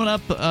 And coming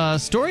up, a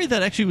story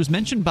that actually was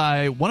mentioned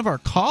by one of our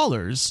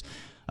callers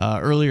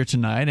earlier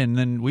tonight, and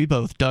then we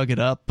both dug it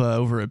up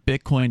over at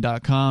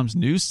Bitcoin.com's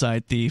news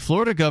site. The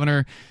Florida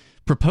governor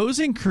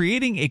proposing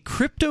creating a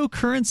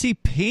cryptocurrency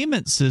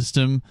payment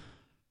system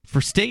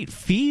for state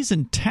fees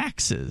and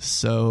taxes.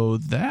 So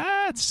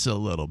that's a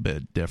little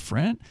bit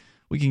different.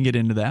 We can get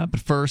into that, but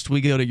first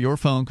we go to your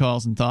phone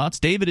calls and thoughts.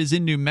 David is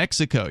in New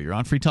Mexico. You're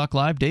on Free Talk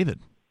Live, David.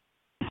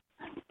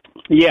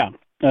 Yeah,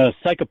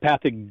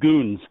 psychopathic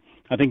goons.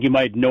 I think you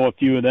might know a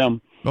few of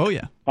them. Oh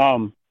yeah.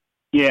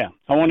 Yeah.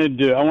 I wanted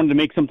to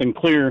make something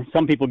clear.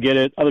 Some people get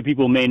it, other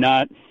people may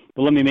not.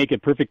 But let me make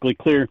it perfectly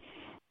clear.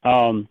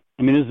 I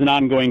mean, this is an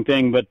ongoing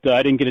thing, but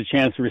I didn't get a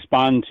chance to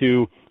respond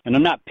to. And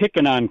I'm not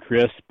picking on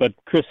Chris, but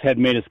Chris had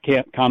made his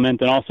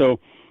comment, and also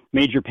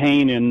Major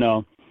Payne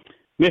in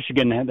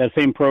Michigan, that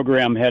same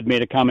program, had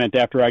made a comment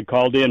after I'd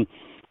called in.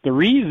 The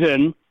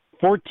reason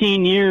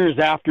 14 years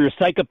after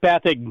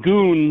psychopathic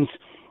goons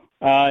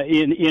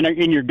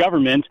in your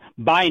government,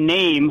 by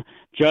name,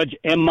 Judge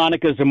M.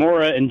 Monica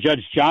Zamora and Judge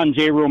John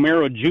J.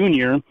 Romero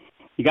Jr.,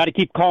 you got to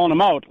keep calling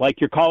them out.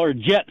 Like your caller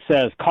Jet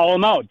says, call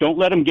them out. Don't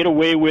let them get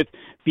away with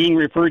being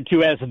referred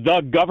to as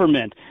the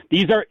government.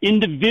 These are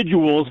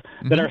individuals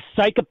that are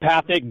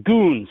psychopathic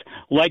goons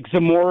like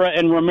Zamora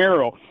and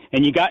Romero,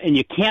 and you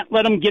can't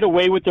let them get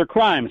away with their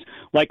crimes.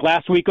 Like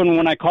last week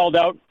when I called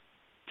out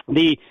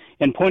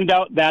and pointed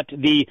out that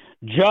the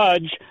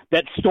judge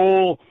that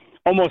stole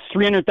almost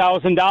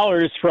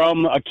 $300,000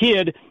 from a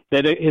kid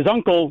that his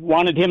uncle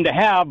wanted him to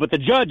have, but the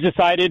judge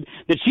decided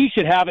that she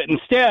should have it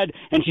instead,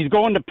 and she's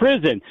going to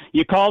prison.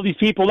 You call these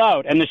people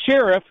out. And the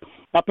sheriff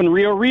up in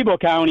Rio Rebo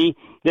County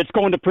that's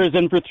going to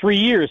prison for 3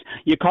 years,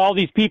 you call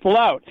these people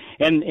out.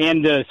 And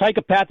the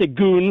psychopathic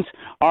goons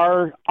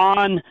are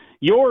on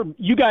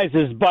you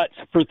guys' butts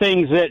for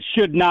things that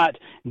should not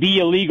be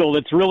illegal.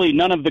 It's really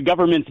none of the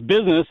government's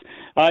business.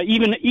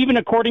 Even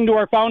according to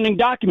our founding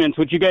documents,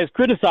 which you guys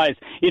criticize,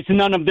 it's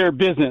none of their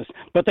business.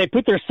 But they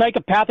put their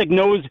psychopathic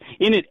nose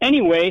in it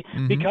anyway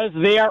because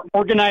they are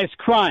organized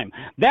crime.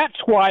 That's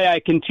why I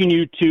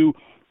continue to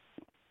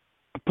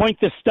point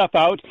this stuff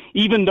out,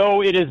 even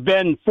though it has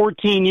been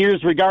 14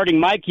 years regarding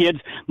my kids.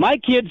 My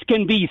kids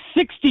can be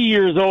 60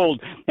 years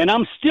old, and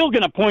I'm still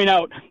going to point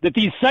out that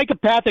these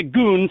psychopathic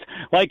goons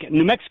like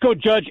New Mexico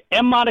Judge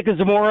M. Monica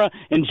Zamora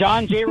and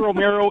John J.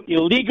 Romero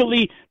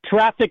illegally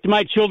trafficked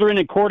my children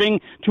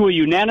according to a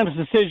unanimous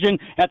decision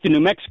at the New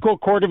Mexico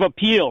Court of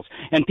Appeals.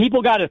 And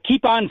people got to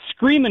keep on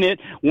screaming it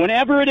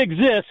whenever it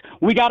exists.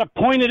 We got to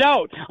point it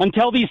out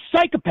until these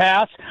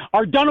psychopaths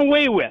are done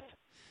away with.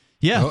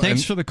 Yeah,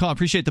 thanks for the call.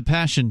 Appreciate the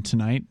passion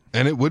tonight.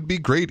 And it would be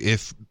great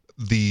if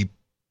the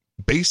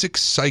basic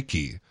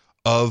psyche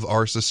of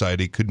our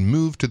society could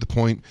move to the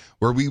point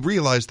where we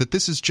realize that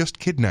this is just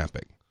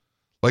kidnapping.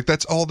 Like,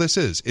 that's all this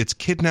is. It's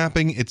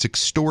kidnapping. It's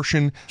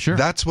extortion. Sure.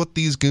 That's what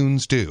these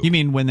goons do. You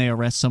mean when they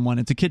arrest someone,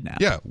 it's a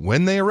kidnap? Yeah,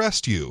 when they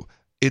arrest you,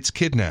 it's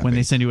kidnapping. When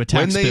they send you a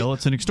tax bill,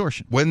 it's an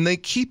extortion. When they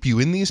keep you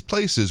in these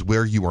places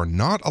where you are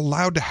not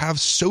allowed to have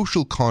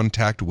social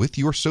contact with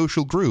your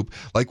social group,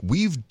 like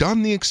we've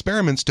done the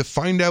experiments to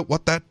find out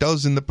what that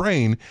does in the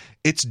brain,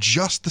 it's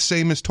just the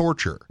same as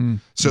torture.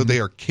 So they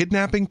are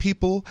kidnapping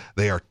people.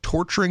 They are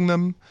torturing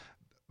them.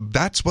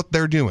 That's what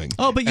they're doing.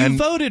 Oh, but you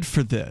voted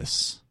for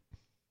this.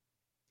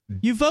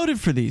 You voted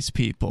for these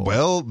people.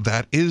 Well,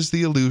 that is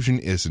the illusion,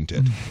 isn't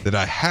it? That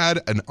I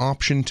had an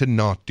option to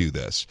not do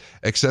this.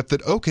 Except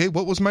that, okay,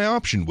 what was my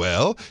option?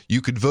 Well,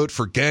 you could vote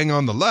for gang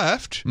on the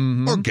left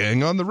or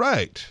gang on the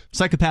right.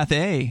 Psychopath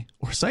A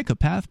or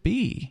Psychopath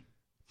B.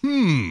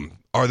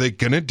 Are they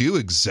going to do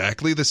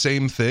exactly the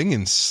same thing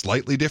in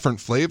slightly different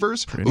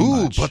flavors? Pretty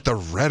much. But the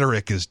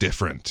rhetoric is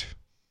different.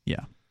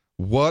 Yeah.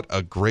 What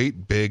a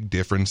great big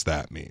difference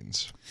that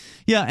means.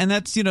 Yeah, and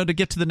that's, to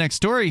get to the next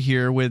story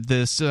here with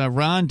this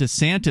Ron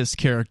DeSantis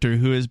character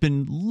who has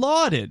been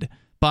lauded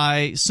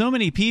by so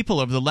many people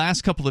over the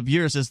last couple of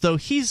years as though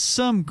he's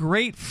some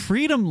great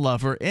freedom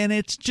lover, and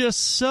it's just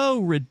so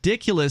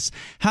ridiculous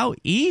how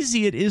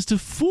easy it is to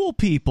fool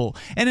people.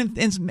 And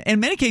in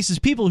many cases,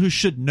 people who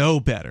should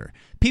know better.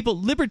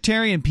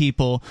 Libertarian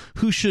people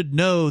who should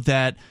know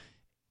that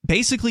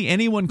basically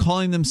anyone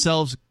calling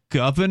themselves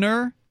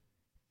governor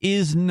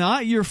is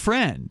not your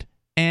friend.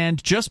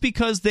 And just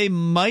because they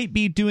might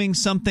be doing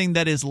something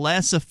that is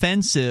less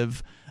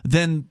offensive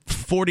than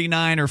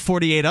 49 or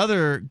 48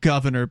 other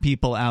governor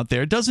people out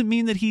there doesn't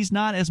mean that he's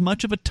not as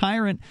much of a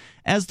tyrant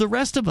as the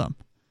rest of them.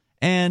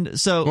 And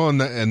so, well,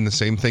 and the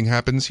same thing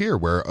happens here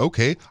where,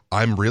 okay,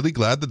 I'm really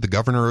glad that the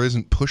governor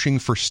isn't pushing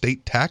for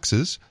state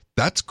taxes.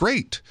 That's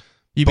great.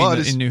 You mean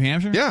in New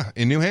Hampshire? Yeah,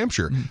 in New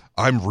Hampshire.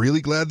 I'm really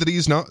glad that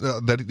he's not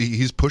that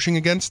he's pushing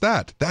against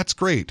that. That's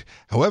great.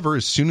 However,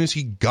 as soon as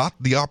he got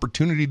the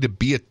opportunity to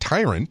be a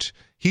tyrant,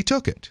 he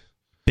took it.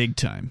 Big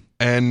time.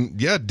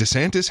 And yeah,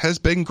 DeSantis has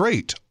been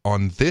great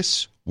on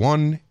this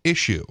one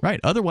issue. Right.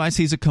 Otherwise,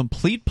 he's a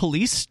complete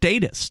police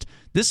statist.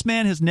 This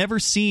man has never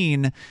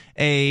seen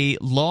a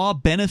law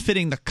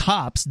benefiting the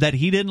cops that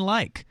he didn't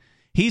like.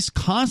 He's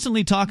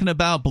constantly talking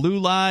about blue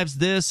lives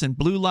this and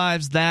blue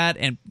lives that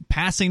and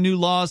passing new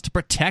laws to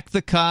protect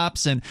the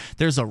cops. And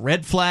there's a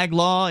red flag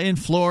law in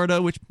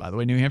Florida, which, by the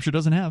way, New Hampshire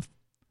doesn't have.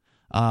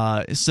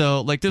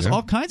 So, there's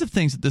all kinds of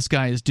things that this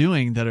guy is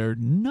doing that are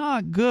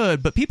not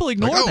good, but people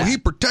ignore that. He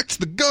protects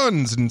the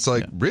guns. And it's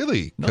like,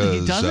 really? No,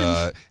 he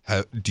doesn't.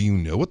 Do you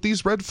know what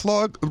these red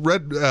flag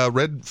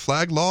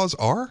laws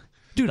are?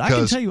 Dude, I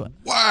can tell you what.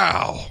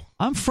 Wow.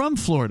 I'm from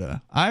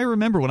Florida. I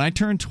remember when I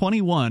turned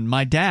 21,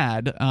 my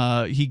dad,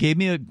 he gave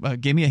me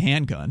a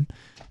handgun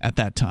at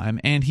that time,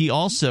 and he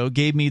also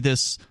gave me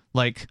this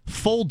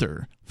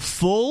folder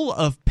full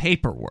of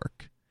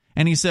paperwork.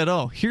 And he said,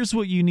 "Oh, here's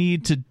what you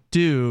need to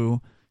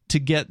do to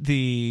get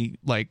the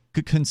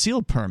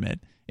concealed permit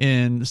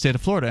in the state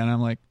of Florida." And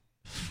I'm like,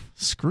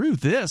 screw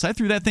this. I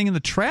threw that thing in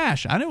the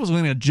trash. I wasn't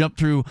going to jump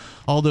through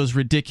all those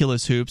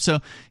ridiculous hoops. So,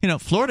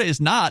 Florida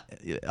is not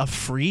a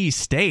free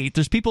state.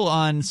 There's people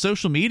on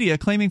social media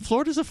claiming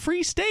Florida's a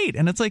free state,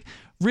 and it's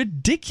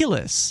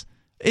ridiculous.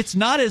 It's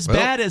not as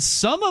bad as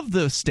some of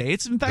the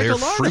states. In fact, a lot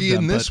of them. They're free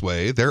in this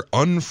way. They're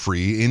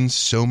unfree in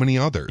so many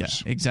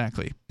others. Yeah,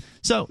 exactly.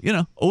 So,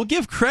 we'll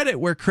give credit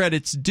where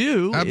credit's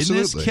due. Absolutely.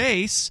 In this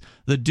case,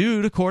 the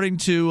dude, according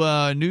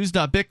to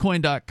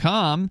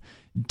news.bitcoin.com,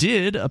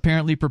 did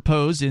apparently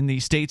propose in the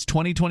state's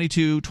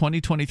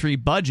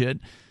 2022-2023 budget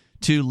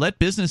to let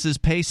businesses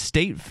pay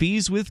state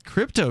fees with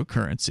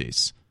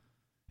cryptocurrencies.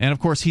 And, of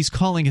course, he's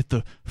calling it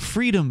the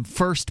Freedom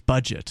First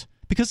budget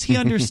because he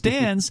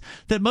understands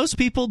that most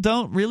people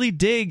don't really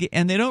dig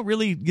and they don't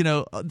really,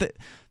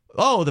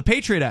 the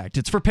Patriot Act,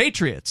 it's for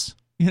patriots.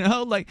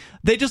 Like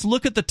they just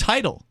look at the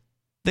title.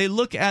 They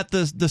look at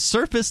the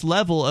surface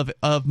level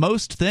of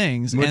most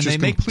things, which and they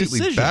is make completely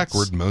decisions.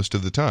 Backward most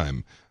of the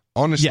time.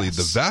 Honestly, Yes.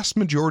 The vast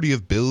majority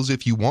of bills,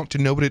 if you want to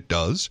know what it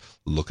does,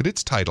 look at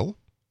its title,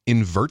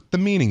 invert the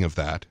meaning of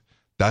that.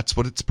 That's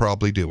what it's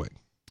probably doing.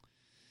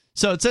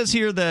 So it says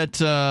here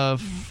that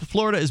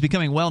Florida is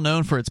becoming well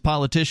known for its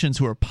politicians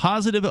who are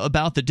positive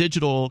about the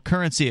digital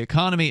currency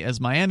economy,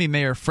 as Miami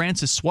Mayor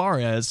Francis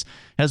Suarez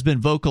has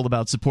been vocal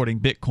about supporting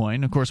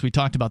Bitcoin. Of course, we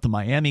talked about the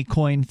Miami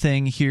coin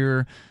thing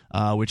here,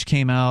 which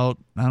came out,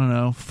 I don't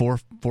know, four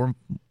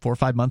or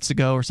 5 months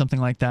ago or something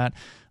like that,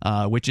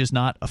 which is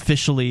not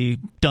officially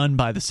done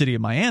by the city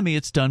of Miami.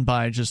 It's done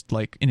by just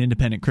like an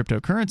independent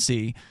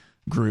cryptocurrency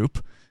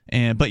group.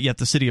 But yet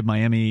the city of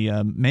Miami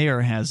mayor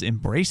has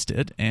embraced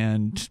it,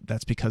 and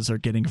that's because they're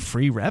getting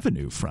free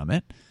revenue from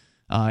it.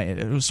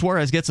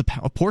 Suarez gets a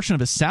portion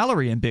of his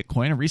salary in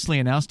Bitcoin and recently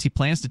announced he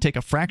plans to take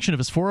a fraction of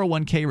his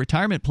 401k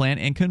retirement plan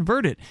and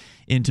convert it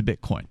into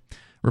Bitcoin.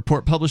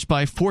 Report published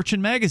by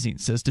Fortune magazine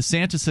says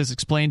DeSantis has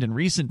explained in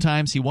recent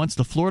times he wants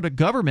the Florida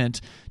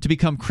government to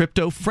become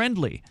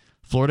crypto-friendly.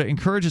 Florida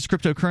encourages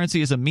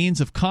cryptocurrency as a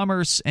means of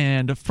commerce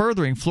and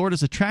furthering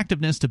Florida's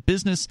attractiveness to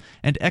business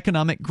and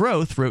economic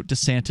growth, wrote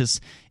DeSantis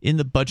in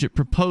the budget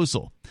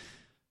proposal.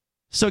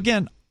 So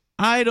again,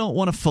 I don't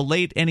want to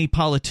fillet any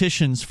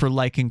politicians for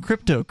liking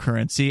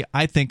cryptocurrency.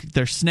 I think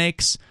they're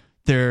snakes,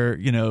 they're,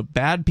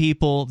 bad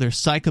people, they're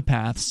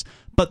psychopaths.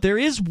 But there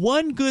is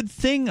one good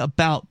thing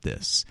about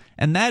this,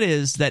 and that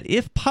is that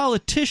if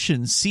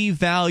politicians see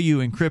value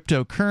in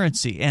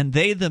cryptocurrency and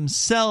they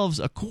themselves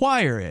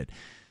acquire it,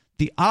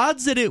 the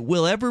odds that it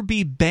will ever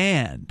be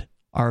banned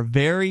are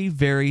very,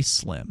 very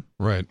slim.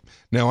 Right.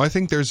 Now, I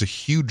think there's a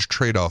huge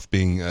trade-off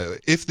being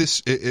if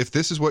this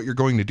is what you're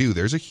going to do,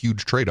 there's a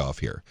huge trade-off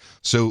here.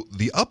 So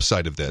the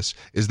upside of this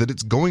is that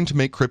it's going to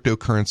make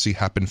cryptocurrency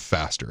happen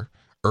faster,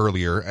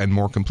 earlier, and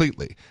more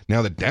completely.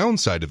 Now, the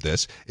downside of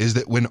this is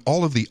that when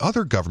all of the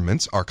other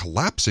governments are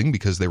collapsing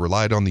because they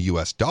relied on the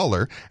U.S.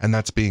 dollar and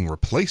that's being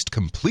replaced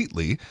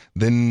completely,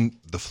 then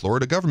the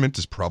Florida government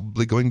is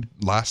probably going to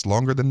last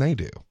longer than they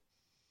do.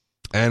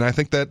 And I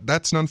think that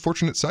that's an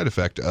unfortunate side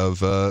effect of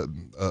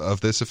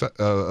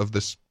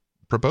this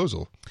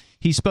proposal.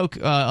 He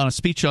spoke on a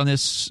speech on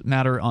this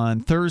matter on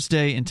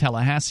Thursday in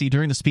Tallahassee.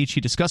 During the speech,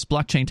 he discussed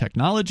blockchain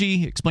technology.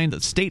 He explained that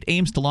the state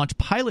aims to launch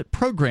pilot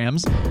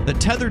programs that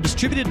tether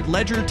distributed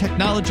ledger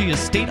technology as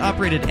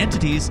state-operated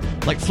entities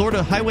like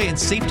Florida Highway and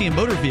Safety and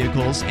Motor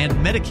Vehicles and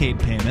Medicaid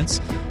payments.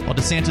 While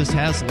DeSantis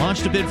has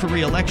launched a bid for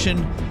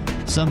re-election,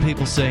 some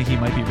people say he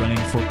might be running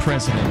for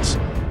president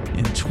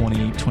in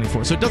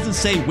 2024. So it doesn't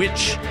say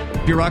which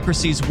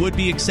bureaucracies would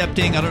be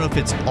accepting. I don't know if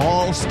it's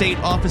all state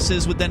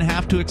offices would then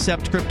have to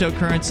accept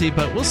cryptocurrency,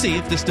 but we'll see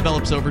if this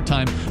develops over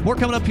time. More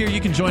coming up here. You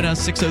can join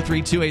us,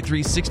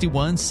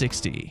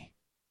 603-283-6160.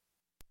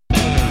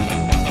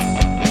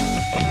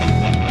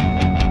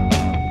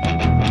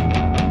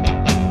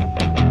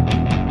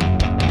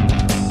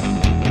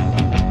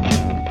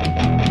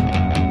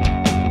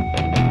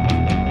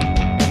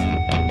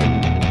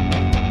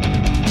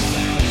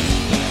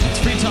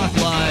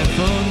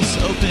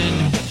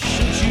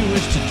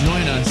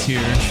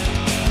 Here.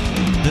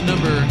 The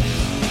number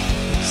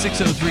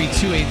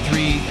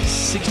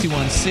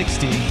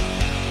 603-283-6160.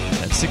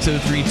 That's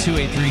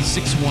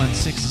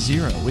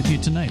 603-283-6160. With you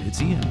tonight,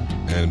 it's Ian.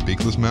 And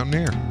Peakless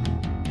Mountaineer.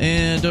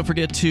 And don't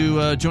forget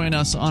to join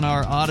us on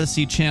our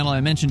Odyssey channel.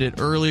 I mentioned it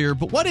earlier,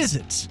 but what is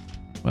it?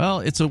 Well,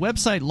 it's a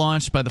website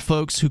launched by the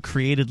folks who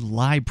created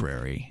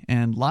Library.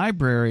 And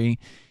Library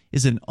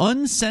is an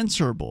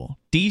uncensorable,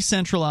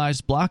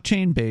 decentralized,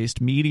 blockchain-based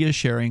media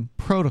sharing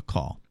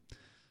protocol.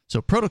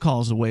 So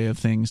protocol is a way of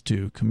things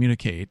to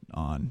communicate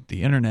on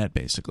the internet,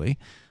 basically.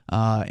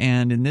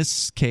 And in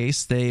this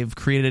case, they've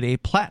created a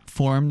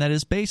platform that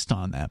is based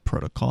on that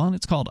protocol, and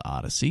it's called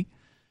Odyssey.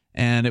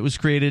 And it was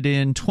created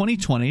in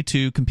 2020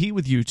 to compete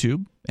with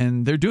YouTube,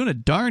 and they're doing a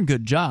darn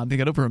good job. They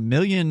got over 1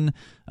 million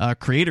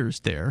creators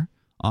there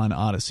on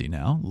Odyssey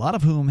now, a lot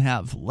of whom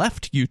have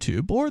left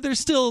YouTube, or they're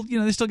still,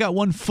 they still got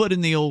one foot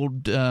in the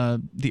old,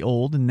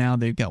 and now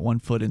they've got one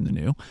foot in the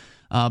new.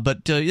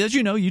 But as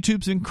you know,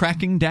 YouTube's been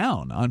cracking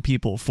down on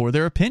people for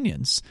their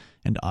opinions.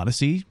 And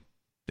Odyssey,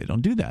 they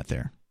don't do that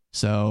there.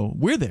 So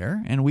we're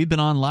there, and we've been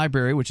on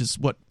Library, which is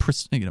what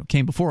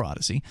came before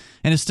Odyssey,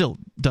 and it still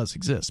does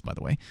exist, by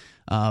the way,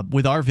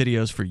 with our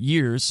videos for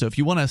years. So if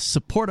you want to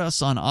support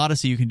us on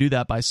Odyssey, you can do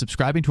that by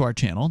subscribing to our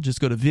channel. Just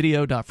go to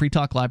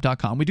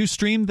video.freetalklive.com. We do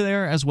stream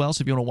there as well,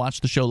 so if you want to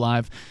watch the show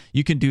live,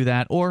 you can do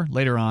that. Or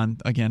later on,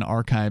 again,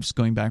 archives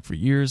going back for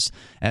years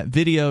at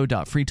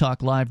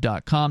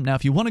video.freetalklive.com. Now,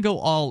 if you want to go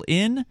all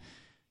in,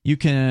 you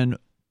can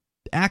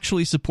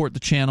actually support the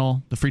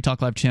channel, the Free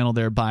Talk Live channel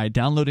there, by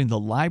downloading the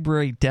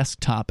Library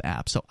desktop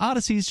app. So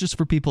Odyssey is just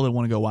for people that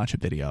want to go watch a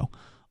video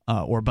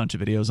or a bunch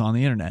of videos on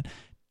the internet.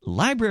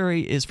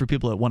 Library is for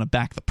people that want to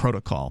back the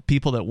protocol,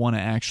 people that want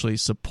to actually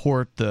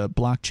support the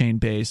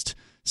blockchain-based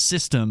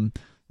system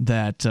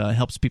that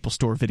helps people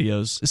store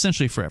videos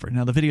essentially forever.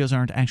 Now, the videos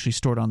aren't actually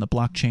stored on the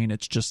blockchain.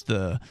 It's just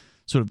the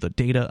sort of the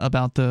data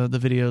about the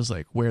videos,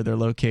 like where they're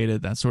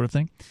located, that sort of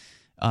thing.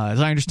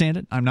 As I understand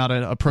it, I'm not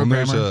a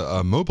programmer. Well,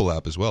 there's a mobile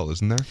app as well,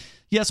 isn't there?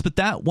 Yes, but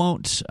that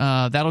won't.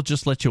 That'll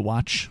just let you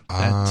watch.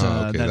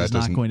 Okay, that is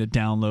not going to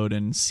download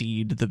and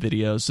seed the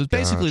videos. So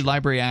basically, gotcha.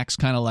 Library acts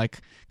kind of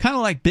like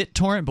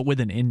BitTorrent, but with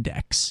an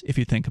index. If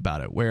you think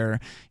about it, where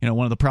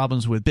one of the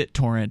problems with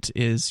BitTorrent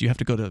is you have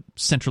to go to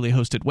centrally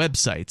hosted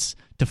websites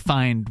to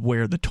find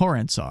where the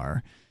torrents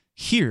are.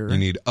 Here, you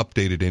need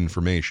updated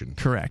information.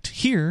 Correct.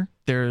 Here,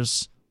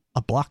 there's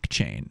a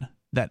blockchain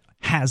that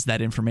has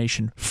that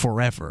information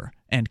forever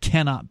and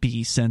cannot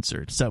be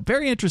censored. So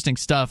very interesting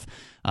stuff.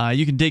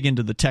 You can dig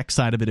into the tech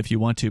side of it if you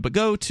want to, but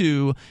go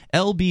to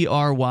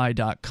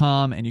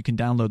lbry.com and you can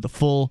download the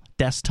full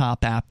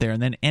desktop app there.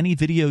 And then any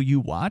video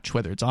you watch,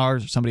 whether it's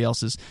ours or somebody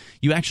else's,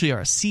 you actually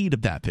are a seed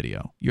of that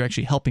video. You're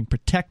actually helping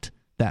protect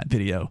that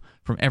video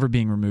from ever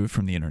being removed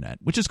from the internet,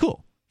 which is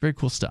cool. Very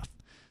cool stuff.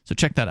 So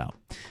check that out.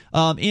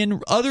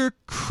 In other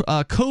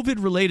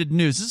COVID-related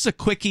news, this is a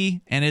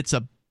quickie, and it's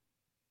a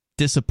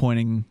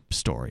disappointing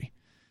story.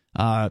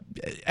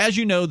 As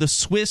you know, the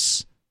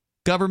Swiss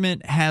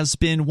government has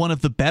been one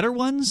of the better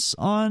ones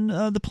on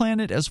the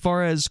planet as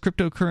far as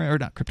cryptocurrency, or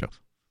not crypto.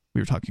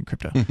 We were talking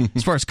crypto.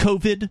 As far as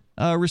COVID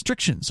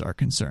restrictions are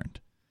concerned.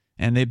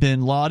 And they've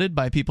been lauded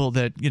by people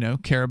that,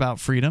 care about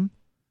freedom.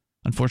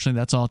 Unfortunately,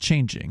 that's all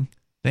changing.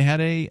 They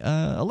had a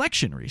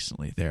election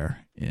recently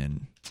there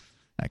in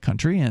that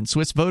country, and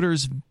Swiss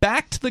voters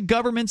backed the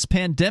government's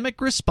pandemic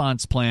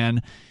response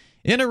plan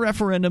in a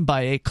referendum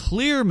by a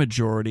clear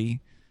majority,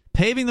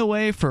 paving the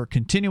way for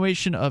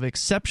continuation of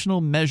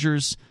exceptional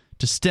measures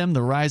to stem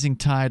the rising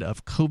tide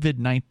of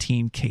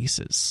COVID-19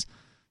 cases.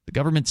 The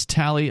government's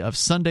tally of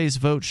Sunday's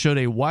vote showed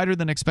a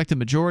wider-than-expected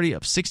majority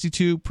of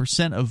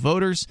 62% of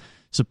voters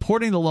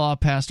supporting the law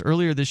passed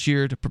earlier this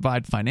year to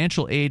provide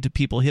financial aid to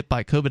people hit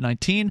by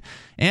COVID-19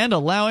 and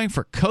allowing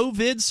for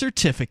COVID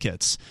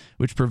certificates,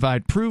 which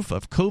provide proof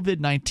of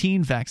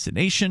COVID-19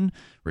 vaccination,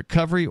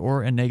 recovery,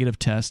 or a negative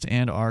test,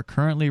 and are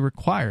currently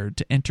required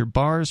to enter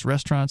bars,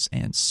 restaurants,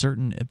 and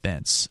certain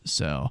events.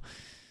 So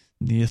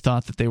you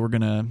thought that they were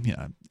going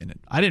to,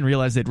 I didn't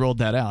realize they'd rolled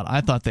that out.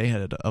 I thought they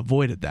had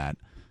avoided that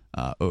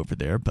over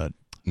there, but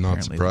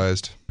not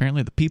surprised.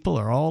 Apparently the people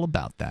are all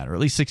about that, or at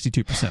least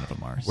 62% of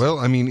them are. Well,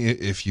 I mean,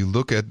 if you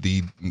look at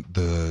the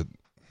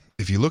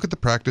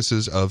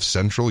practices of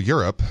Central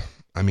Europe,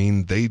 I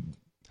mean,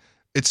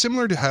 it's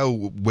similar to how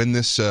when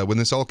this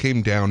all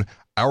came down,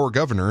 our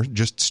governor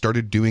just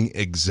started doing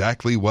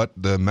exactly what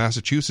the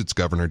Massachusetts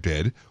governor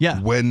did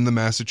when the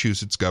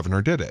Massachusetts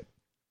governor did it.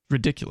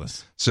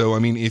 Ridiculous. So, I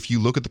mean, if you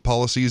look at the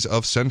policies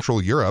of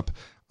Central Europe,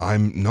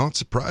 I'm not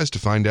surprised to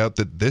find out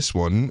that this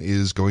one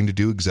is going to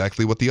do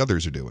exactly what the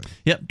others are doing.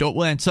 Yep,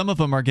 and some of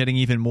them are getting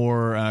even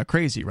more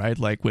crazy, right?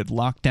 Like with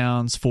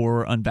lockdowns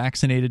for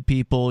unvaccinated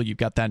people. You've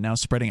got that now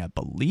spreading, I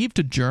believe,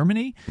 to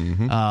Germany.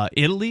 Mm-hmm.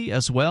 Italy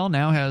as well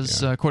now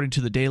has, according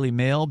to the Daily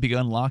Mail,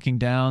 begun locking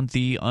down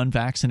the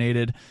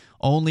unvaccinated.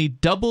 Only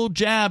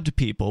double-jabbed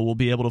people will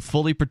be able to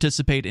fully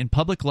participate in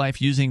public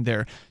life using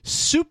their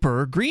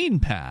Super Green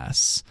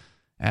Pass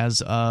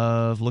as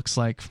of, looks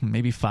like,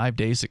 maybe 5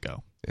 days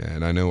ago.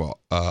 And I know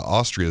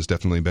Austria has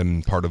definitely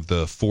been part of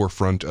the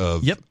forefront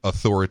of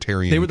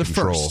authoritarian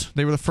control.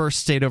 They were the first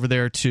state over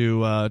there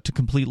to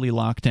completely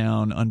lock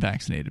down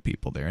unvaccinated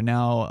people there.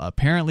 Now,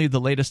 apparently,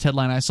 the latest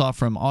headline I saw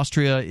from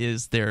Austria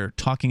is they're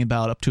talking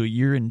about up to a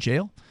year in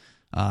jail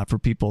for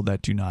people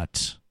that do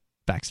not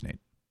vaccinate.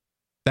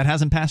 That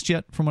hasn't passed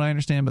yet, from what I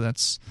understand, but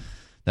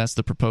that's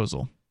the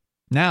proposal.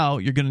 Now,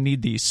 you're going to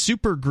need the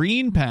Super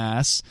Green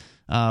Pass,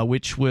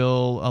 which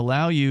will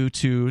allow you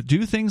to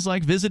do things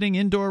like visiting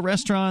indoor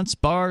restaurants,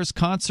 bars,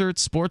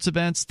 concerts, sports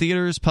events,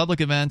 theaters, public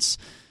events,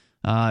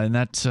 and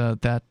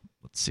that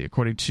let's see,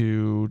 according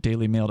to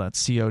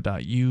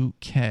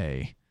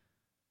dailymail.co.uk.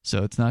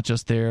 So it's not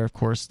just there. Of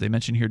course, they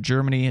mention here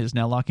Germany is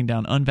now locking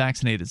down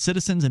unvaccinated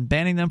citizens and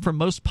banning them from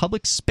most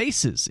public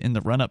spaces in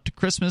the run-up to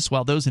Christmas,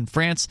 while those in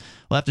France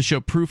will have to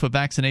show proof of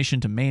vaccination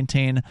to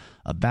maintain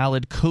a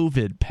valid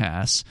COVID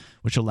pass,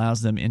 which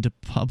allows them into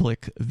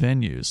public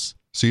venues.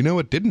 So you know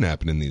what didn't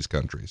happen in these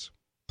countries?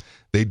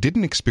 They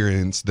didn't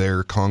experience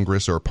their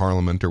Congress or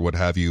Parliament or what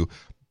have you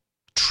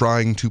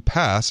trying to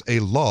pass a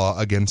law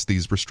against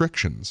these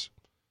restrictions.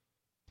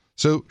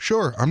 So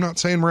sure, I'm not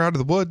saying we're out of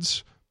the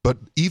woods, but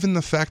even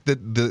the fact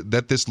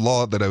that this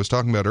law that I was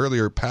talking about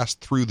earlier passed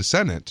through the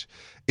Senate,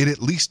 it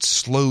at least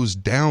slows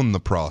down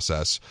the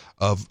process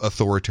of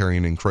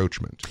authoritarian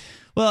encroachment.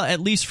 Well, at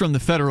least from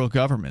the federal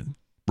government.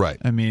 Right.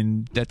 I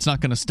mean, that's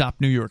not going to stop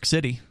New York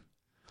City.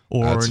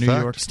 or New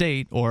York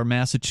State or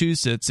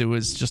Massachusetts. It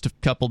was just a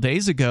couple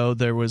days ago,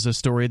 there was a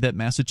story that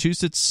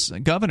Massachusetts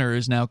governor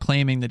is now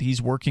claiming that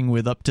he's working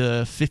with up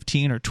to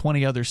 15 or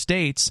 20 other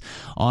states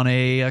on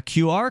a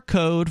QR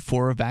code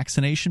for a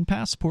vaccination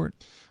passport.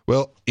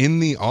 Well,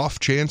 in the off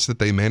chance that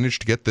they manage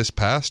to get this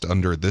passed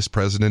under this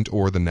president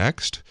or the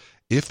next,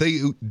 if they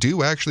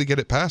do actually get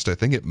it passed, I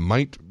think it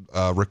might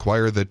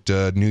require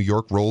that New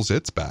York rolls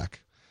its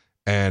back.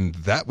 And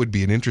that would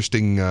be an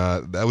interesting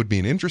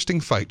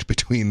fight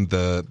between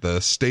the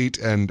state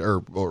and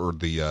or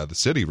the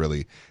city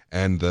really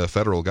and the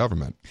federal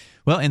government.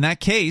 Well, in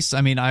that case,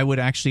 I mean, I would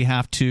actually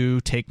have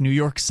to take New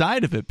York's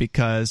side of it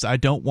because I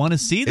don't want to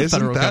see the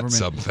federal government.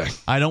 Something?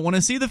 I don't want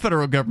to see the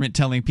federal government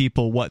telling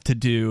people what to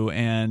do.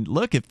 And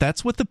look, if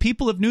that's what the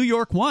people of New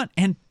York want,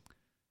 and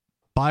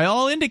by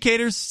all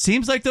indicators,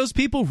 seems like those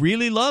people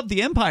really love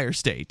the Empire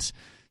State.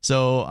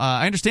 So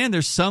I understand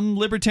there's some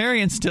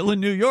libertarians still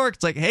in New York.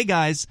 It's like, hey,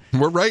 guys.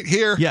 We're right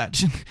here. Yeah,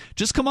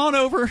 just come on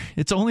over.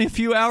 It's only a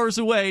few hours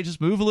away. Just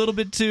move a little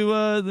bit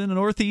to the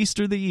northeast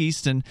or the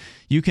east, and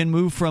you can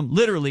move from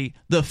literally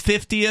the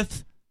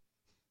 50th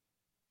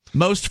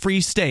most free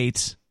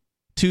state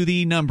to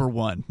the number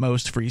one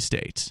most free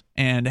state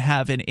and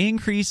have an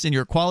increase in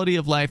your quality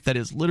of life that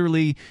is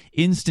literally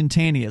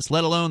instantaneous,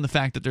 let alone the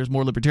fact that there's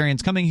more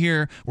libertarians coming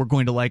here. We're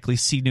going to likely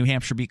see New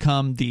Hampshire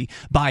become the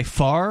by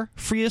far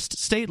freest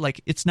state.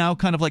 Like, it's now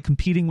kind of like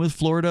competing with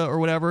Florida or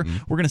whatever.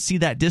 Mm-hmm. We're going to see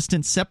that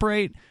distance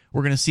separate.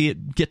 We're going to see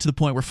it get to the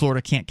point where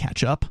Florida can't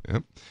catch up.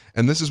 Yep.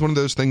 And this is one of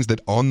those things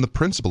that on the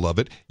principle of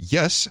it,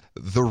 yes,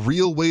 the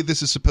real way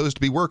this is supposed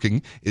to be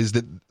working is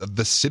that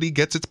the city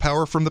gets its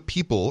power from the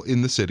people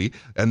in the city,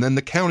 and then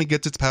the county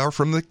gets its power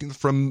from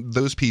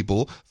those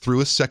people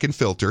through a second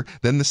filter.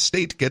 Then the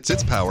state gets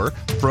its power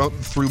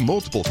through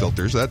multiple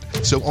filters.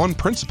 So on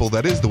principle,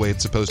 that is the way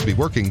it's supposed to be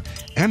working.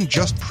 And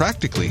just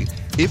practically,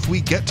 if we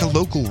get to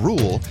local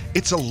rule,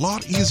 it's a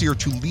lot easier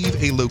to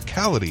leave a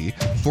locality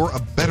for a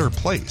better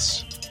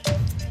place.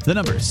 The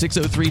number,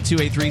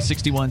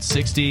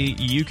 603-283-6160.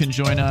 You can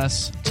join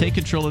us. Take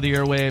control of the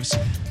airwaves.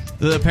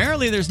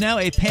 Apparently, there's now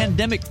a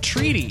pandemic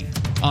treaty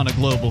on a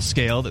global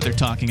scale that they're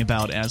talking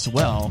about as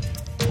well.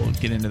 We'll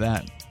get into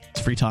that.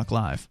 It's Free Talk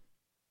Live.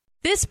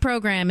 This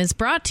program is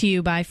brought to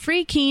you by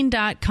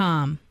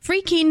FreeKeen.com.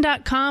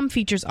 FreeKeen.com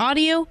features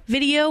audio,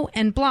 video,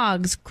 and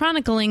blogs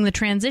chronicling the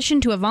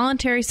transition to a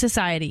voluntary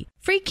society.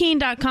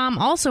 FreeKeen.com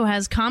also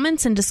has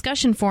comments and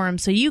discussion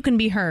forums so you can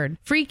be heard.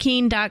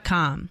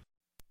 FreeKeen.com.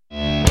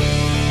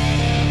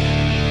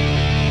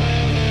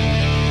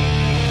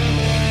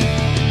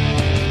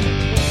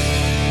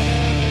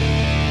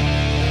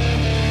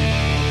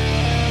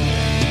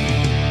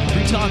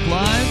 Talk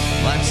live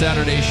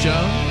Saturday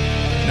show.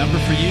 Number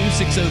for you,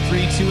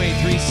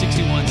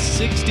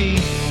 603-283-6160.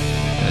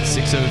 That's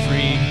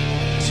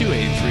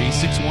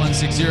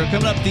 603-283-6160.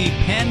 Coming up, the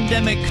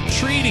pandemic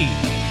treaty.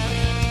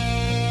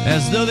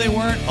 As though they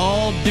weren't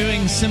all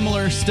doing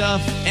similar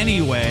stuff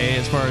anyway,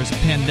 as far as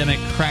pandemic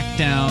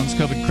crackdowns,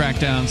 COVID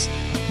crackdowns.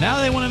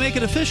 Now they want to make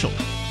it official,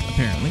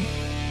 apparently.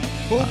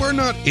 Well, we're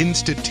not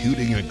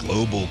instituting a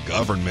global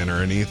government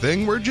or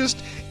anything. We're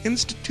just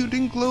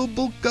instituting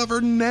global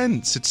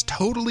governance. It's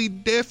totally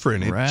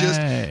different.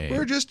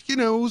 We're just,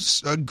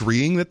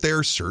 agreeing that there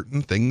are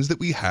certain things that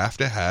we have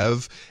to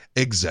have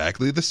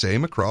exactly the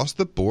same across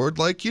the board,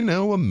 like,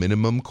 a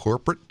minimum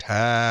corporate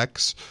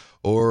tax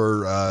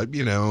or,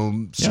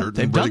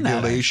 certain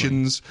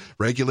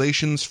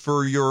regulations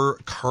for your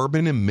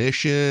carbon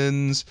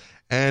emissions.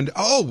 And,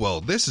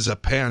 this is a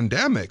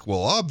pandemic.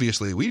 Well,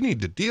 obviously, we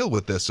need to deal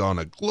with this on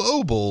a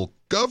global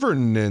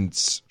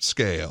governance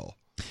scale.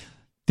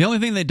 The only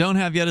thing they don't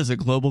have yet is a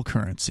global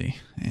currency.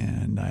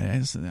 And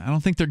I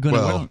don't think they're going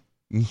to... Well,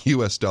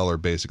 U.S. dollar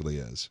basically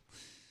is.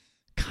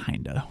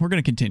 Kinda. We're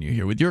going to continue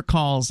here with your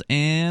calls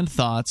and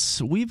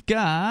thoughts. We've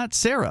got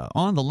Sarah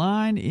on the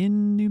line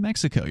in New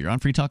Mexico. You're on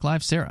Free Talk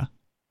Live, Sarah.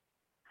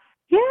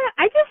 Yeah,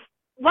 I just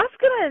was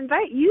going to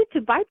invite you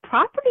to buy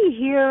property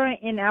here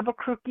in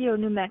Albuquerque or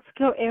New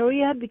Mexico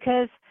area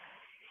because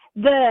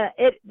the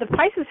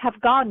prices have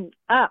gone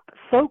up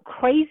so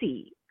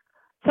crazy.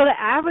 So the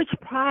average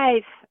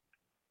price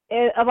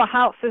of a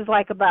house is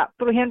like about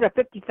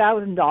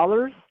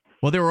 $350,000.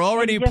 Well, there were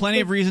already plenty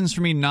of reasons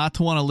for me not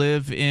to want to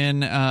live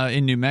in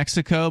New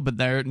Mexico, but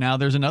now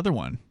there's another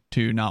one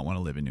to not want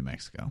to live in New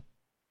Mexico.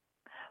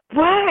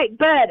 Right,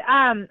 but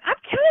I'm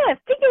trying to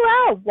figure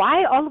out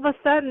why all of a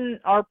sudden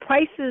our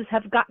prices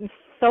have gotten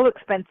so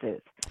expensive.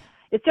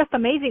 It's just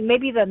amazing.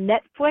 Maybe the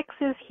Netflix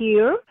is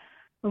here.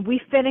 When we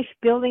finish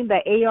building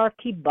the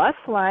ART bus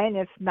line,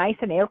 it's nice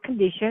and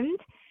air-conditioned.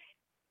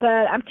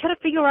 But I'm trying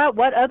to figure out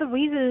what other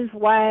reasons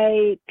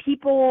why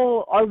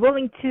people are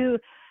willing to,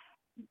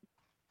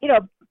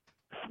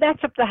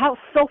 snatch up the house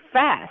so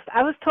fast.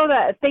 I was told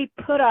that if they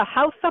put a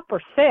house up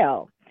for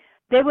sale,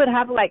 they would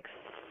have like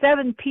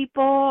 7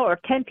 people or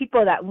 10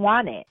 people that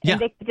want it, and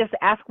they could just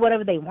ask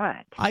whatever they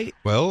want.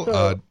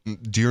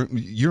 Do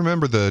you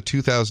remember the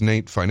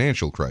 2008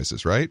 financial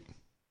crisis, right?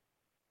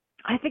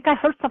 I think I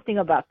heard something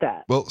about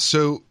that. Well,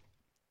 so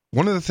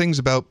one of the things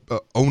about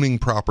owning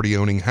property,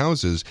 owning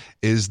houses,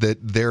 is that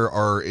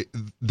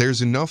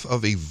there's enough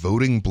of a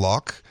voting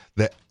bloc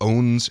that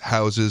owns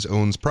houses,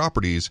 owns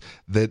properties,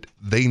 that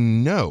they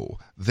know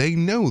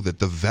that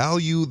the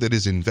value that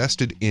is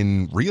invested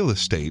in real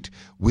estate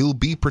will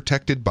be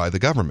protected by the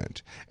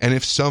government. And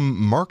if some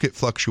market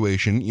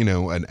fluctuation,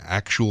 an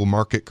actual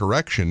market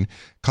correction,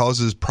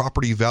 causes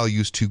property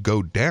values to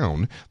go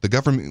down, the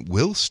government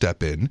will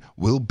step in,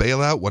 will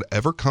bail out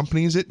whatever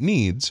companies it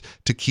needs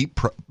to keep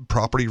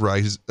property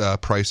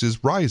prices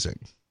rising.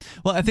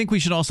 Well, I think we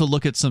should also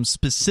look at some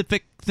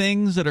specific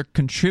things that are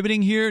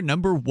contributing here.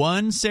 Number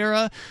one,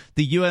 Sarah,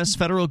 the U.S.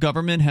 federal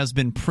government has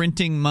been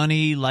printing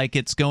money like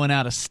it's going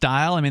out of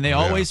style. I mean, they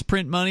always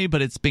print money,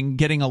 but it's been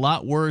getting a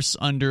lot worse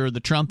under the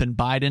Trump and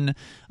Biden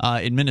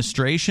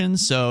administration.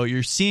 So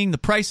you're seeing the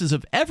prices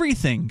of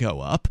everything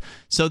go up.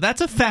 So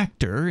that's a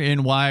factor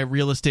in why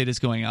real estate is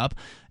going up.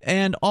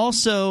 And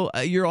also,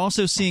 you're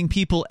also seeing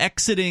people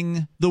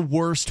exiting the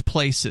worst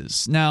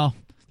places. Now,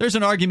 there's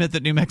an argument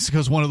that New Mexico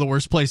is one of the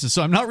worst places,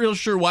 so I'm not real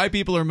sure why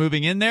people are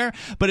moving in there,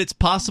 but it's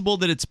possible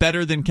that it's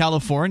better than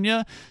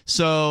California.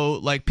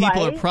 So,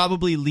 people are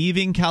probably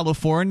leaving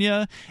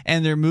California,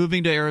 and they're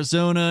moving to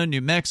Arizona,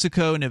 New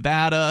Mexico,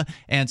 Nevada,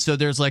 and so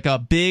there's a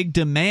big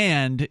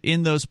demand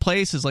in those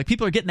places.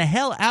 People are getting the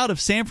hell out of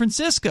San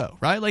Francisco,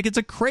 right? It's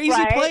a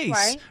crazy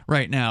place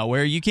right now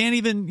where you can't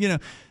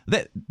even,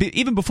 that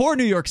even before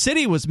New York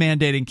City was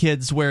mandating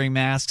kids wearing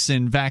masks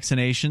and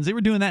vaccinations, they were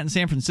doing that in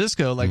San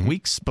Francisco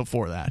weeks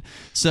before that.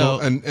 So,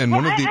 I don't know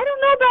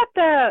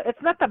about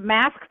it's not the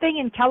mask thing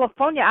in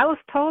California. I was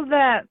told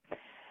that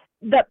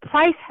the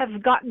price has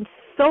gotten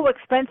so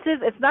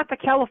expensive. It's not the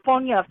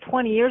California of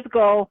 20 years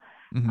ago.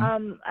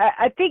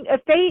 I think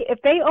if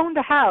they owned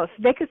a house,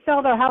 they could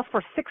sell their house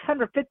for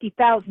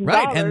 $650,000.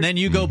 Right, and then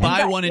you go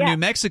buy one in New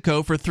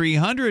Mexico for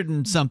 $300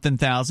 and something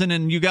thousand,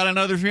 and you got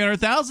another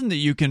 $300,000 that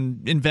you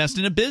can invest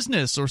in a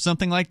business or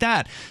something like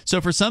that.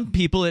 So for some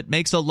people, it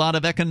makes a lot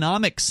of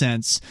economic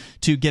sense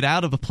to get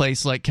out of a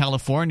place like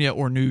California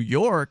or New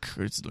York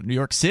or New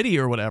York City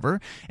or whatever,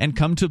 and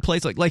come to a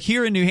place like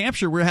here in New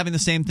Hampshire. We're having the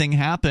same thing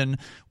happen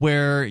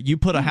where you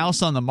put a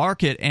house on the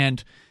market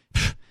and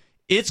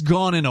it's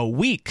gone in a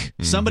week.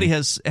 Somebody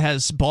has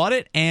bought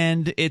it,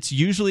 and it's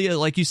usually,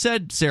 like you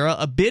said, Sarah,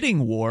 a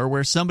bidding war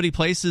where somebody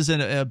places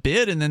a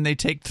bid, and then they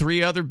take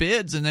three other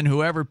bids, and then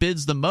whoever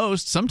bids the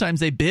most, sometimes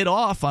they bid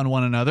off on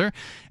one another,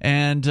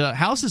 and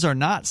houses are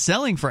not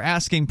selling for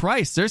asking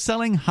price. They're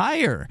selling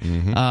higher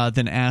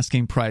than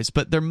asking price.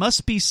 But there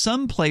must be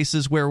some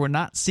places where we're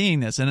not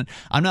seeing this, and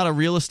I'm not a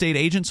real estate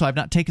agent, so I've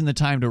not taken the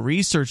time to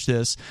research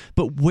this,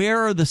 but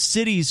where are the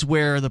cities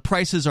where the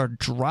prices are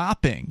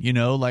dropping?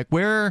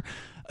 Where...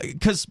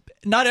 Because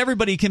not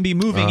everybody can be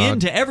moving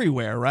into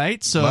everywhere,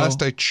 right? So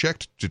last I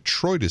checked,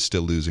 Detroit is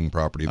still losing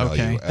property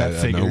value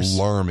at an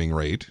alarming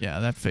rate. Yeah,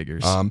 that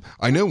figures.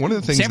 I know one of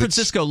the things. San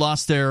Francisco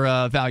lost their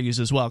values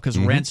as well because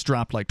rents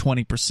dropped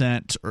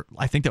 20%, or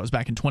I think that was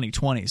back in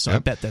 2020. So I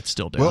bet that's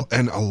still down. Well,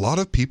 and a lot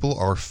of people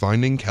are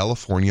finding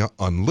California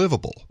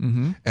unlivable.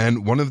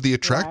 And one of the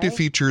attractive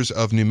features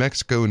of New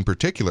Mexico in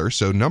particular.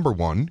 So number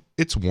one,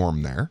 it's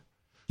warm there.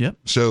 Yep.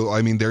 So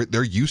I mean,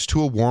 they're used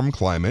to a warm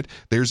climate.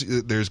 There's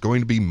going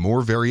to be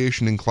more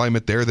variation in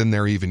climate there than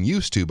they're even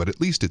used to, but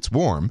at least it's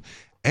warm,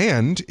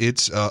 and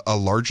it's a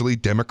largely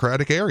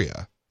Democratic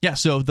area. Yeah,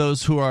 so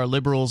those who are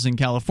liberals in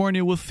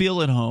California will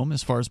feel at home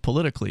as far as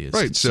politically is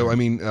concerned. So I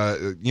mean,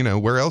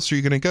 where else are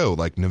you going to go?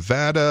 Like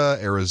Nevada,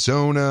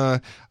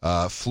 Arizona,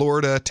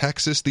 Florida,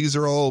 Texas. These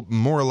are all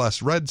more or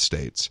less red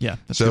states. Yeah.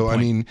 That's a good point. I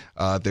mean,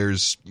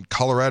 there's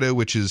Colorado,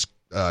 which is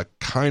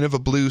kind of a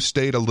blue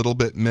state, a little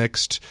bit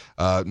mixed,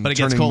 but it turning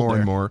gets cold more there.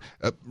 and more.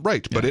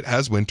 But it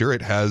has winter.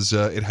 It has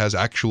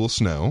actual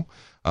snow.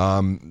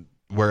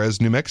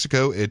 Whereas New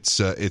Mexico,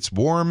 it's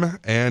warm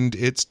and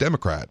it's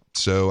Democrat.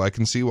 So I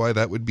can see why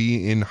that would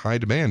be in high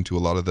demand to a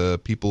lot of the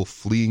people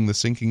fleeing the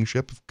sinking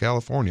ship of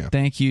California.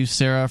 Thank you,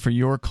 Sarah, for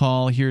your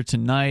call here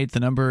tonight. The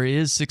number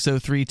is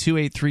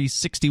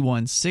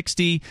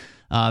 603-283-6160.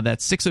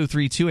 That's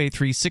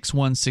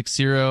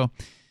 603-283-6160.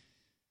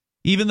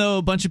 Even though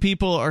a bunch of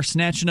people are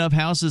snatching up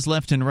houses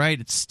left and right,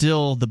 it's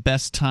still the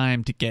best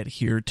time to get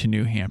here to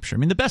New Hampshire. I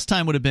mean, the best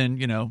time would have been,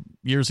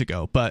 years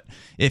ago. But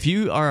if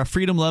you are a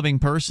freedom-loving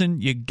person,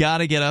 you got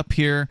to get up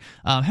here.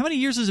 How many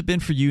years has it been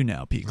for you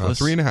now,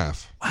 Peakless?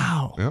 3.5.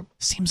 Wow. Yep.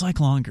 Seems like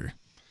longer.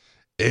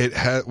 It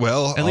has,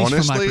 well, at least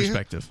from my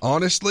perspective.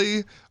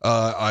 Honestly,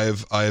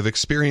 I've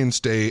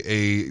experienced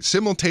a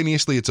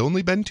simultaneously. It's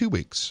only been 2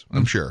 weeks.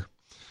 I'm sure.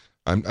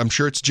 I'm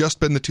sure it's just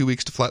been the 2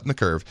 weeks to flatten the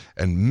curve,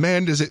 and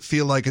man, does it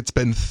feel like it's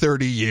been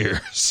 30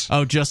 years.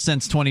 Oh, just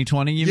since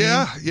 2020, you mean?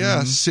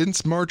 Yeah.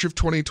 Since March of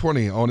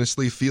 2020,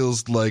 honestly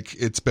feels like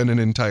it's been an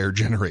entire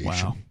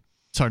generation. Wow.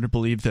 It's hard to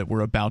believe that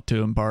we're about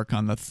to embark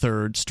on the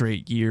third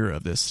straight year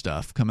of this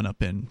stuff coming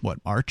up in,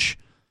 March?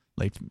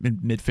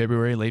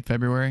 Mid-February, late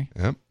February?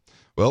 Yep.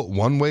 Well,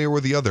 one way or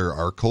the other,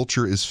 our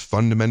culture is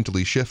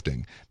fundamentally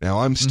shifting.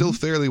 Now, I'm still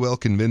fairly well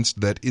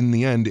convinced that in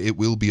the end, it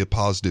will be a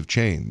positive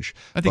change.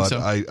 I think so.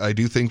 I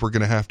do think we're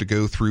going to have to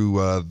go through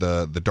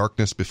the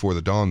darkness before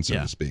the dawn, so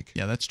to speak.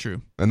 Yeah, that's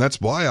true. And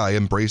that's why I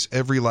embrace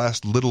every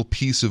last little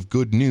piece of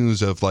good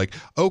news of like,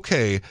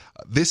 okay,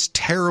 this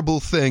terrible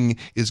thing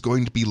is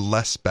going to be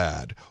less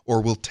bad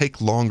or will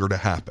take longer to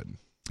happen.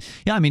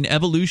 Yeah, I mean,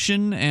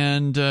 evolution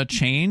and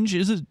change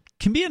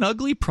can be an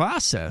ugly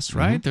process,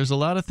 right? There's a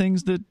lot of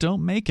things that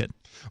don't make it.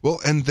 Well,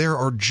 and there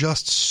are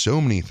just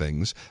so many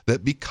things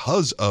that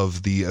because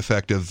of the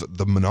effect of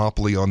the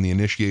monopoly on the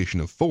initiation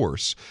of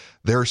force,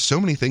 there are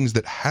so many things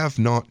that have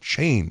not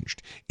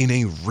changed in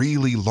a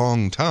really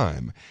long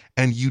time,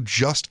 and you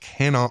just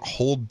cannot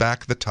hold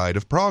back the tide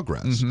of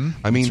progress.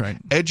 I mean,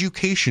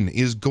 education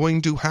is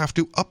going to have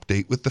to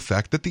update with the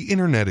fact that the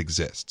internet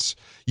exists.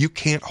 You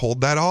can't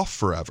hold that off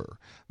forever.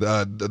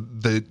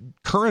 The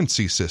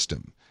currency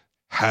system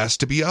has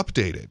to be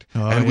updated.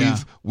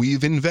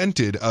 We've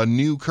invented a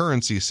new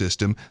currency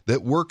system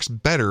that works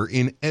better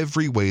in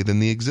every way than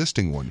the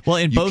existing one. Well,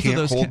 in both you of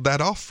those can't hold that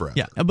off forever.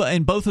 Yeah, but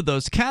in both of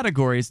those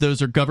categories, those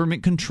are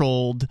government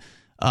controlled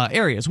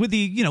areas, with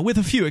with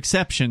a few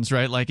exceptions,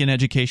 right? Like in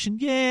education,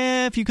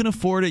 if you can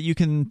afford it, you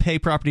can pay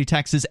property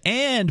taxes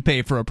and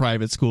pay for a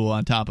private school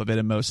on top of it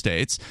in most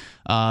states.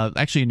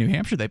 Actually, in New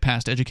Hampshire, they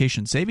passed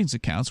education savings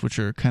accounts, which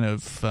are kind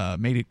of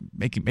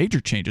making major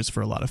changes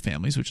for a lot of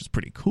families, which is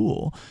pretty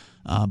cool.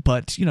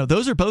 But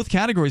those are both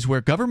categories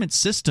where government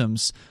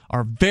systems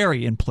are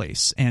very in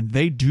place and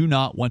they do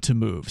not want to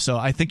move. So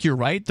I think you're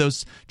right.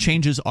 Those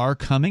changes are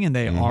coming and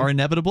they are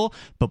inevitable.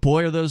 But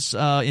boy, are those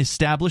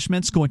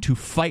establishments going to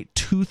fight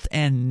tooth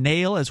and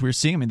nail, as we're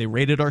seeing. I mean, they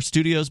raided our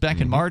studios back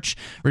in March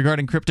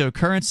regarding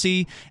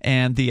cryptocurrency,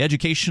 and the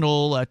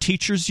educational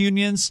teachers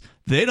unions,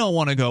 they don't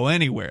want to go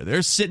anywhere.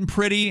 They're sitting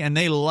pretty, and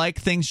they like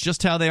things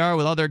just how they are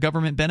with all their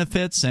government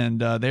benefits,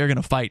 and they're going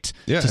to fight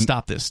to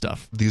stop this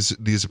stuff.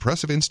 These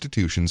oppressive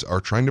institutions are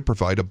trying to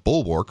provide a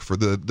bulwark for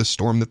the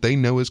storm that they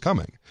know is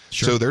coming.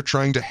 So they're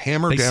trying to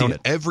hammer down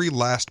every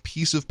last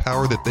piece of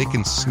power that they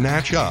can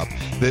snatch up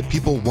that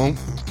people won't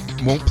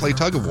play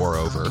tug of war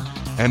over.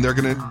 And they're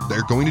going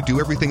to do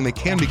everything they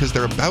can because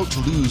they're about to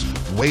lose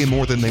way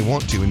more than they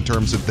want to in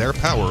terms of their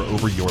power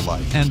over your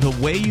life. And the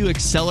way you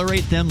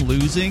accelerate them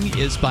losing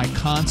is by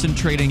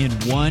concentrating in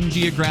one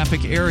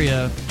geographic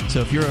area.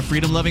 So if you're a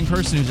freedom-loving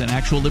person who's an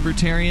actual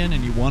libertarian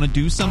and you want to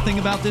do something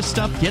about this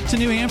stuff, get to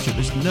New Hampshire.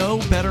 There's no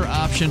better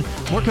option.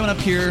 More coming up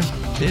here.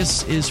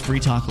 This is Free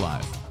Talk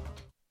Live.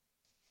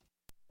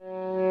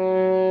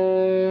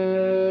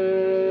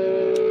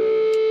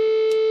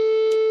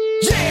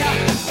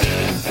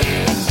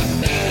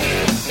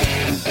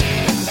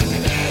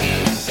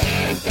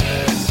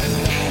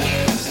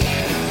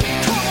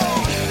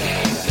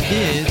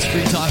 It's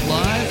Free Talk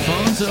Live.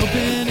 Phones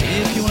open.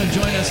 If you want to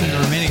join us in the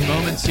remaining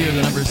moments here,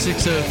 the number is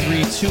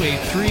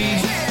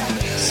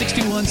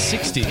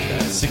 603-283-6160.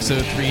 That's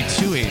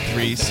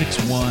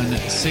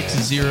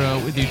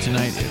 603-283-6160. With you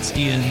tonight, it's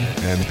Ian.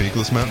 And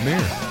Peakless Mountaineer.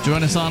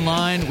 Join us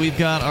online. We've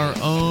got our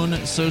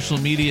own social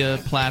media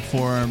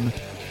platform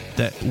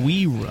that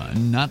we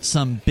run, not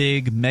some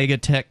big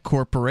megatech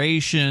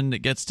corporation that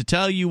gets to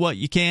tell you what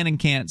you can and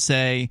can't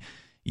say.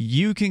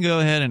 You can go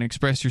ahead and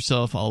express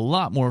yourself a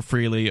lot more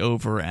freely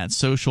over at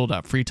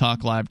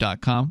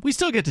social.freetalklive.com. We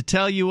still get to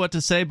tell you what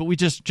to say, but we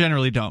just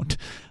generally don't.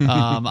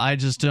 I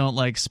just don't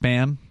like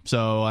spam,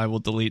 so I will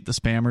delete the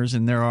spammers,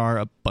 and there are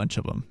a bunch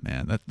of them,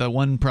 man. The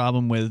one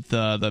problem with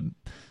the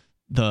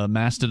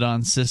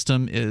Mastodon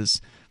system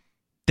is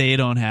they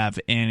don't have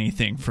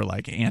anything for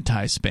like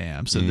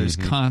anti-spam. So there's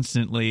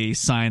constantly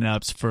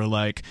sign-ups for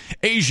like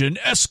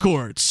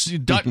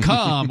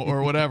AsianEscorts.com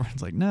or whatever.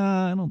 It's like,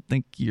 I don't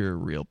think you're a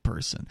real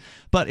person.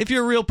 But if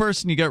you're a real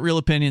person, you got real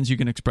opinions, you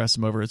can express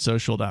them over at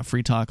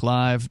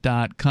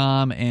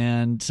social.freetalklive.com.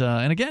 And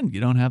again, you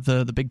don't have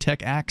the big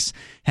tech axe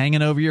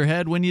hanging over your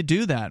head when you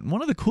do that. And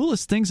one of the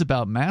coolest things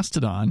about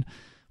Mastodon,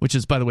 which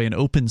is, by the way, an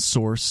open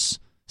source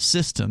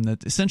system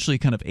that essentially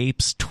kind of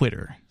apes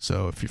Twitter.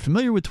 So if you're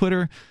familiar with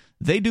Twitter,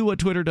 they do what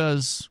Twitter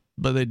does,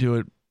 but they do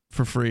it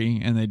for free,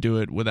 and they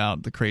do it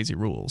without the crazy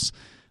rules.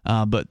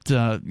 But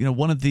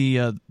one of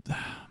the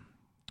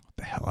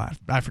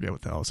I forget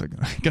what the hell I was going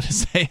to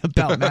say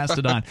about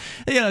Mastodon.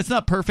 It's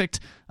not perfect,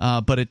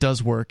 but it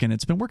does work, and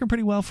it's been working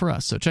pretty well for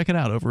us. So check it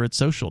out over at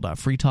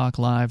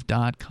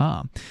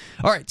social.freetalklive.com.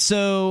 All right,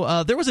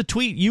 so there was a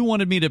tweet you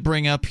wanted me to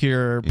bring up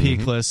here,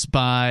 Peakless,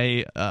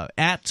 by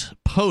at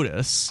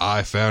POTUS.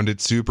 I found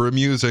it super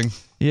amusing.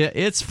 Yeah,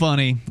 it's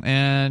funny,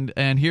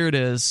 and here it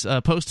is,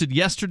 posted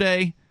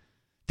yesterday.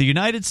 The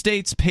United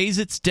States pays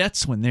its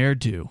debts when they're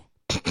due.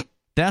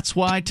 That's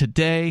why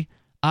today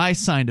I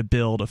signed a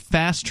bill to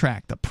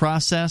fast-track the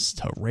process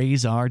to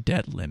raise our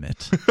debt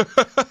limit.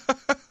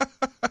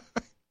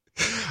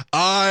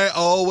 I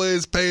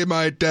always pay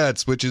my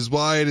debts, which is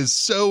why it is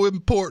so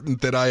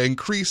important that I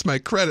increase my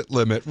credit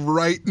limit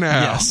right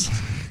now. Yes.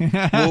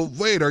 Well,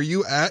 wait, are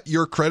you at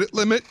your credit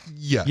limit?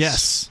 Yes.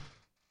 Yes.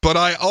 but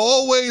I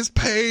always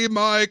pay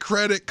my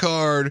credit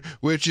card,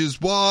 which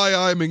is why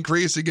I'm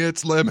increasing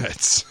its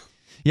limits.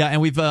 Yeah,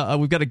 and we've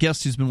got a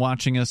guest who's been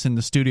watching us in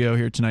the studio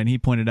here tonight, and he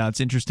pointed out it's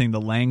interesting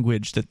the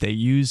language that they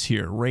use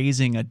here,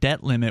 raising a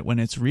debt limit when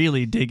it's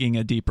really digging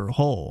a deeper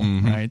hole,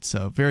 right?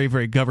 So very,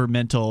 very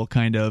governmental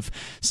kind of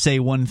say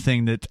one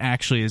thing that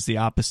actually is the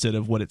opposite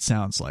of what it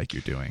sounds like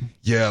you're doing.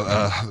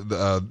 Yeah,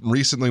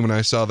 recently when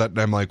I saw that,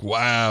 I'm like,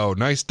 wow,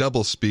 nice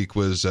doublespeak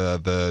was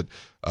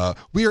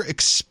we are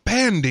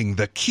expanding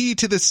the key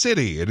to the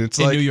city. And it's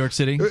in like New York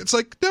City? It's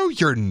like, no,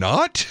 you're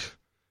not.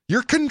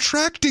 You're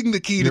contracting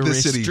the key to the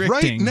city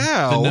right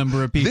now. The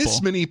number of people.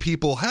 This many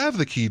people have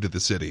the key to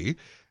the city,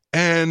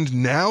 and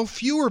now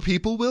fewer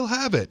people will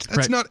have it.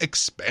 That's not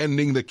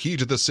expanding the key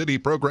to the city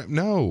program.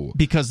 No,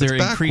 because they're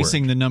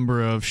increasing the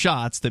number of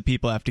shots that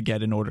people have to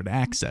get in order to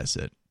access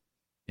it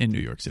in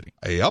New York City.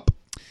 Yep.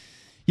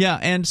 Yeah,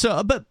 and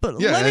so, but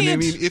yeah, and I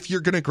mean, if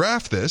you're going to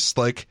graph this,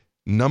 like,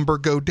 number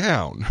go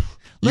down.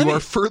 You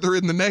are further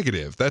in the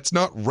negative. That's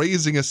not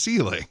raising a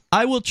ceiling.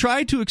 I will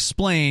try to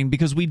explain,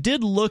 because we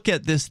did look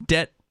at this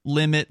debt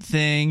limit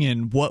thing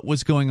and what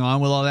was going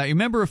on with all that. You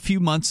remember a few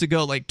months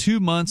ago, like 2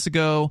 months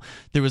ago,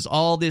 there was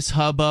all this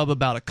hubbub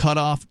about a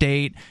cutoff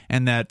date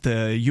and that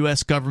the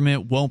U.S.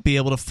 government won't be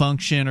able to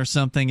function or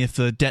something if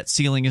the debt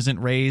ceiling isn't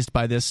raised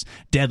by this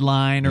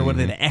deadline or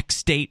whatever, the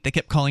X date. They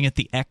kept calling it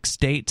the X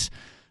date.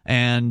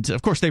 And,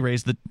 of course, they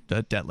raised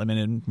the debt limit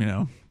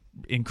and,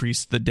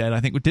 increased the debt.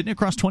 I think, didn't it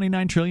cross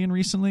 $29 trillion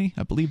recently?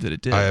 I believe that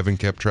it did. I haven't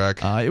kept track.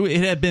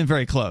 It had been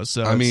very close.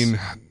 So I mean,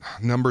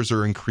 numbers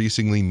are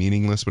increasingly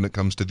meaningless when it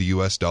comes to the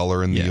U.S.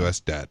 dollar and the U.S.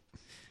 debt.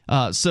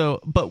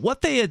 But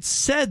what they had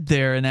said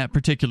there in that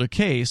particular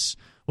case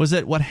was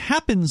that what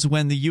happens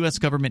when the U.S.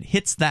 government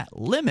hits that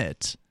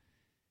limit,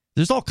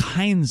 there's all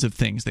kinds of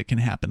things that can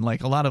happen,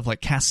 like a lot of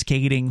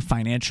cascading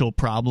financial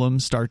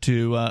problems start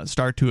to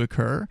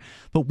occur.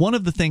 But one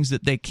of the things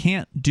that they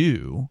can't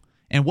do,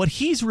 and what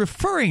he's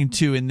referring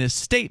to in this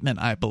statement,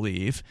 I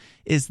believe,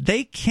 is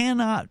they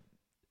cannot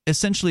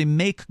essentially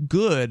make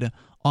good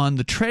on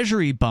the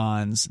treasury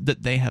bonds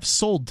that they have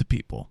sold to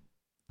people.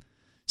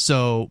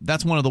 So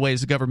that's one of the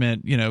ways the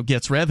government,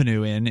 gets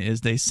revenue in,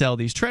 is they sell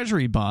these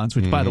treasury bonds,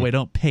 which, by the way,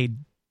 don't pay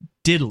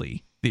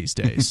diddly these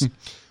days.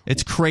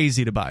 It's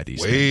crazy to buy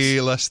these things. Way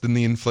less than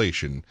the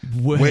inflation.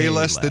 Way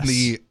less than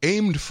the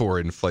aimed for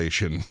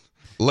inflation.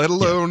 Let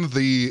alone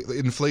the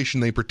inflation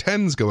they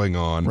pretend's going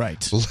on,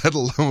 right? Let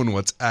alone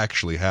what's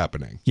actually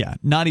happening. Yeah,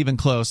 not even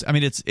close. I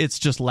mean, it's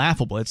just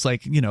laughable. It's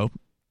like,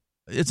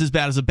 it's as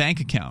bad as a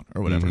bank account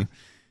or whatever.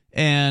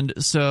 And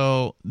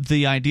so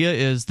the idea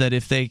is that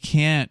if they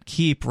can't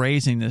keep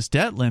raising this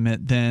debt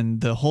limit, then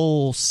the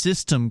whole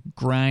system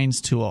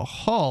grinds to a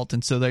halt.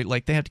 And so they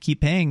have to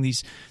keep paying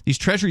these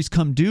treasuries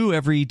come due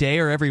every day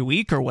or every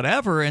week or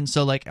whatever. And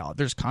so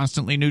there's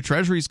constantly new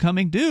treasuries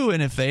coming due.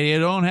 And if they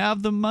don't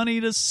have the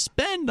money to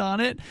spend on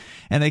it,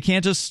 and they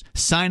can't just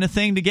sign a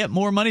thing to get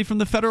more money from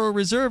the Federal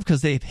Reserve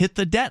because they've hit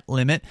the debt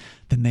limit,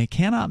 then they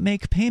cannot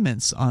make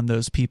payments on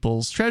those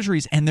people's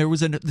treasuries. And there was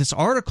this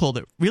article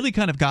that really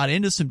kind of got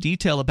into some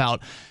detail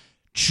about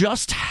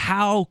just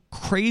how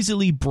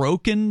crazily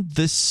broken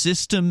this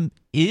system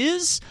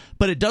is,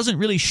 but it doesn't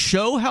really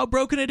show how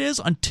broken it is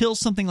until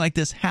something like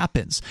this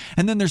happens.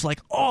 And then there's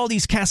all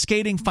these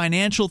cascading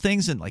financial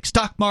things and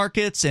stock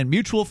markets and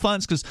mutual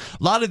funds, because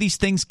a lot of these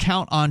things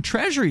count on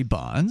treasury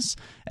bonds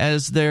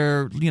as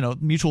their,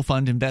 mutual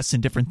fund invests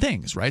in different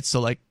things, right?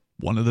 So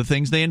one of the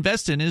things they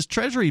invest in is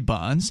treasury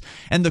bonds,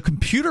 and the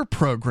computer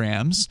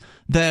programs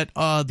that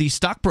the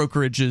stock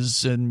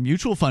brokerages and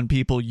mutual fund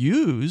people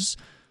use,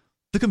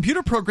 the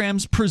computer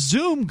programs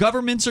presume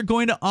governments are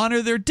going to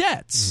honor their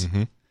debts.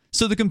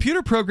 So the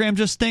computer program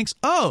just thinks,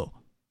 oh,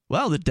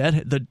 well, the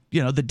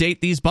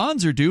date these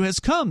bonds are due has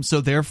come,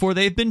 so therefore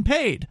they've been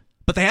paid.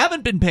 But they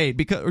haven't been paid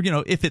because,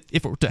 if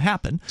it were to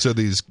happen. So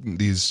these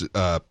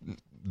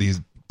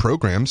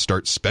programs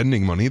start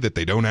spending money that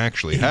they don't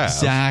actually have.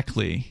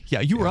 Exactly. Yeah,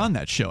 you were on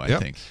that show, I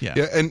think.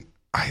 Yeah, and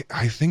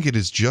I think it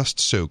is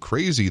just so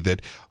crazy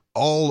that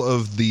all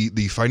of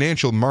the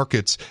financial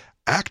markets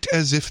act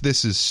as if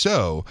this is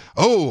so.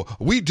 Oh,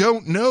 we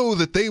don't know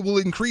that they will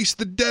increase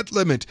the debt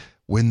limit,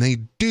 when they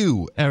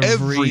do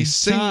every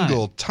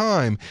single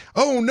time.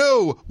 Oh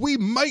no, we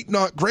might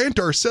not grant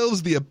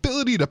ourselves the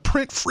ability to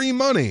print free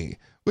money.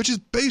 Which is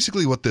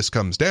basically what this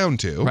comes down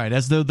to. Right,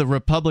 as though the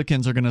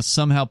Republicans are going to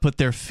somehow put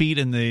their feet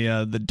in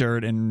the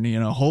dirt and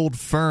hold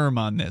firm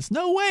on this.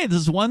 No way.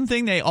 This is one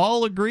thing they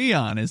all agree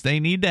on, is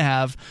they need to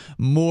have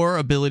more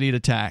ability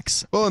to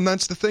tax. Well, and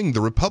that's the thing. The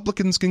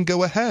Republicans can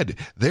go ahead.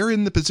 They're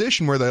in the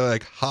position where they're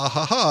like, ha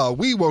ha ha,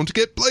 we won't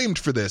get blamed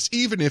for this,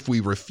 even if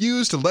we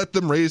refuse to let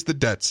them raise the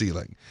debt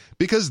ceiling.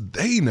 Because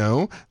they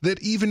know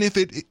that even if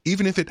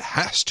it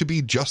has to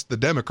be just the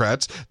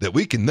Democrats, that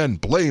we can then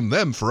blame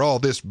them for all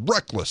this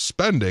reckless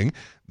spending.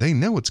 They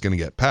know it's going to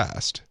get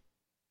passed.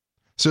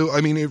 So,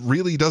 I mean, it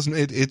really doesn't.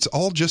 It's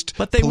all just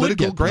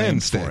political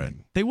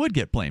grandstanding. They would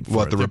get blamed for it.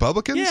 What, the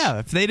Republicans? Yeah,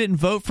 if they didn't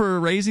vote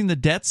for raising the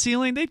debt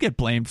ceiling, they'd get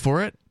blamed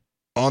for it.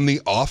 on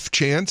the off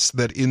chance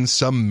that in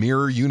some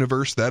mirror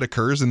universe that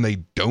occurs and they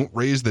don't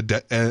raise the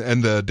debt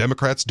and the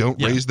Democrats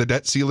don't raise the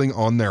debt ceiling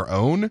on their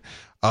own,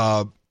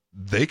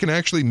 they can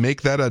actually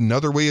make that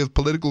another way of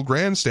political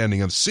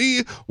grandstanding of,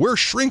 see, we're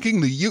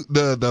shrinking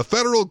the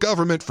federal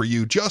government for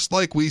you just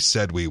like we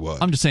said we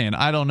would. I'm just saying,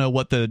 I don't know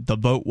what the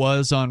vote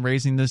was on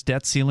raising this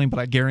debt ceiling, but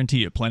I guarantee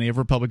you plenty of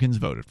Republicans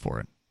voted for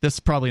it. This is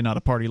probably not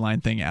a party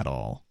line thing at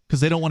all, because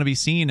they don't want to be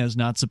seen as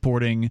not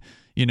supporting,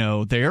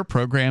 their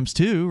programs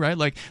too, right?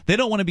 Like, they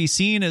don't want to be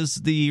seen as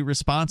the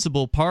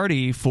responsible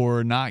party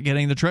for not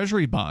getting the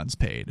Treasury bonds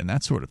paid and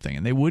that sort of thing,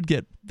 and they would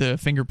get the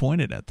finger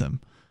pointed at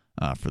them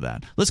for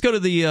that. Let's go to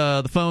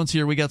the phones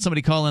here. We got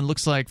somebody calling,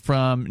 looks like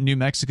from New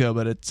Mexico,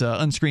 but it's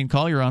unscreened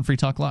call. You're on Free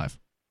Talk Live.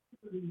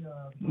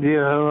 Yeah,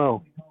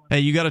 hello. Hey,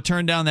 you got to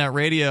turn down that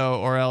radio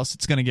or else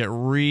it's going to get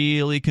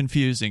really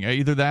confusing.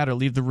 Either that or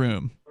leave the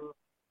room.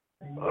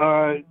 All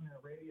right.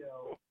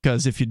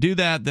 Because if you do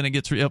that, then it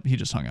gets... he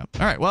just hung up.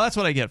 All right, well, that's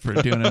what I get for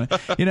doing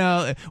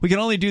it. We can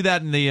only do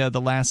that in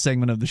the last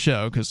segment of the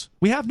show because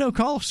we have no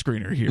call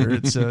screener here.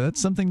 It's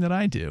that's something that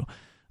I do.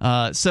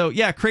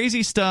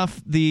 Crazy stuff.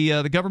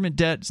 The government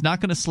debt is not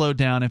going to slow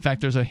down. In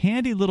fact, there's a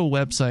handy little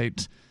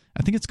website.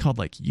 I think it's called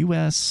like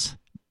U.S.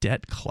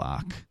 Debt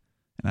Clock.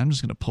 And I'm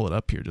just going to pull it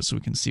up here just so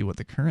we can see what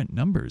the current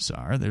numbers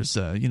are. There's,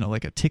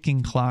 like a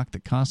ticking clock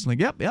that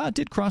constantly... it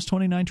did cross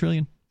 $29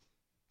 trillion.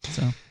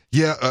 So...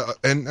 Yeah,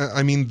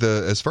 I mean,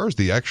 as far as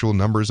the actual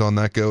numbers on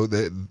that go,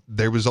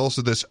 there was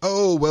also this,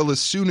 as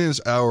soon as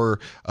our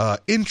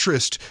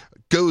interest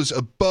goes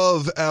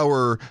above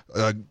our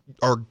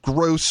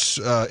gross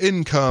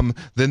income,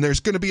 then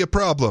there's going to be a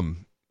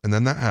problem. And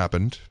then that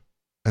happened,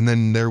 and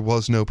then there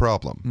was no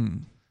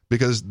problem.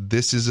 Because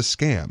this is a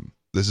scam.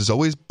 This has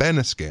always been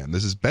a scam.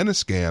 This has been a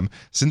scam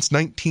since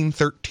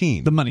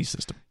 1913. The money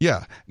system.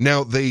 Yeah.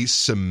 Now, they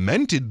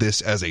cemented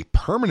this as a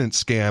permanent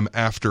scam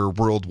after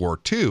World War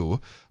II,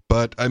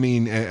 but, I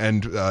mean,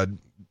 and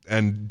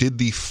did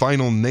the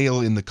final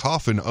nail in the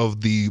coffin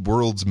of the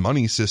world's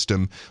money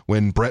system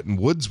when Bretton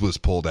Woods was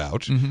pulled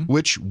out,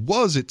 which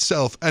was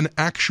itself an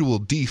actual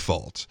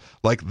default.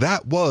 Like,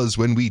 that was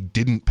when we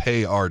didn't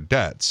pay our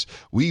debts.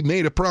 We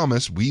made a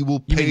promise, we will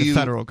pay you. The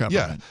federal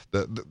government.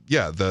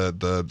 Yeah,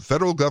 the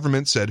federal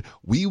government said,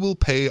 we will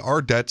pay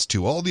our debts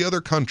to all the other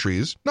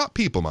countries, not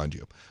people, mind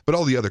you, but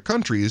all the other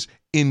countries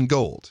in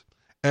gold.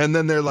 And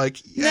then they're like,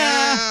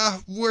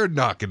 we're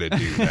not going to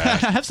do that.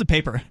 Have some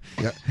paper.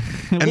 Yeah.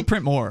 We'll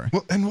print more.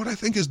 Well, and what I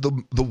think is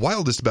the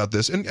wildest about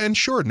this, and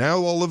sure, now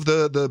all of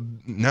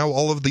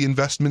the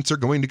investments are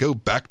going to go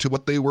back to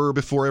what they were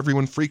before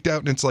everyone freaked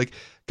out. And it's like,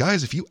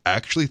 guys, if you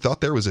actually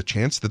thought there was a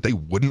chance that they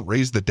wouldn't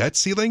raise the debt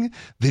ceiling,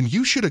 then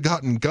you should have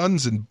gotten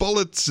guns and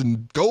bullets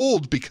and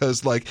gold,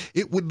 because like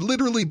it would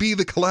literally be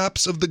the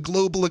collapse of the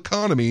global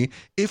economy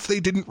if they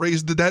didn't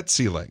raise the debt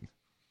ceiling.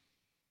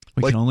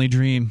 We can only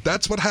dream.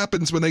 That's what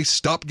happens when they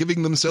stop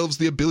giving themselves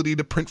the ability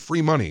to print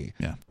free money.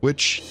 Yeah.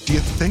 Which, do you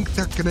think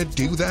they're going to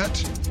do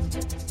that?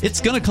 It's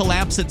going to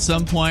collapse at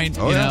some point.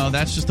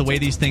 That's just the way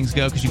these things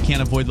go, because you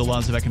can't avoid the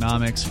laws of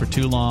economics for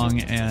too long.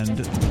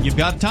 And you've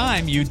got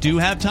time. You do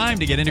have time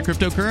to get into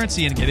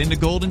cryptocurrency and get into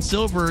gold and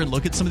silver and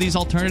look at some of these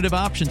alternative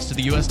options to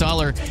the U.S.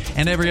 dollar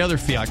and every other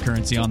fiat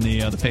currency on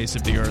the face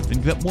of the earth. And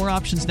you've got more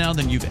options now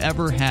than you've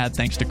ever had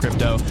thanks to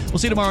crypto. We'll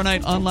see you tomorrow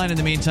night online. In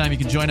the meantime, you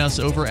can join us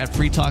over at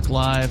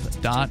freetalklive.com.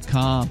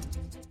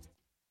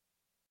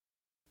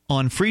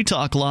 On Free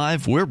Talk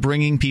Live, we're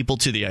bringing people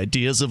to the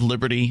ideas of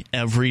liberty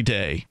every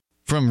day.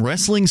 From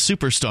wrestling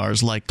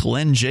superstars like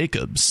Glenn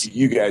Jacobs.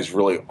 You guys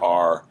really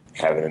are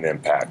having an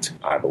impact,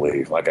 I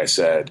believe. Like I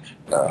said,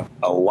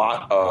 a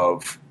lot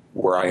of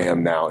where I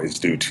am now is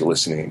due to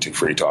listening to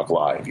Free Talk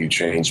Live. You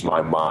changed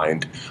my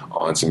mind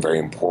on some very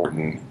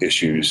important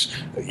issues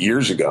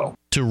years ago.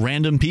 To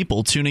random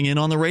people tuning in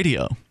on the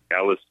radio.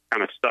 I was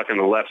kind of stuck in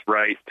the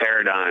left-right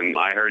paradigm.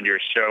 I heard your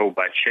show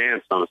by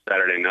chance on a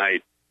Saturday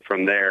night.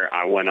 From there,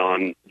 I went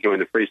on,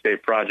 joined the Free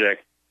State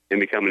Project, and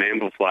become an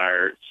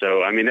amplifier.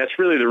 So, I mean, that's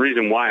really the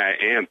reason why I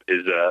amp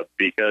is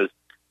because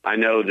I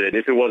know that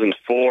if it wasn't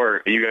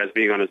for you guys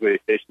being on as many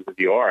stations as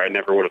you are, I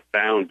never would have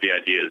found the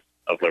ideas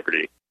of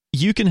liberty.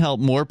 You can help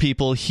more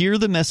people hear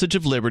the message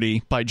of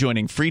liberty by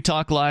joining Free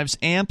Talk Live's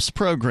AMPS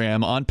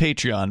program on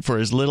Patreon for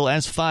as little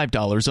as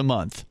 $5 a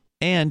month.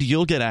 And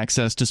you'll get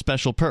access to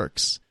special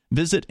perks.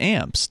 Visit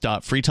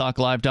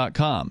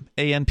amps.freetalklive.com,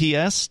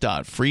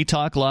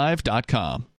 amps.freetalklive.com.